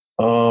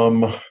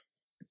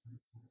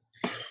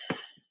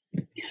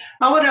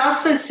 I would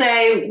also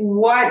say,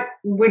 what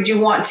would you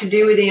want to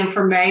do with the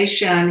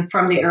information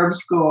from the herb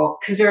school?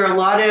 Because there are a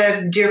lot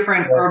of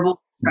different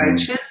herbal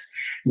approaches.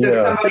 So if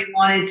somebody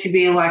wanted to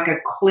be like a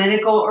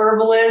clinical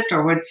herbalist,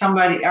 or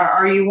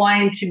are you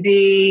wanting to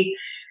be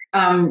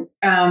kind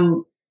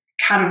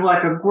of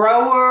like a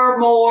grower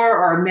more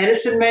or a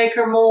medicine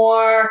maker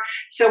more?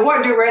 So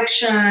what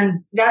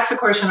direction, that's the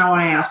question I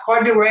want to ask.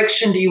 What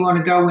direction do you want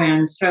to go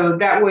in? So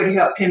that would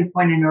help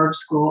pinpoint an herb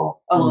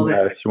school a little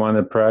bit. If you want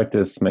to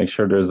practice, make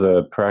sure there's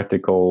a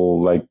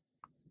practical, like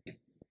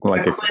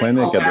a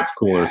clinic at the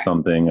school or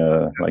something,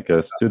 like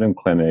a student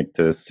clinic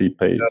to see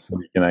patients so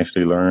you can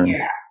actually learn.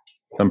 Yeah.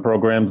 Some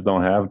programs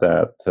don't have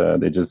that.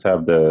 They just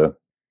have the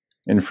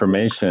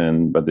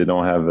information, but they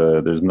don't have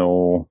there's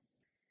no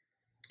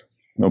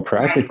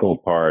practical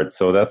part.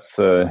 So that's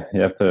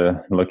you have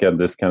to look at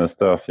this kind of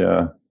stuff.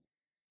 Yeah,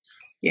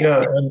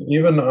 and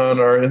even on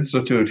our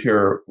institute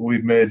here,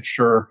 we've made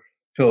sure,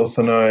 Phyllis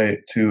and I,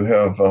 to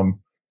have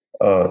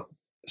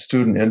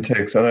student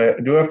intakes. And I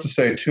do have to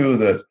say too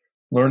that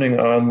learning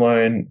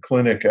online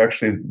clinic,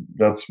 actually,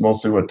 that's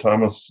mostly what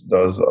Thomas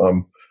does.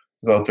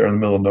 He's out there in the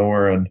middle of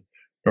nowhere in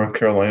North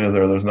Carolina.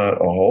 There's not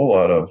a whole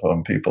lot of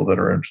people that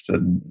are interested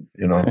in,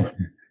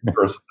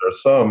 there's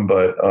some,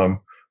 but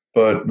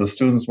the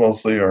students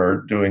mostly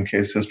are doing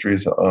case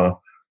histories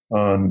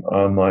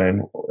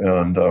online,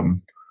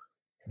 and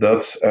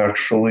that's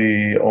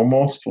actually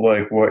almost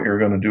like what you're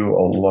going to do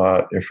a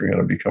lot if you're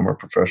going to become a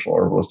professional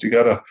herbalist. You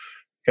gotta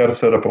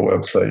set up a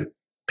website,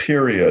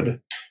 period,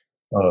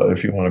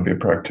 if you want to be a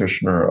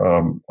practitioner.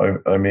 I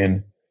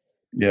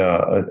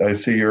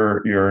see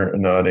you're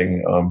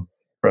nodding,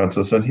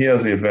 Francis, and he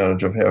has the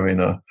advantage of having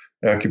a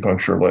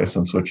acupuncture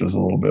license, which is a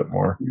little bit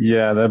more.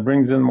 Yeah, that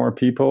brings in more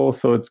people,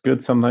 so it's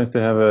good sometimes to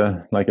have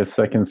a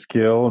second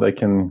skill that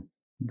can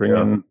bring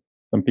in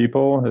some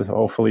people.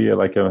 Hopefully,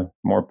 like a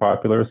more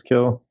popular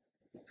skill.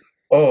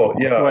 Oh,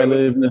 yeah. Also, I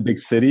live in a big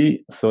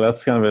city, so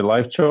that's kind of a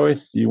life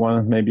choice. You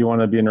want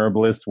to be an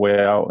herbalist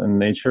way out in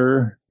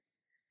nature.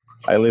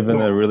 I live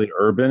in a really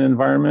urban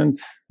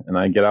environment, and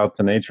I get out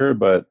to nature,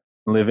 but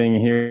living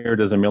here,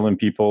 there's a million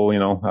people,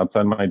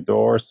 outside my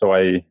door, so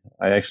I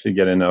actually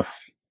get enough.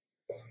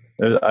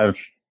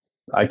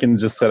 I can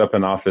just set up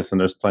an office, and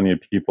there's plenty of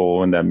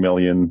people in that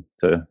million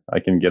I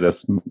can get a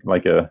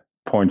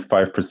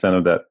 0.5%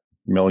 of that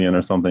million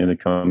or something to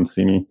come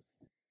see me.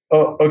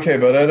 Oh, okay,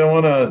 but I don't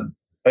want to.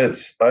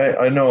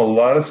 I know a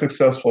lot of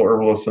successful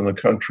herbalists in the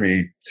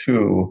country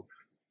too,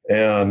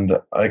 and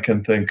I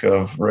can think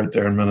of right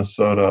there in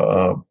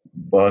Minnesota,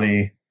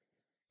 Bonnie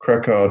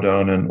Krakow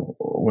down in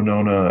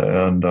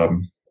Winona, and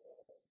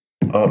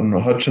out in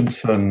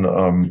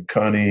Hutchinson,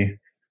 Connie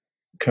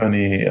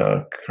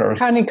Carson.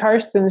 Connie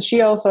Karsten,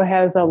 she also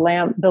has the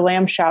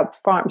Lamb Shop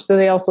Farm, so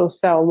they also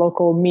sell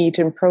local meat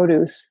and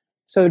produce.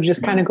 So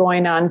just kind of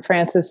going on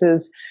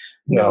Francis's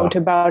note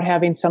about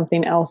having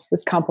something else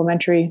that's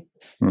complementary.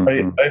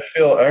 I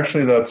feel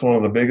actually that's one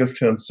of the biggest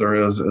hints there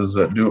is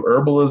that do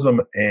herbalism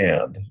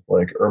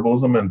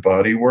and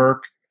body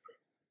work.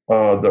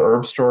 The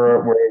herb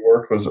store where I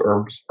worked was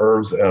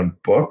herbs and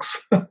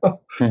books. Bob,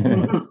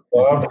 the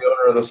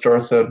owner of the store,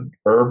 said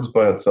herbs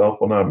by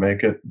itself will not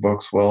make it.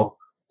 Books will.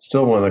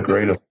 Still one of the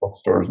greatest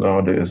bookstores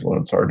nowadays when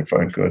it's hard to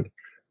find good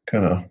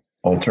kind of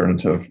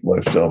alternative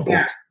lifestyle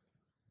books,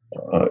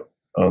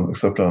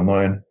 except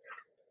online.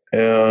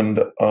 And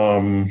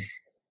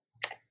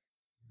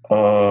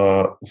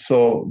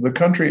so the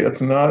country,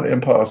 it's not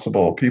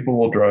impossible. People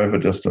will drive a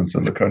distance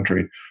in the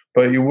country,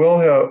 but you will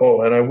have,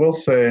 and I will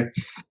say,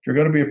 if you're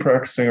going to be a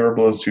practicing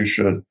herbalist, you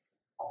should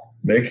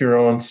make your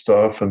own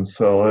stuff and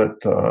sell it,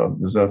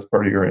 because that's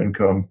part of your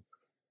income.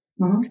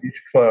 Mm-hmm.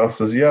 Teach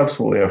classes. You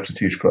absolutely have to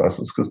teach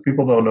classes because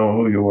people don't know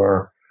who you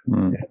are.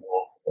 Mm.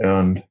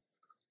 And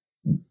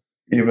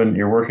even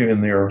you're working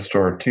in the herb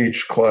store,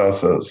 teach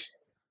classes.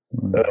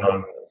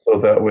 Mm-hmm. So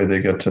that way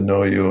they get to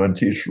know you and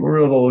teach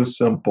really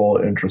simple,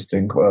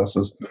 interesting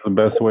classes. It's the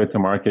best way to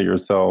market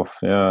yourself.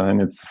 Yeah.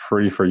 And it's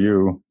free for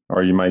you,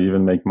 or you might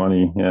even make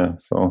money. Yeah.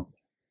 So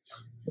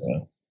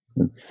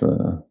it's,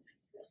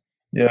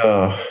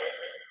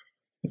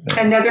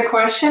 Another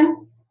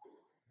question?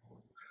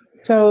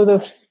 So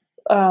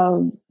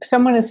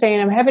someone is saying,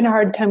 I'm having a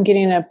hard time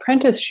getting an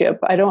apprenticeship.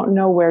 I don't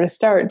know where to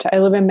start. I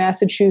live in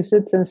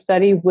Massachusetts and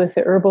study with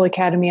the Herbal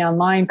Academy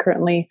online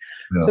currently.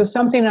 Yeah. So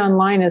something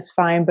online is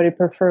fine, but I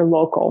prefer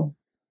local.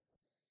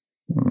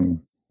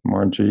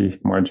 Margie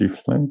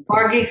Flint.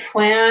 Margie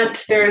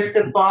Flint. There's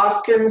the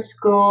Boston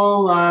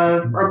School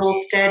of Herbal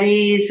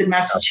Studies in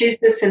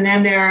Massachusetts. And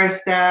then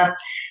there's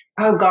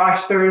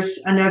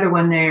there's another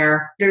one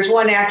there. There's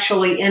one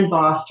actually in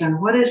Boston.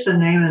 What is the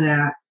name of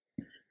that?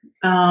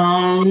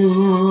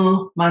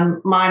 My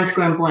mind's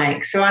going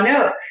blank. So I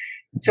know.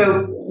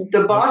 So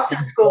the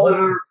Boston School of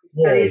Herbal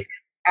Studies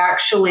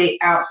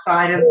actually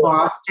outside of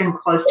Boston,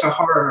 close to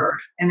Harvard.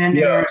 And then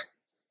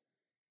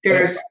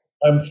there's.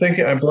 I'm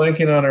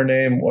blanking on her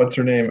name. What's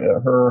her name? A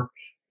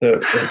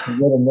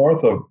little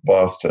north of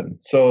Boston.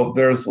 So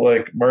there's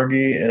like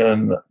Margie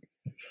in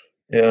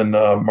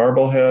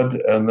Marblehead,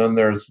 and then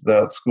there's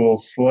that school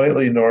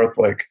slightly north,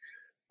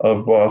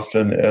 of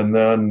Boston, and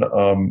then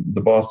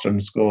the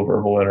Boston School of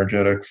Herbal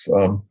Energetics,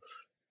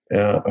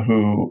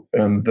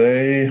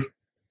 they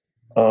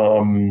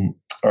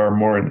are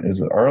more in, is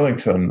it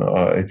Arlington?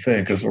 I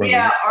think is where.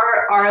 Yeah,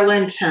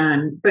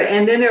 Arlington,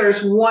 and then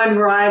there's one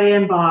right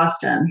in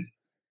Boston.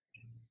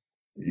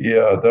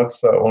 Yeah,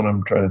 that's that one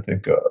I'm trying to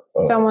think of.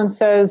 Someone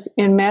says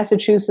in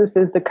Massachusetts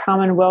is the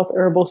Commonwealth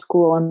Herbal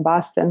School in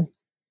Boston.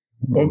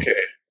 Okay.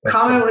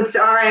 Commonwealth,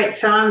 all right.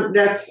 So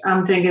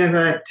I'm thinking of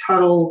a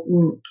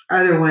total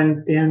other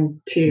one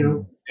then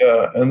too.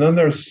 Yeah, and then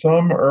there's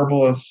some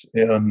herbalists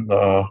in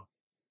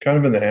kind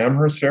of in the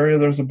Amherst area.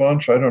 There's a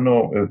bunch. I don't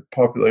know,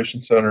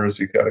 population centers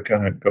you got to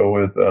kind of go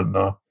with. And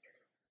I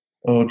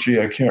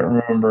can't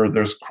remember.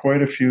 There's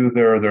quite a few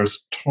there.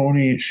 There's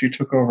Tony. She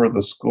took over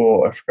the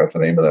school. I forgot the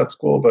name of that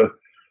school, but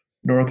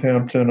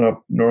Northampton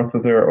up north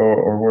of there,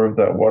 or where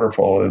that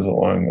waterfall is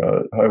along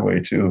Highway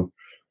 2.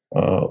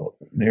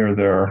 Near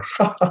there.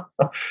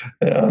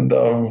 And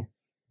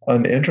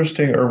an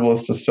interesting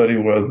herbalist to study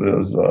with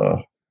is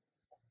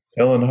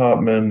Ellen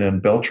Hopman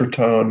in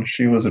Belchertown.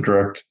 She was a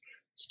direct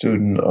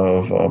student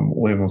of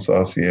William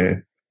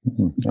Saussure.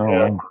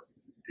 Oh,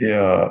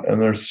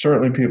 and there's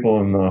certainly people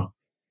in the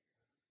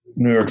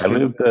New York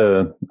City.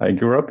 I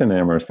grew up in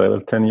Amherst. I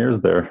lived 10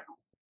 years there.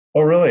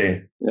 Oh,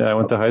 really? Yeah, I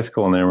went to high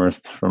school in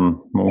Amherst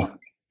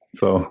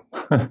so.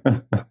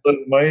 A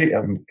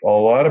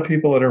lot of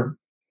people that are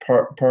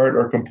part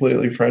are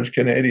completely French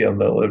Canadian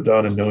that live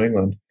down in New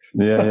England.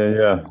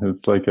 Yeah.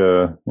 It's like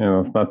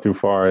it's not too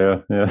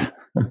far. Yeah.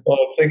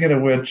 Well, thinking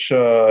of which,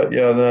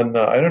 then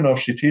I don't know if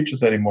she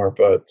teaches anymore,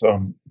 but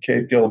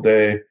Kate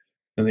Gilday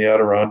in the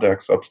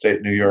Adirondacks,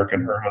 upstate New York,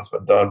 and her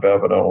husband Don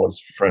Babineau was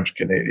French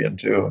Canadian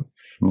too.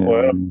 Yeah. Boy,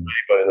 I don't know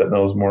anybody that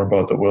knows more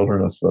about the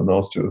wilderness than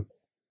those two.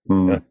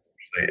 Mm.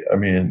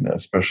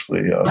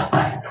 Especially,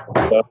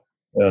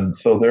 and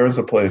so there's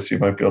a place you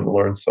might be able to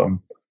learn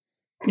some.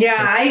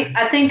 Yeah,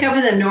 I think over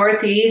the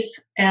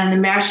Northeast and the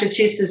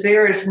Massachusetts,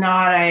 there is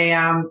not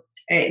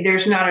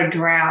there's not a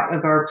drought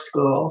of herb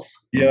schools.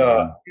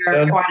 Yeah.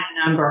 There are quite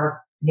a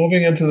number.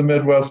 Moving into the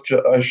Midwest,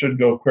 I should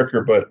go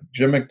quicker, but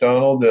Jim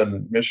McDonald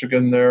in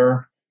Michigan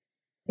there.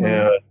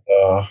 And,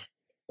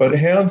 but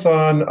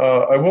hands-on,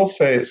 I will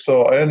say,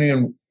 so I didn't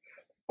even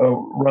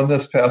run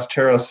this past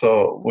Tara,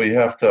 so we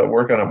have to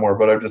work on it more,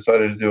 but I've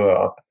decided to do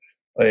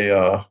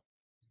a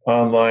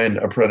online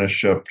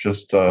apprenticeship,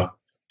 just, but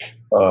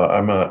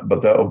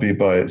that will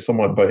be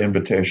somewhat by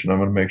invitation. I'm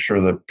going to make sure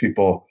that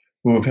people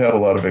who have had a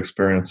lot of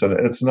experience, and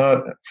it's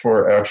not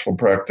for actual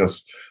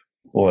practice,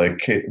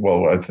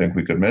 well, I think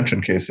we could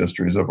mention case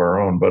histories of our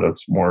own, but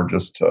it's more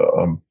just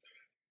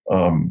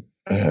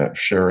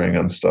sharing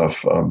and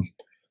stuff.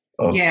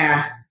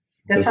 Yeah,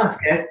 that sounds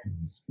good.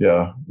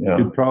 Yeah. You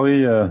could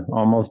probably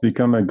almost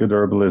become a good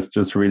herbalist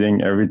just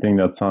reading everything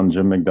that's on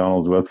Jim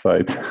McDonald's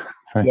website.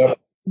 Yep.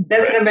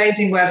 That's an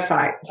amazing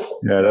website.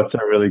 Yeah, that's a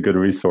really good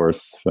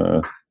resource.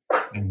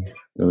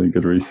 Really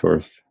good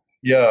resource.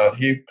 Yeah,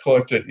 he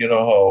collected, you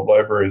know how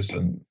libraries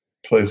and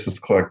places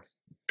collect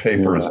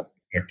papers,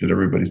 collected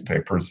everybody's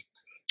papers.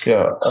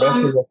 Yeah, I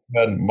also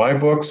recommend my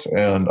books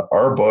and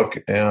our book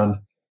and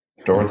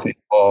Dorothy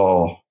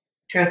Hall.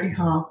 Dorothy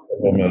Hall.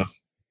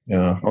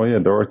 Yeah. Oh yeah,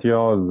 Dorothy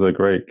Hall is a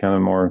great kind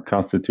of more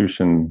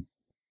Constitution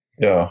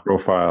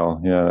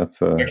profile. Yeah,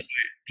 that's actually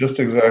just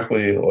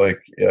exactly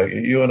like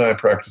you and I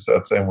practice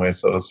that same way.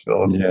 So does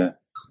Phyllis. Yeah,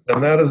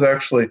 and that is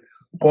actually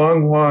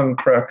Wang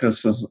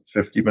practices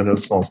 50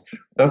 medicinals.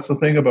 That's the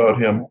thing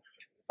about him.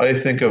 I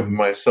think of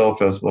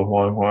myself as the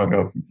Wang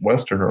of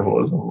Western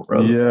herbalism.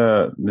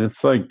 Yeah,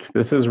 it's like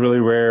this is really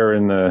rare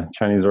in the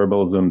Chinese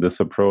herbalism, this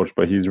approach,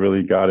 but he's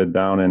really got it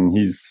down, and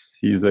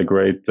he's a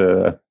great.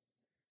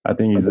 I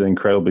think he's an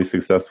incredibly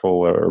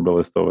successful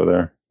herbalist over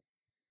there.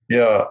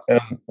 Yeah,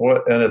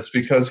 and it's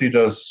because he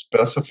does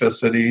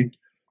specificity.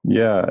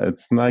 Yeah,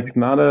 it's like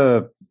not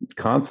a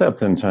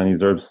concept in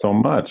Chinese herbs so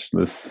much.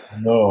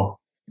 No,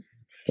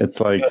 it's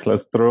like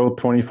let's throw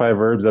 25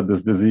 herbs at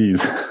this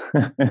disease.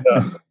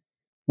 Yeah.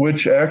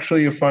 Which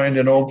actually you find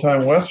in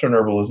old-time Western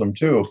herbalism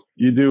too.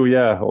 You do,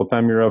 yeah.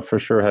 Old-time Europe for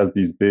sure has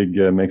these big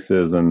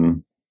mixes,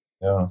 and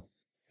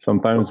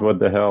sometimes what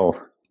the hell,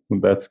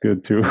 that's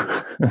good too.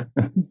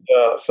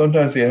 Yeah,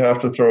 sometimes you have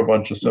to throw a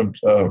bunch of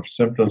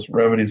symptoms,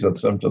 remedies at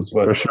symptoms,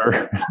 but for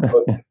sure.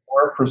 But the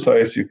more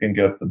precise you can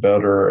get, the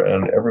better.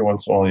 And every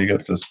once in a while, you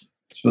get this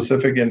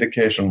specific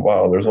indication.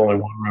 Wow, there's only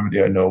one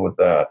remedy I know with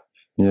that.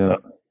 Yeah.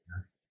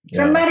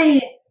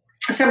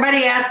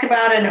 Somebody asked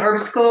about an herb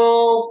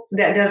school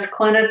that does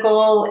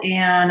clinical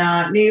in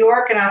New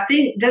York, and I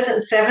think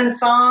doesn't Seven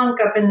Song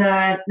up in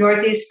the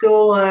Northeast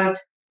School of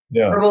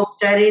Herbal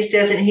Studies,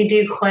 doesn't he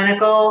do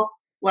clinical?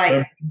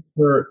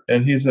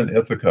 And he's in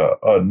Ithaca,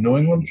 New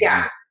England.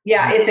 Yeah,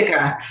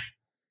 Ithaca.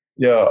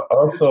 Yeah.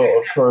 Also,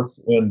 of course,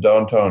 in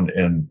downtown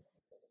in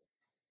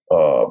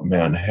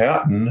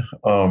Manhattan.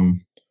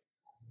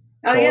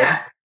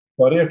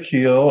 Claudia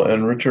Keel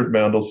and Richard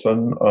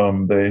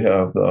Mandelson. They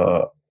have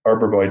the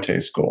Arbor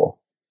Vitae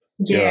School.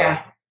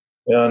 Yeah.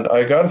 And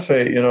I got to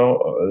say,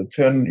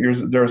 10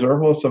 years, there's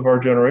herbalists of our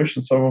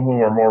generation, some of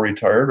whom are more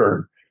retired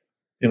or,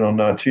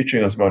 not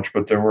teaching as much,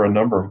 but there were a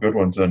number of good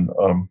ones, and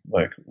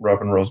like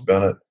Robin Rose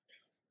Bennett.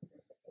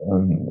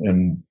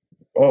 And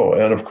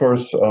of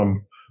course,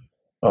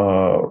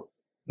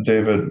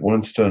 David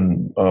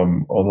Winston,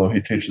 although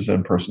he teaches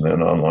in person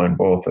and online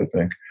both, I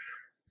think.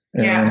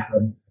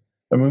 And,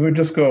 we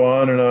just go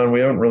on and on.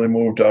 We haven't really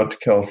moved out to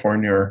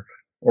California or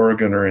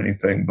Oregon or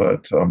anything,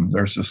 but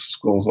there's just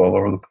schools all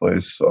over the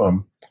place.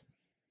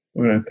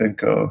 When I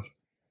think of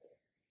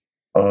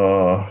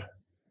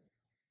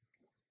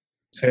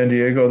San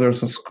Diego,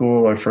 there's a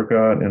school I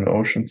forgot in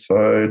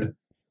Oceanside.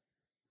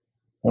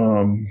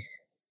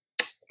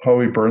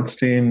 Howie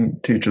Bernstein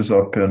teaches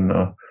up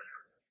in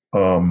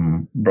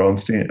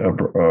Brownstein,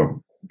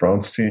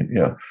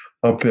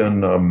 up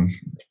in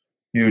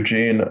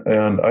Eugene.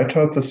 And I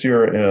taught this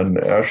year in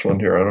Ashland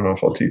here. I don't know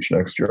if I'll teach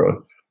next year.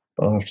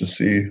 I'll have to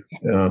see.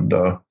 And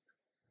I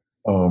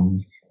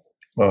don't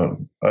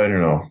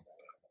know,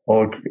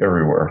 all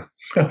everywhere.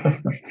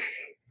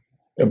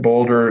 In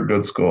Boulder,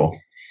 good school.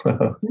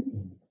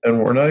 And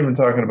we're not even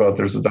talking about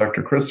there's a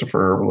Dr.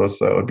 Christopher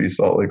Herbalist, that would be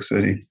Salt Lake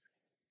City.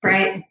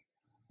 Right.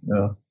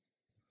 Yeah.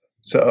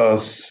 So,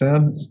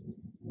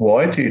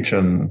 I teach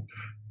in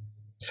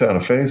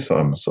Santa Fe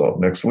some, so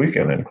next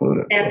weekend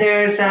included. And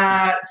there's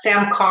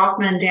Sam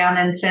Kaufman down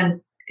in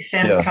San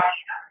Antonio.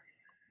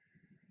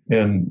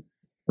 In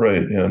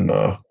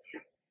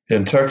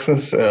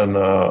Texas, and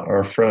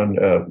our friend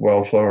at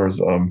Wildflowers,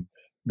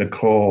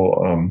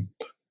 Nicole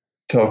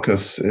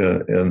Telkus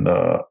in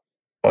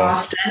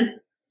Boston.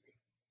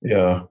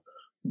 Yeah.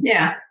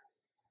 Yeah.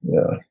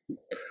 Yeah.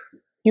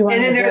 And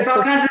then there's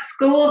all kinds of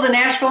schools in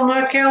Asheville,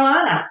 North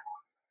Carolina.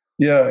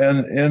 Yeah,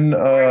 and in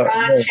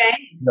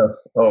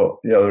yes. Oh,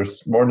 yeah.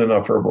 There's more than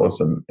enough herbalists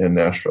in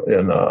Nashville.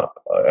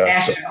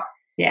 Asheville.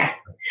 Yeah.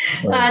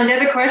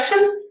 Another question?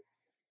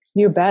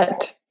 You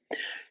bet.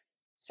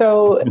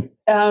 So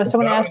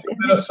someone asked,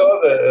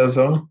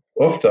 Minnesota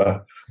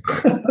Ufta.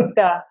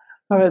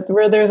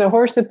 Where there's a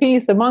horse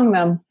apiece among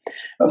them,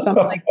 or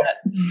something like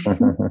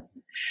that.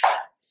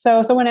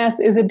 So someone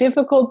asked, is it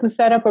difficult to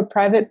set up a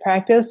private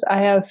practice? I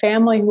have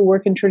family who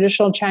work in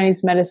traditional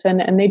Chinese medicine,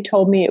 and they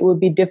told me it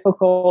would be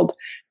difficult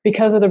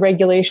because of the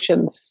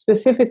regulations.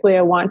 Specifically,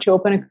 I want to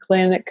open a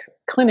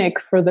clinic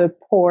for the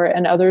poor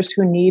and others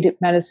who need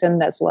medicine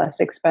that's less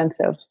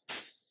expensive.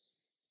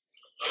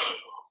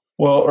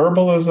 Well,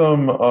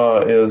 herbalism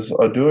is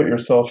a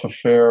do-it-yourself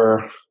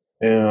affair,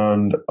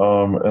 and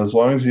as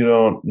long as you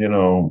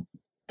don't,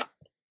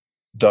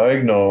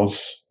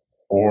 diagnose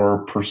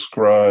or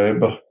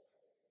prescribe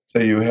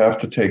say you have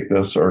to take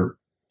this or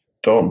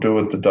don't do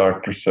what the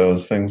doctor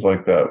says, things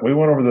like that. We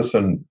went over this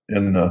in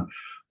the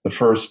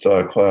first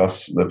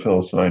class that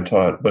Phyllis and I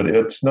taught, but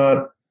it's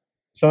not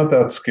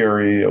that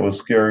scary. It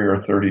was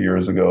scarier 30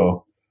 years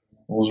ago. It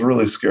was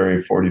really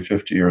scary 40,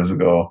 50 years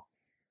ago.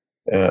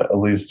 At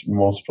least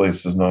most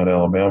places, not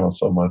Alabama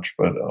so much,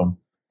 but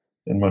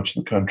in much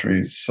of the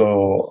country.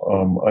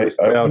 So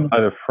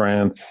outside of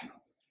France.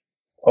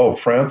 Oh,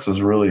 France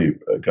has really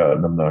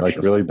gotten obnoxious.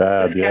 Like really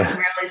bad, it's gotten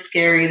really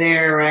scary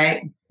there,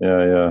 right?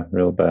 Yeah,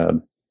 real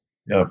bad.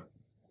 Yep.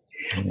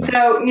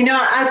 So,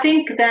 I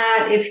think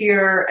that if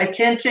you're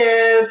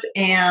attentive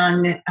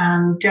and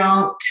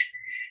don't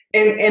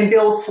and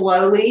build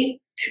slowly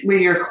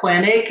with your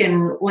clinic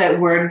and let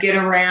word get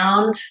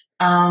around,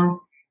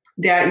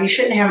 that you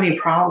shouldn't have any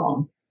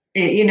problem.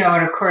 And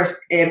of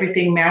course,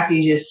 everything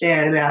Matthew just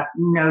said about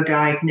no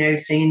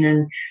diagnosing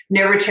and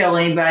never tell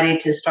anybody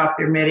to stop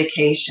their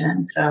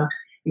medication, so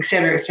et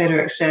cetera, et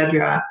cetera, et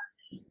cetera.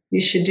 You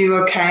should do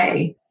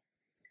okay.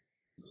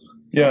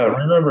 Yeah,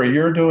 remember,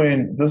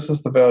 this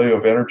is the value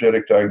of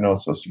energetic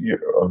diagnosis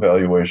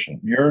evaluation.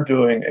 You're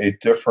doing a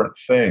different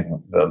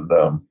thing than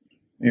them.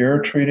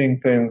 You're treating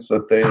things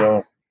that they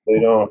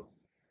don't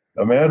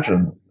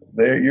imagine.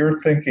 You're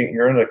thinking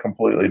you're in a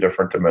completely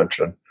different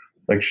dimension,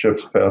 like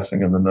ships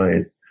passing in the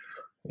night.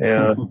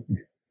 And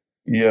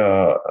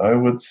yeah, I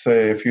would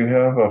say if you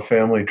have a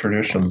family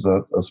traditions,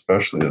 that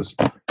especially is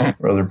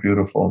rather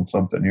beautiful and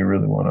something you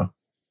really want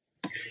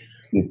to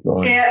keep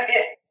going. Yeah,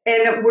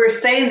 and we're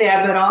saying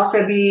that, but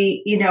also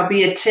be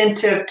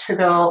attentive to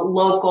the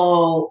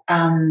local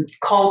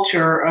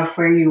culture of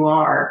where you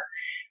are.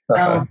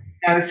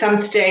 Some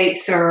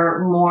states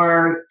are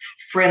more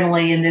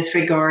friendly in this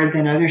regard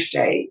than other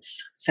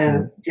states.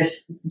 So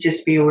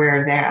just be aware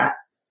of that.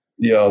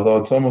 Yeah, although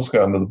it's almost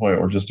gotten to the point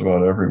where just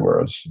about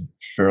everywhere is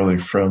fairly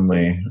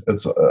friendly.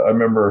 I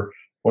remember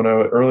when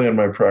early in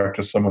my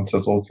practice, someone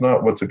says, well, it's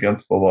not what's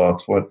against the law,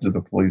 it's what do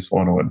the police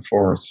want to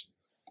enforce.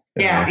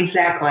 Yeah,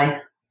 exactly.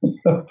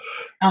 But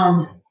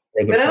I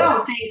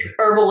don't think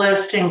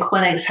herbalists and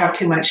clinics have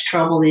too much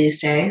trouble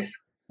these days.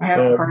 I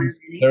haven't heard of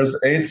any. There's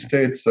 8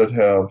 states that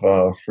have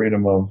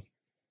freedom of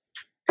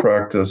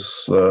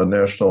practice,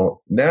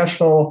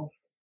 national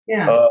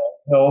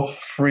Health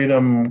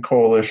Freedom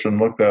Coalition.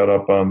 Look that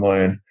up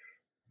online.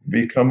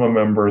 Become a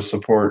member,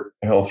 support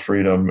health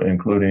freedom,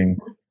 including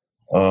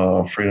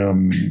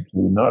freedom to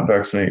not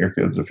vaccinate your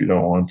kids if you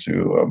don't want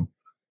to,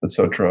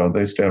 etc.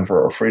 They stand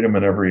for freedom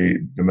in every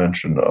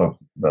dimension of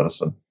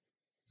medicine,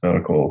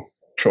 medical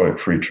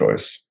free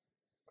choice.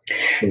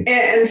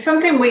 And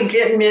something we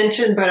didn't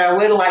mention, but I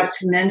would like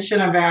to mention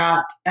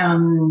about,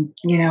 being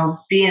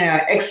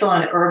an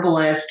excellent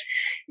herbalist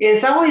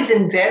is always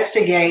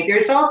investigate.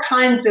 There's all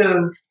kinds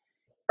of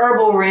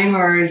herbal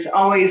rumors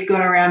always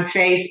going around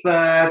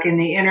Facebook and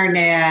the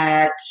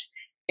internet,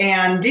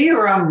 and do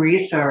your own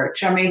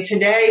research. I mean,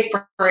 today,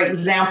 for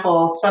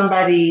example,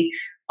 somebody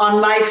on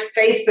my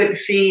Facebook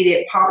feed,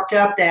 it popped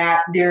up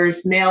that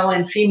there's male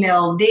and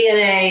female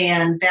DNA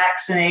and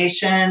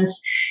vaccinations,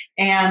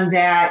 and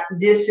that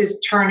this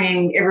is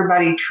turning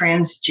everybody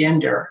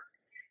transgender.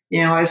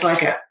 It was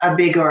like a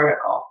big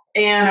article.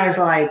 And I was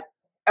like,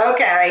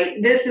 okay,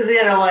 this is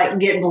going to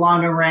get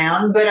blown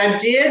around. But I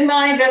did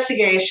my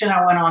investigation.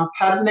 I went on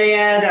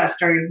PubMed. I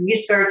started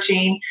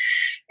researching.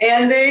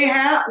 And they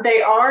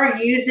are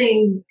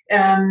using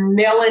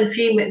male and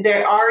female.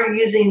 They are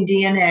using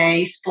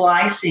DNA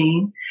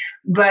splicing,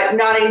 but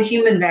not in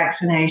human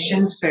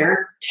vaccinations.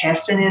 They're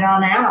testing it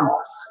on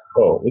animals.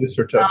 Oh, at least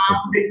they're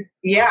testing.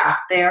 Yeah,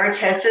 they are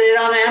testing it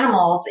on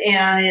animals,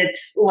 and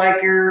it's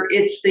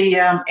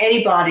the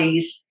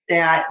antibodies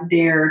that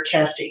they're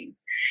testing.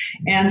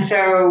 And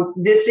so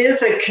this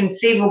is a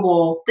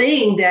conceivable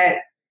thing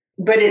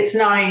but it's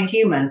not in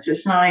humans.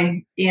 It's not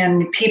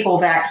in people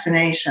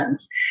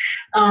vaccinations.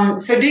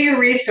 So do your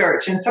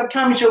research. And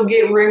sometimes you'll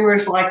get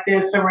rumors like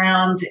this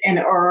around an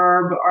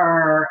herb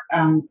or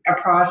a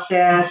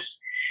process,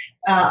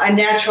 a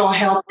natural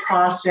health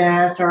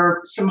process,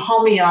 or some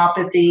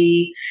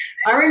homeopathy.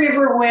 I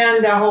remember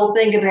when the whole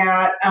thing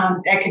about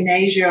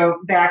echinacea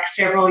back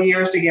several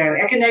years ago.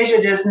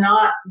 Echinacea does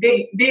not,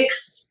 big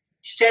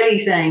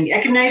steady thing.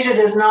 Echinacea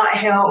does not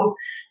help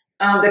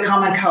the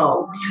common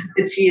cold.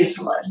 It's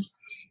useless.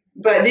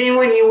 But then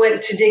when you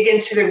went to dig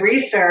into the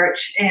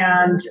research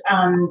and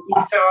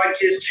you saw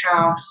just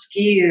how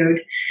skewed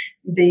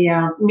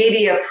the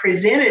media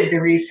presented the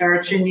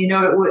research, and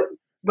it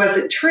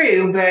wasn't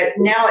true, but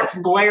now it's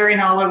blaring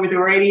all over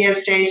the radio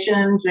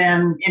stations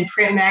and in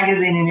print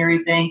magazine and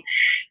everything.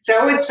 So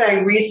I would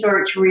say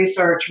research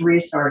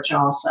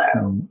also.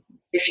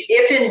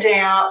 If in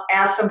doubt,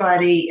 ask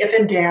somebody. If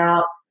in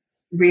doubt,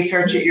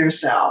 research it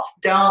yourself.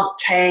 Don't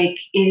take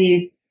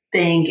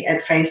anything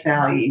at face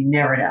value. You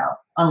never know,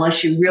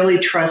 unless you really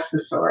trust the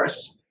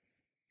source.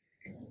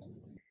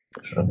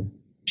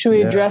 Should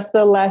we address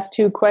the last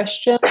 2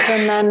 questions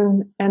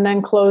and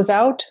then close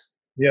out?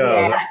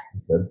 Yeah.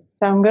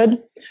 Sound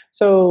good?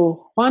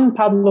 So Juan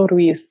Pablo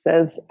Ruiz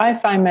says, I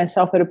find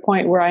myself at a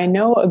point where I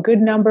know a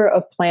good number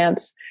of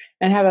plants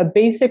and have a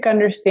basic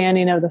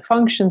understanding of the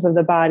functions of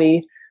the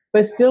body,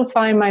 but still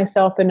find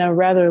myself in a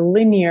rather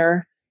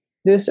linear,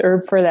 this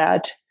herb for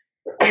that.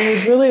 I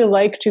would really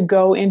like to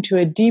go into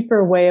a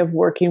deeper way of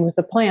working with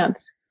the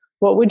plants.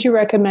 What would you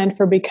recommend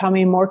for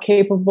becoming more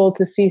capable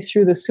to see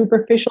through the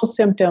superficial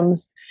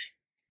symptoms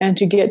and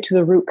to get to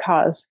the root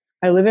cause?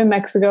 I live in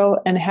Mexico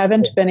and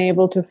haven't been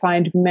able to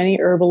find many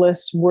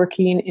herbalists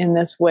working in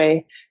this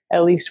way,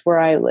 at least where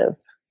I live.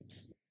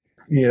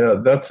 Yeah,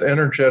 that's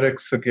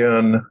energetics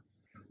again.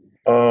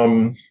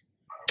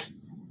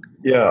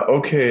 Yeah,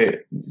 okay.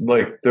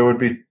 Like there would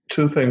be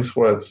two things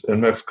what's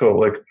in Mexico.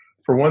 Like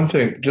for one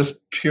thing, just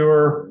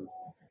pure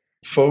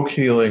folk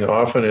healing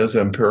often is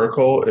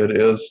empirical. It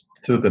is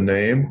through the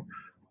name.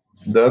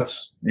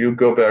 That's, you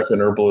go back in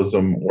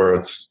herbalism where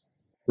it's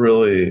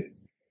really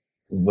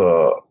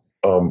the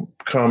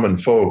common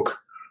folk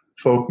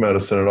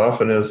medicine. It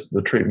often is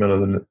the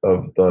treatment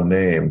of the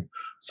name.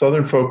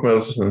 Southern folk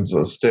medicine is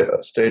a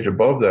stage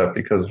above that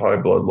because high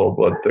blood, low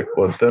blood, thick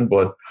blood, thin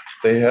blood,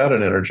 they had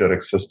an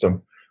energetic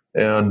system.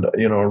 And,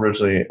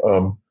 originally,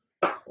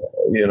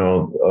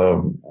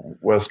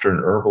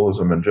 Western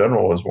herbalism in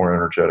general was more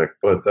energetic,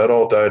 but that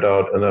all died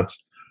out, and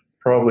that's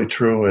probably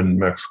true in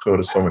Mexico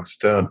to some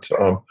extent.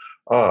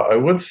 I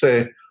would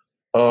say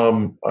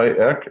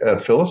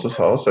at Phyllis's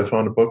house, I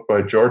found a book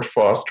by George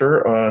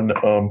Foster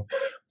on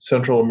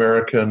Central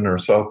American or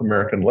South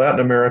American,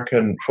 Latin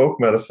American folk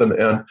medicine,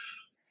 and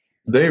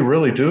they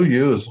really do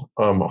use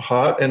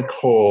hot and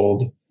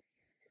cold,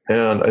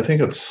 and I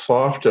think it's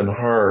soft and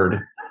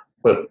hard,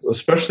 but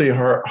especially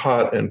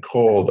hot and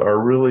cold are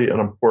really an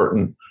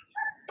important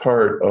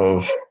part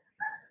of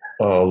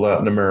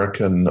Latin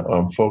American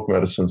folk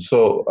medicine.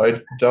 So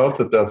I doubt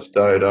that that's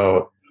died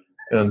out.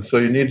 And so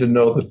you need to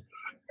know the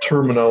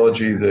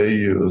terminology they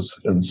use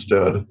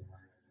instead.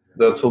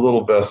 That's a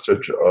little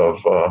vestige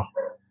of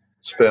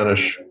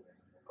Spanish,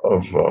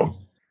 of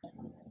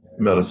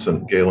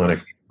medicine,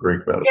 Galenic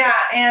Greek medicine.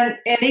 Yeah,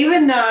 and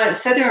even the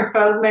Southern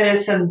folk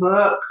medicine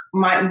book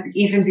might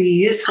even be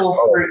useful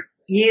for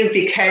you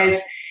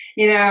because,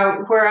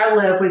 where I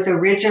live was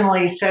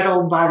originally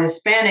settled by the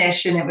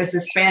Spanish, and it was the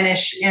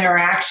Spanish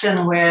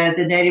interaction with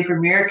the Native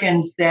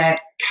Americans that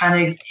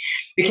kind of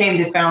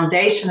became the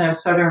foundation of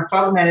Southern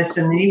folk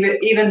medicine. And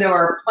even though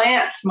our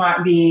plants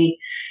might be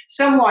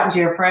somewhat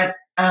different,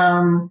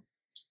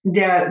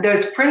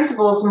 those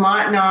principles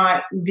might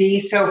not be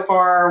so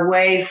far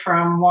away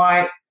from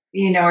what,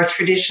 a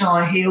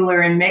traditional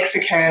healer in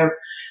Mexico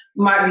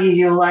might be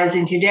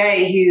utilizing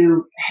today,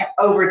 who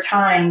over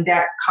time,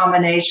 that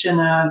combination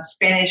of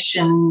Spanish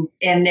and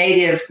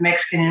native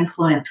Mexican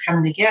influence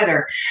coming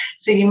together.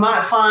 So you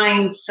might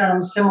find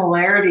some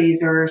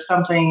similarities or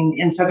something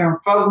in Southern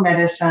folk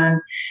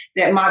medicine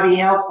that might be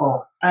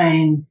helpful.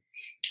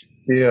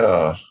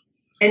 Yeah.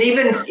 And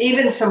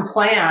even some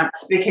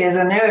plants, because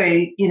I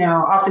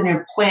know, often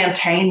their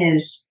plantain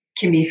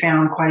can be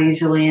found quite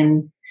easily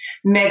in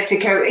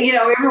Mexico.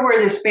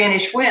 Everywhere the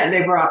Spanish went,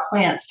 they brought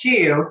plants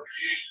too.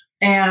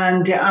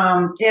 And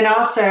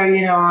also,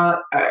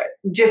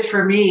 just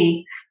for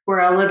me, where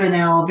I live in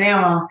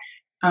Alabama,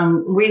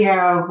 we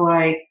have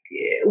like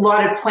a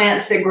lot of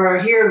plants that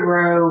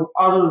grow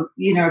all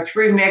the,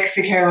 through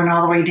Mexico and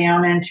all the way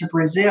down into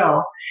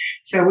Brazil.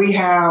 So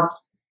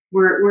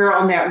we're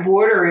on that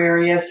border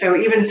area. So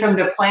even some of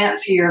the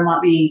plants here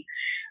might be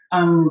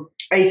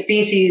a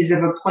species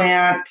of a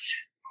plant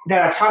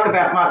that I talk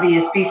about might be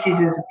a species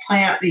of a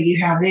plant that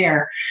you have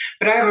there.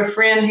 But I have a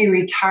friend who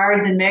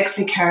retired to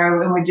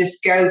Mexico and would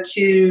just go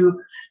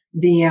to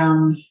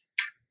the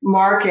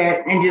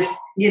market and just,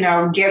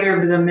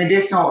 gather the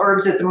medicinal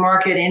herbs at the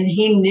market. And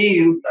he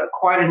knew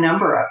quite a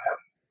number of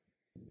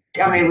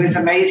them. I mean, it was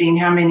amazing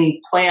how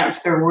many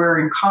plants there were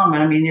in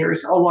common. I mean,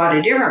 there's a lot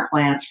of different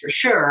plants for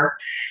sure.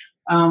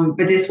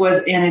 But this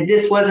wasn't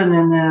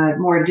in the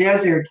more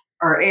desert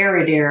or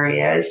arid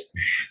areas.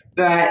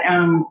 But,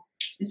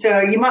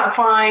 so you might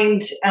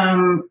find,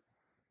 and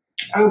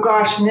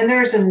then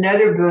there's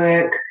another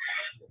book.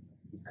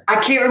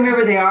 I can't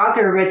remember the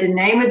author, but the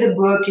name of the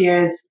book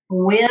is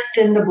Wind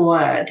in the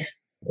Blood.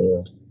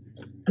 Yeah.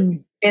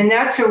 And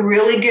that's a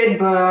really good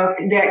book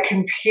that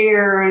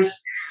compares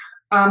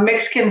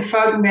Mexican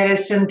folk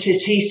medicine to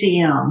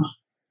TCM.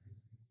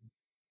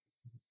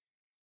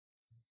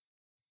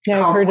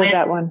 Yeah, I've heard of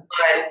that one.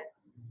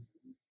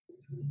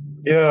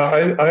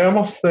 Yeah, I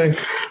almost think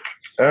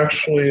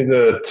actually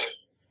that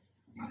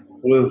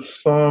with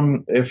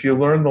some, if you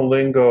learn the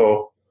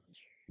lingo,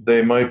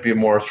 they might be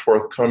more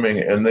forthcoming,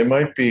 and they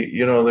might be,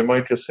 they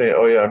might just say,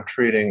 oh yeah, I'm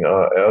treating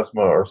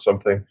asthma or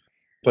something,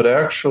 but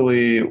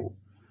actually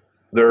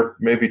they're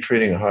maybe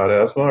treating hot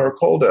asthma or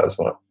cold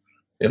asthma,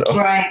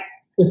 Right.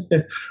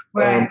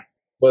 Right.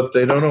 But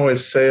they don't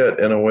always say it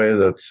in a way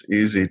that's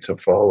easy to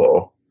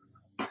follow.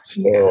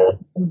 So,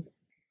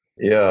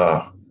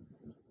 yeah.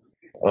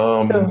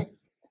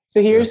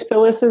 So here's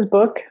Phyllis's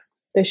book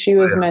that she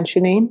was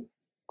mentioning.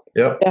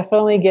 Yep.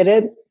 Definitely get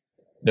it.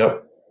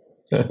 Yep.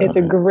 It's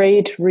a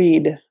great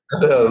read.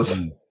 It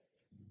is.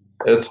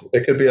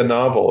 It could be a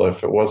novel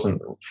if it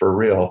wasn't for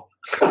real.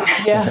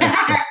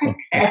 Yeah.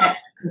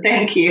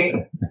 Thank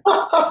you.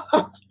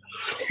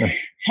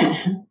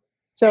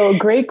 So,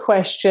 great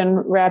question,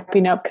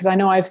 wrapping up, because I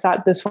know I've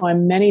thought this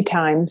one many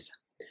times.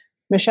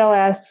 Michelle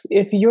asks,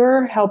 if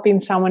you're helping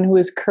someone who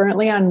is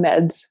currently on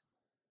meds,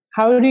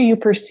 how do you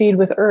proceed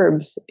with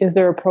herbs? Is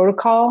there a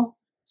protocol,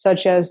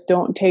 such as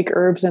don't take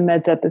herbs and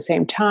meds at the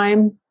same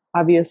time?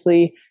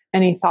 Obviously,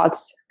 any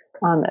thoughts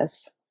on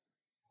this?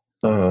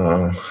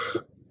 Well,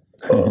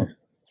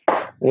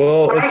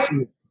 let's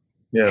see.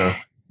 Yeah.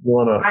 You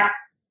wanna?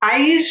 I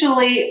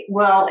usually,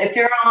 well, if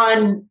they're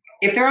on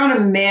a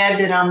med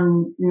that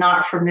I'm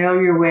not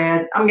familiar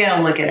with, I'm going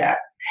to look it up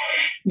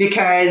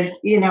because,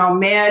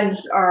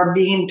 meds are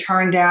being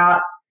turned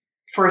out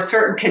for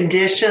certain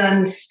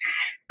conditions,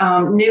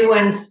 new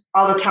ones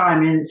all the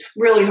time, and it's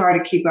really hard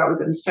to keep up with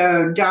them.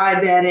 So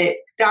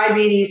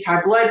diabetes,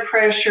 high blood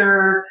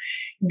pressure,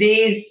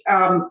 these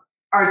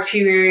are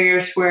two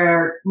areas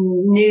where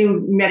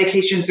new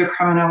medications are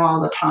coming out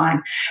all the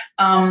time.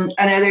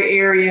 Another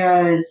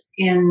area is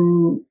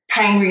in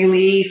pain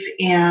relief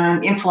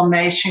and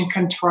inflammation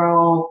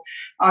control,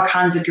 all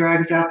kinds of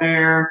drugs out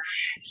there.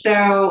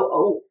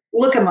 So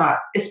look them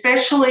up,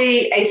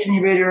 especially ACE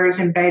inhibitors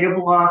and beta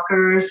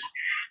blockers,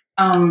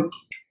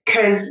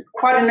 because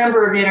quite a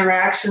number of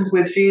interactions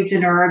with foods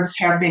and herbs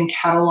have been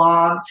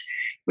cataloged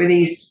with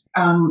these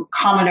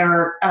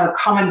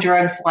common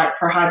drugs like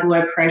for high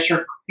blood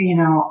pressure,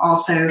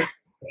 also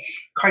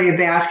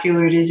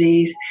cardiovascular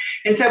disease.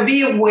 And so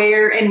be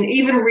aware and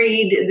even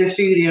read the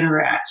food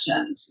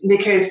interactions,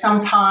 because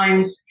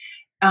sometimes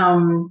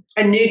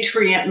a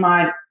nutrient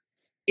might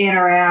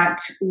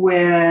interact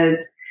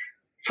with,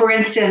 for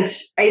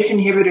instance, ACE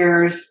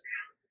inhibitors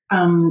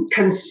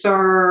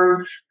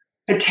conserve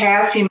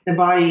potassium in the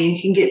body, and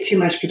you can get too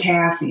much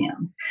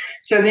potassium.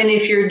 So then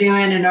if you're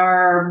doing an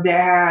herb that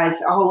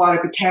has a whole lot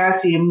of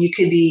potassium, you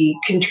could be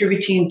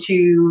contributing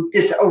to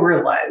this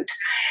overload.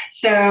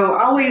 So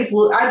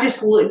I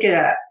just look it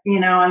up,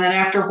 and then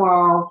after a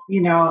while,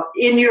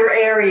 in your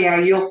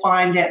area, you'll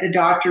find that the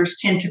doctors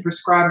tend to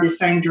prescribe the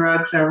same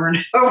drugs over and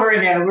over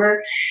and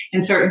over.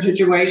 In certain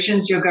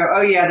situations, you'll go,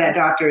 oh yeah, that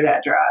doctor,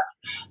 that drug.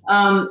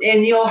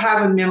 And you'll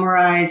have them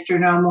memorized or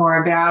know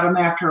more about them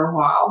after a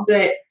while,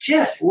 but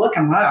just look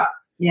them up.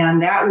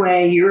 And that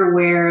way you're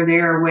aware,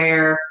 they're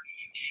aware.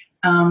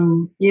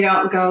 You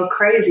don't go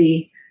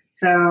crazy.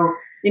 So,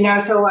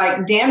 so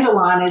like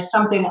dandelion is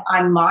something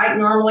I might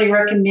normally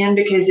recommend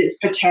because it's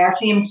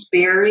potassium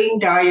sparing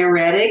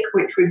diuretic,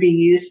 which would be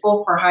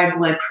useful for high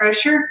blood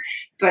pressure,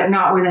 but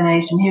not with an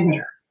ACE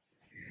inhibitor.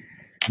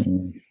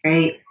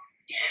 Right.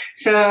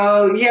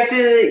 So you have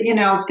to,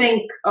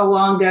 think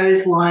along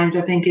those lines,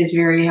 I think is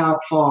very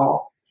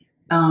helpful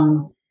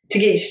to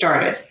get you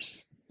started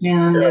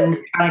and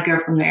then kind of go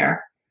from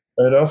there.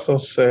 I'd also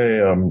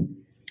say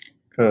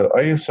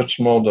I use such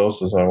small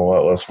doses, I'm a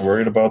lot less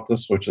worried about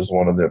this, which is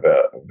one of the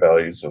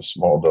values of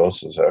small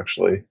doses,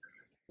 actually.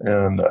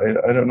 And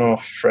I don't know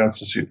if,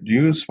 Francis, do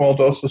you use small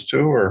doses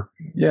too? Or?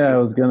 Yeah, I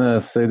was going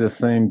to say the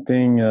same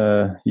thing.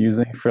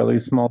 Using fairly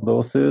small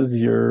doses,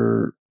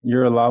 you're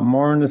a lot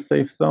more in the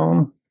safe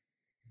zone.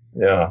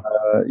 Yeah.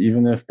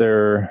 Even if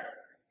there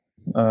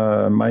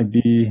might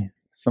be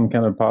some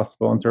kind of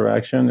possible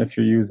interaction, if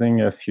you're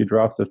using a few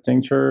drops of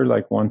tincture,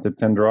 like 1 to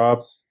 10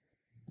 drops,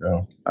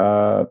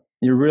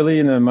 you're really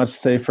in a much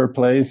safer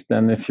place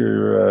than if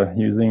you're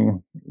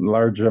using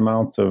large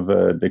amounts of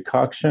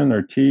decoction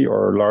or tea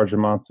or large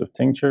amounts of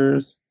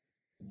tinctures.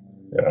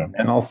 Yeah.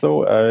 And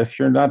also, if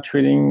you're not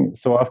treating,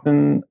 so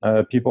often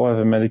people have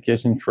a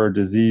medication for a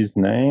disease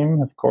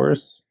name, of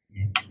course.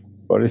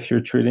 But if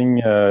you're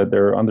treating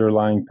their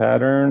underlying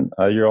pattern,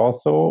 you're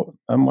also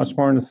much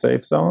more in the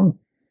safe zone.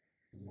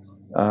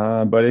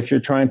 But if you're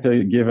trying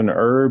to give an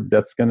herb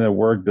that's going to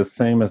work the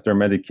same as their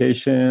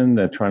medication,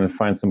 they're trying to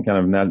find some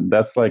kind of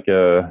that's like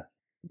you're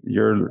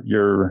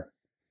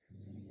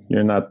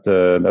not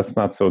that's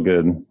not so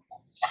good.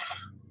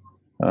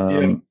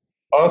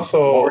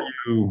 Also,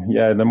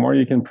 the more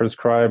you can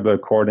prescribe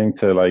according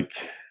to like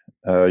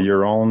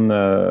your own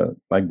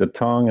like the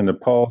tongue and the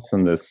pulse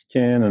and the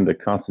skin and the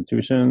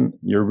constitution,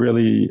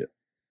 you're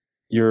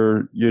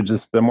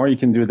just, the more you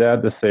can do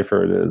that, the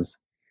safer it is.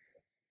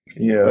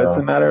 Yeah. But it's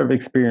a matter of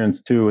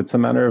experience too. It's a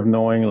matter of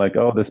knowing like,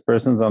 oh, this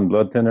person's on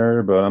blood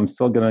thinner, but I'm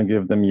still gonna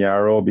give them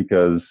yarrow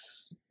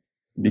because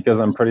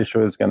I'm pretty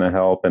sure it's gonna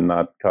help and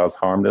not cause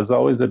harm. There's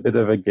always a bit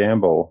of a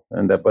gamble,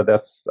 but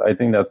I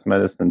think that's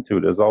medicine too.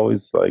 There's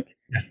always like,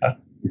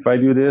 if I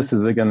do this,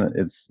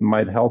 it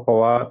might help a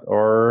lot,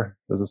 or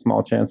there's a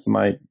small chance it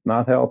might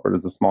not help, or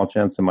there's a small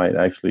chance it might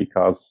actually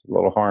cause a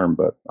little harm,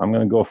 but I'm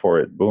gonna go for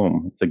it.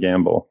 Boom, it's a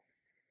gamble.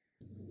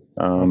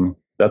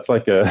 That's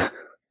like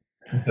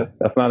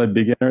that's not a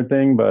beginner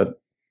thing, but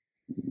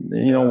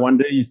one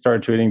day you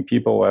start treating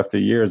people after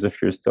years, if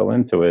you're still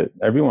into it.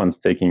 Everyone's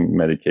taking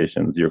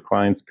medications. Your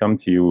clients come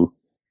to you,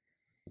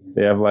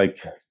 they have like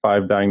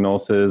 5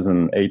 diagnoses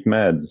and 8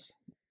 meds,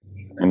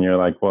 and you're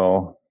like,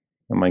 well,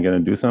 am I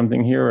going to do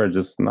something here or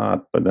just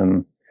not? But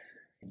then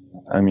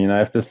I mean, I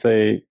have to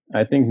say,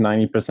 I think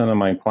 90% of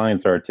my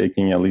clients are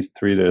taking at least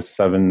 3 to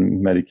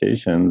 7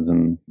 medications,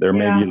 and they're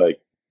maybe like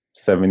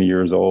 70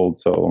 years old.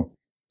 So,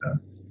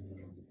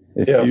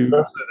 especially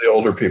the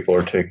older people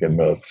are taking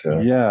meds.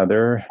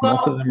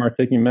 Most of them are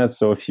taking meds.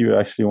 So if you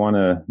actually want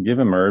to give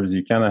them herbs,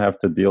 you kind of have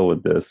to deal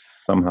with this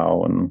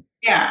somehow. And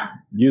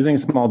using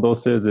small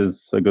doses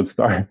is a good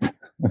start.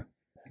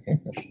 If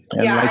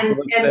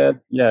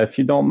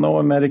you don't know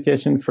a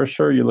medication, for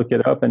sure, you look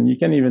it up, and you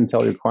can even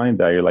tell your client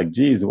that. You're like,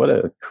 geez, what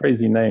a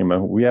crazy name.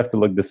 We have to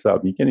look this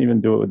up. You can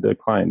even do it with the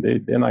client.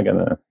 They're not going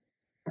to,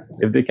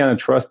 if they kind of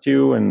trust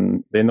you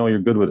and they know you're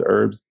good with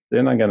herbs,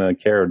 they're not going to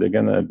care. They're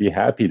going to be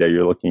happy that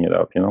you're looking it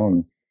up,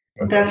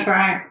 That's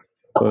right.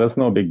 So that's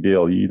no big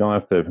deal. You don't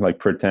have to like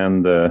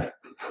pretend or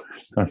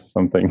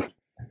something.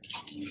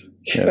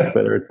 It's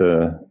better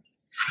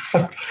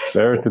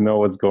to know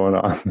what's going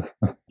on.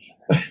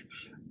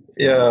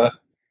 Yeah.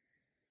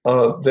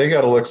 They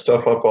got to look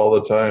stuff up all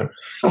the time.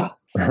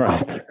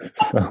 Right.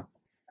 So,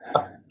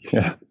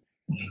 yeah.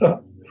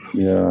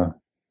 Yeah.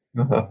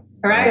 All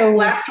right. So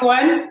last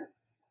one.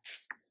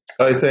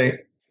 I think.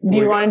 Do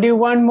you want to do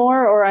one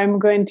more, or I'm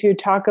going to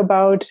talk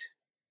about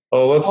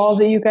all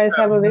that you guys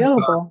have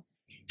available?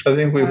 I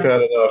think we've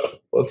had enough.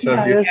 Let's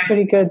have you. That's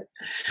pretty good.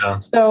 Yeah.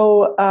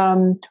 So,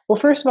 well,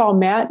 first of all,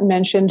 Matt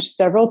mentioned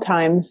several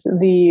times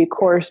the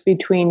course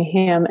between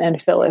him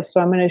and Phyllis. So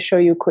I'm going to show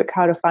you quick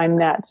how to find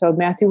that. So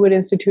Matthew Wood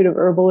Institute of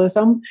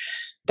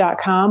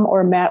Herbalism.com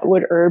or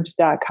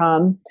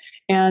mattwoodherbs.com.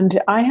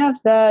 And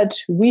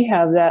we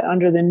have that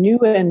under the new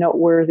and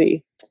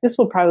noteworthy. This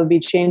will probably be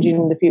changing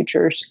in the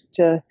future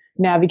to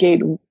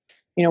navigate,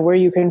 where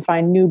you can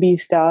find newbie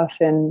stuff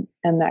and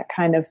that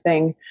kind of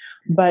thing.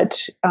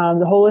 But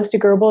the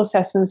Holistic Herbal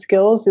Assessment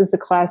Skills is the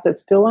class that's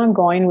still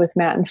ongoing with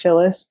Matt and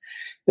Phyllis.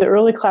 The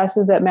early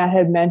classes that Matt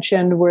had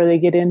mentioned, where they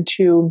get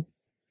into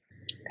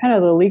kind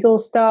of the legal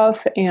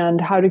stuff and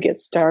how to get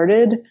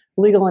started,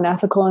 legal and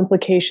ethical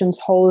implications,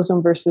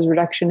 holism versus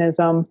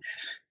reductionism,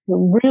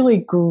 really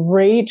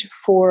great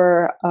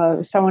for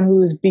someone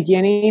who is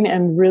beginning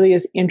and really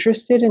is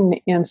interested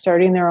in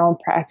starting their own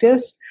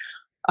practice.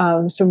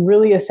 Some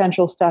really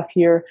essential stuff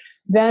here.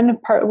 Then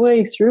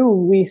partway through,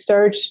 we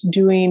start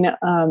doing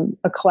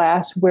a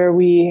class where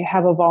we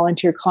have a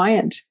volunteer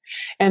client.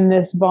 And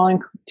this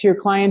volunteer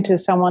client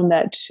is someone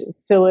that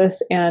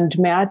Phyllis and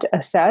Matt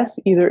assess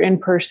either in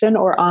person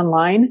or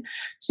online.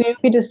 So you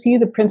get to see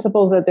the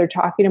principles that they're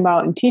talking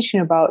about and teaching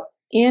about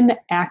in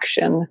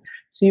action.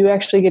 So you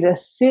actually get to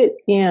sit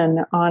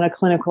in on a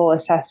clinical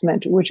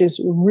assessment, which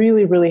is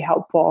really, really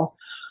helpful.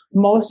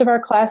 Most of our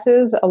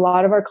classes, a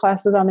lot of our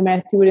classes on the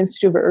Matthew Wood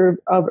Institute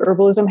of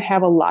Herbalism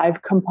have a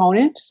live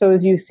component. So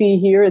as you see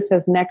here, it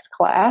says next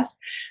class.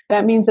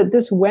 That means that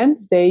this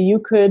Wednesday, you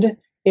could,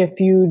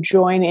 if you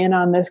join in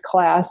on this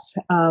class,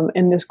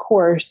 in this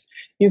course,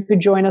 you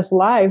could join us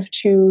live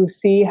to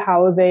see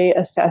how they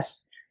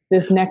assess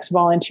this next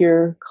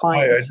volunteer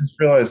client. I just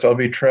realized I'll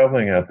be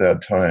traveling at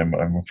that time,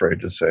 I'm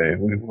afraid to say.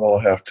 We will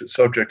have to,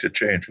 subject to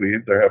change, we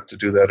either have to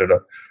do that at a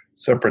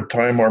separate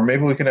time, or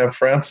maybe we can have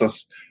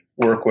Francis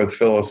work with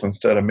Phyllis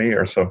instead of me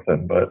or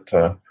something. But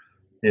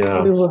we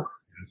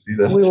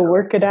will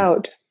work it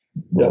out.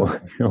 We'll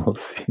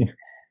see.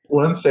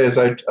 Wednesdays,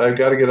 I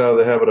got to get out of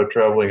the habit of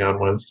traveling on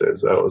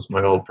Wednesdays. That was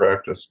my old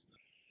practice.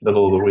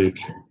 Middle of the week,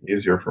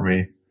 easier for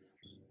me.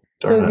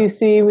 So as you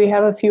see, we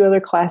have a few other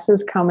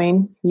classes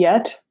coming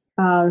yet.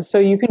 So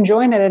you can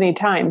join at any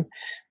time,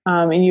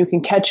 and you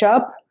can catch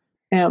up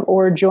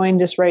or join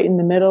just right in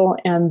the middle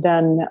and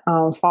then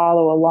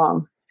follow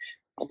along.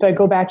 If I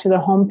go back to the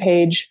home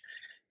page,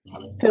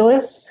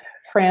 Phyllis,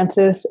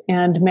 Francis,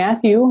 and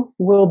Matthew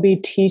will be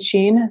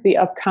teaching the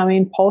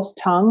upcoming pulse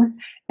tongue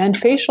and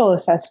facial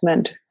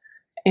assessment.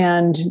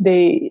 And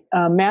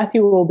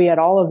Matthew will be at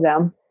all of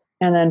them,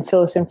 and then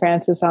Phyllis and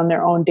Francis on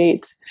their own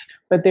dates.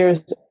 But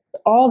there's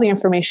all the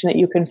information that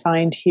you can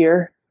find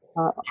here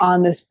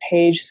on this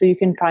page. So you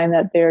can find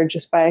that there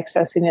just by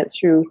accessing it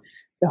through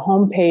the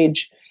home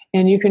page.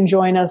 And you can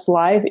join us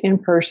live in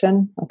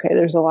person. Okay,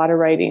 there's a lot of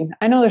writing.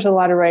 I know there's a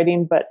lot of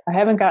writing, but I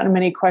haven't gotten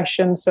many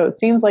questions. So it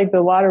seems like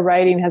the lot of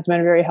writing has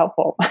been very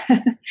helpful.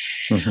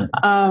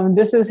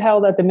 This is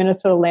held at the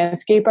Minnesota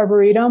Landscape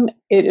Arboretum.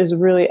 It is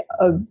really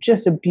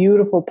just a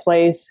beautiful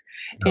place.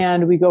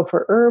 And we go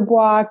for herb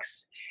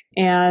walks.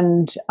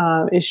 And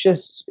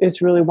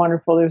it's really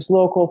wonderful. There's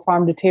local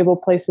farm to table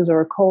places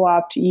or a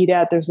co-op to eat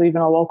at. There's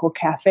even a local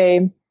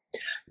cafe.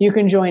 You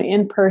can join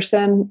in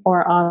person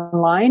or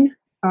online.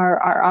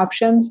 Our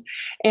options,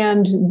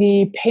 and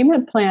the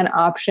payment plan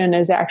option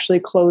is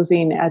actually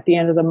closing at the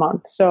end of the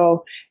month.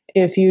 So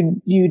if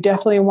you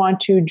definitely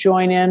want to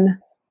join in,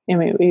 and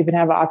we even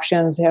have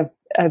options,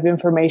 have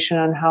information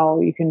on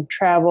how you can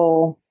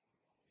travel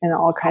and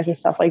all kinds of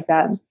stuff like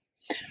that.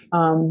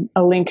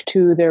 A link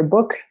to their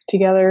book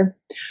together.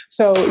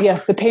 So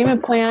yes, the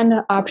payment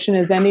plan option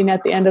is ending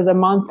at the end of the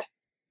month.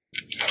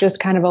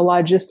 Just kind of a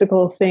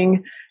logistical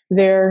thing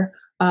there.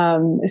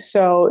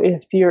 So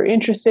if you're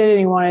interested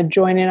and you want to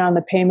join in on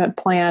the payment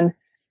plan,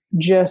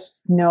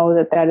 just know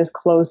that is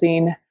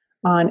closing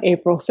on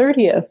April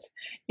 30th.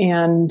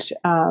 And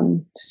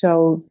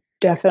so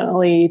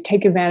definitely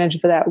take advantage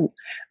of that.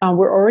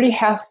 We're already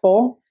half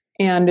full,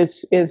 and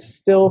it's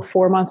still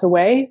 4 months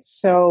away.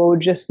 So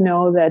just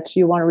know that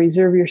you want to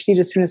reserve your seat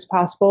as soon as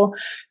possible.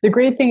 The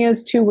great thing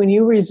is, too, when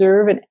you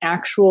reserve an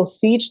actual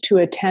seat to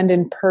attend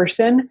in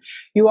person,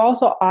 you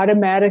also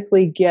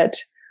automatically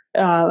get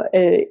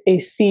a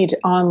seat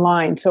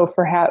online. So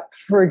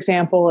for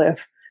example,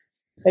 if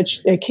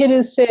a kid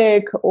is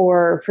sick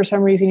or for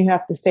some reason you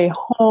have to stay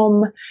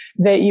home,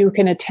 that you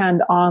can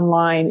attend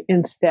online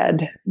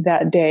instead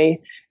that day.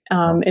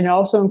 And it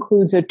also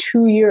includes a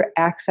 2-year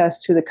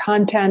access to the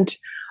content.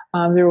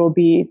 There will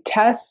be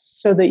tests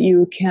so that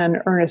you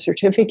can earn a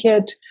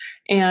certificate,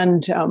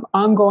 and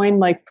ongoing,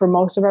 like for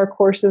most of our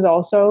courses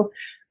also,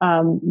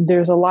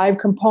 there's a live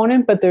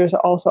component, but there's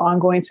also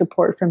ongoing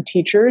support from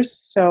teachers.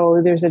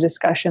 So there's a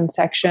discussion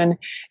section.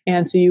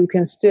 And so you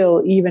can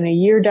still, even a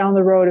year down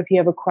the road, if you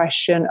have a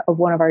question of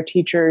one of our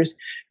teachers,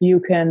 you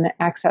can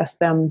access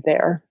them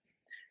there.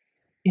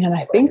 And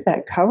I think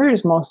that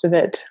covers most of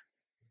it.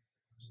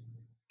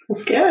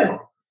 That's good.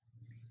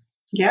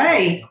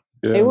 Yay.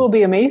 Yeah. It will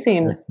be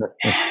amazing.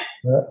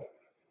 Yeah.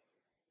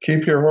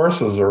 Keep your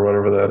horses, or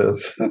whatever that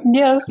is.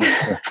 Yes.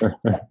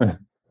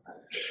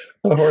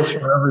 A horse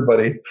for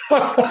everybody.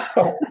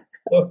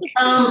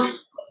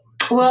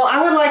 Well,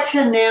 I would like to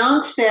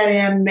announce that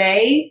in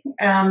May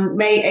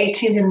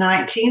 18th and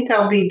 19th,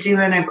 I'll be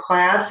doing a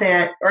class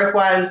at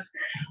Earthwise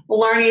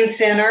Learning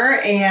Center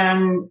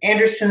in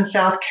Anderson,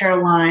 South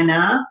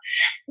Carolina,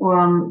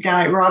 down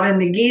at Robin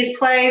McGee's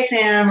place.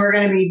 And I'm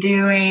going to be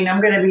doing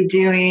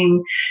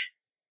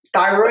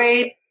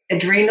thyroid,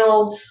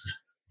 adrenals,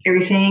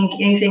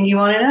 anything you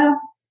want to know.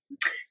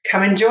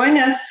 Come and join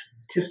us.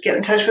 Just get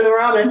in touch with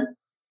Robin.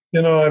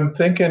 I'm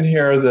thinking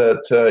here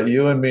that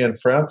you and me and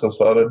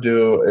Francis ought to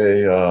do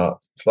a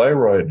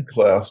thyroid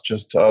class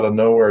just out of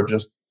nowhere,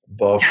 just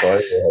the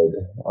thyroid,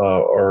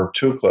 or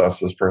 2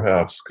 classes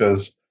perhaps,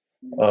 because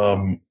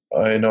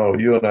I know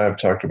you and I have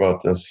talked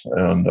about this,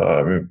 and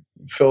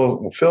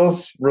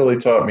Phyllis really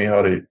taught me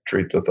how to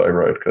treat the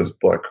thyroid, because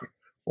black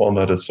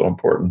walnut is so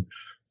important.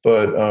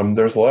 But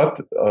there's a lot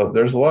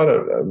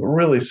of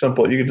really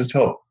simple. You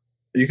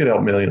could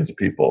help millions of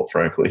people,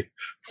 frankly.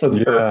 So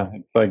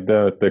it's like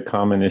the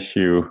common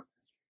issue.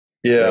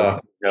 Yeah.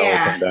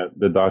 That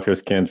the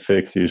doctors can't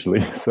fix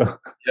usually. So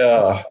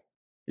yeah.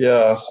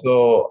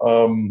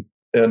 So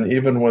and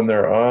even when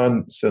they're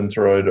on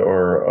Synthroid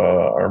or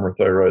Armour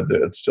Thyroid,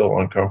 it's still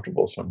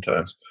uncomfortable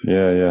sometimes.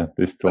 Yeah.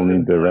 They still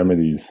need the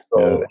remedies.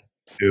 So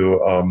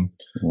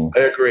I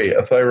agree.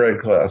 A thyroid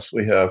class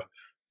we have.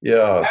 Yeah.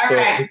 All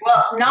right.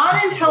 Well,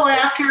 not until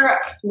after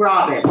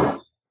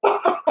Robin's.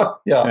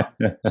 Yeah.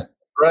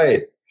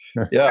 Right.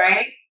 Yeah.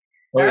 Right.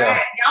 Oh, All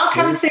right. Y'all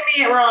come see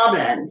me at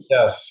Robin's.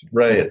 Yes.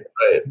 Right.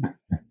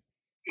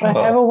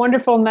 Well, have a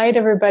wonderful night,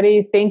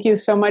 everybody. Thank you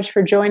so much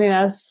for joining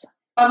us.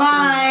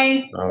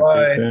 Bye-bye.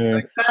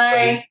 Bye.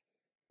 Bye.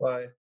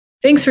 Bye.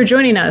 Thanks for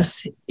joining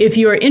us. If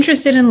you are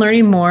interested in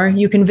learning more,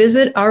 you can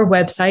visit our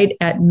website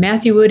at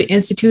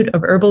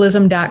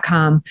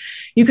matthewwoodinstituteofherbalism.com.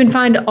 You can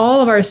find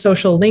all of our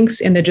social links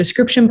in the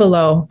description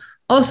below.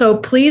 Also,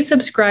 please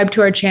subscribe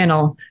to our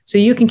channel so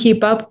you can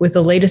keep up with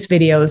the latest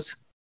videos.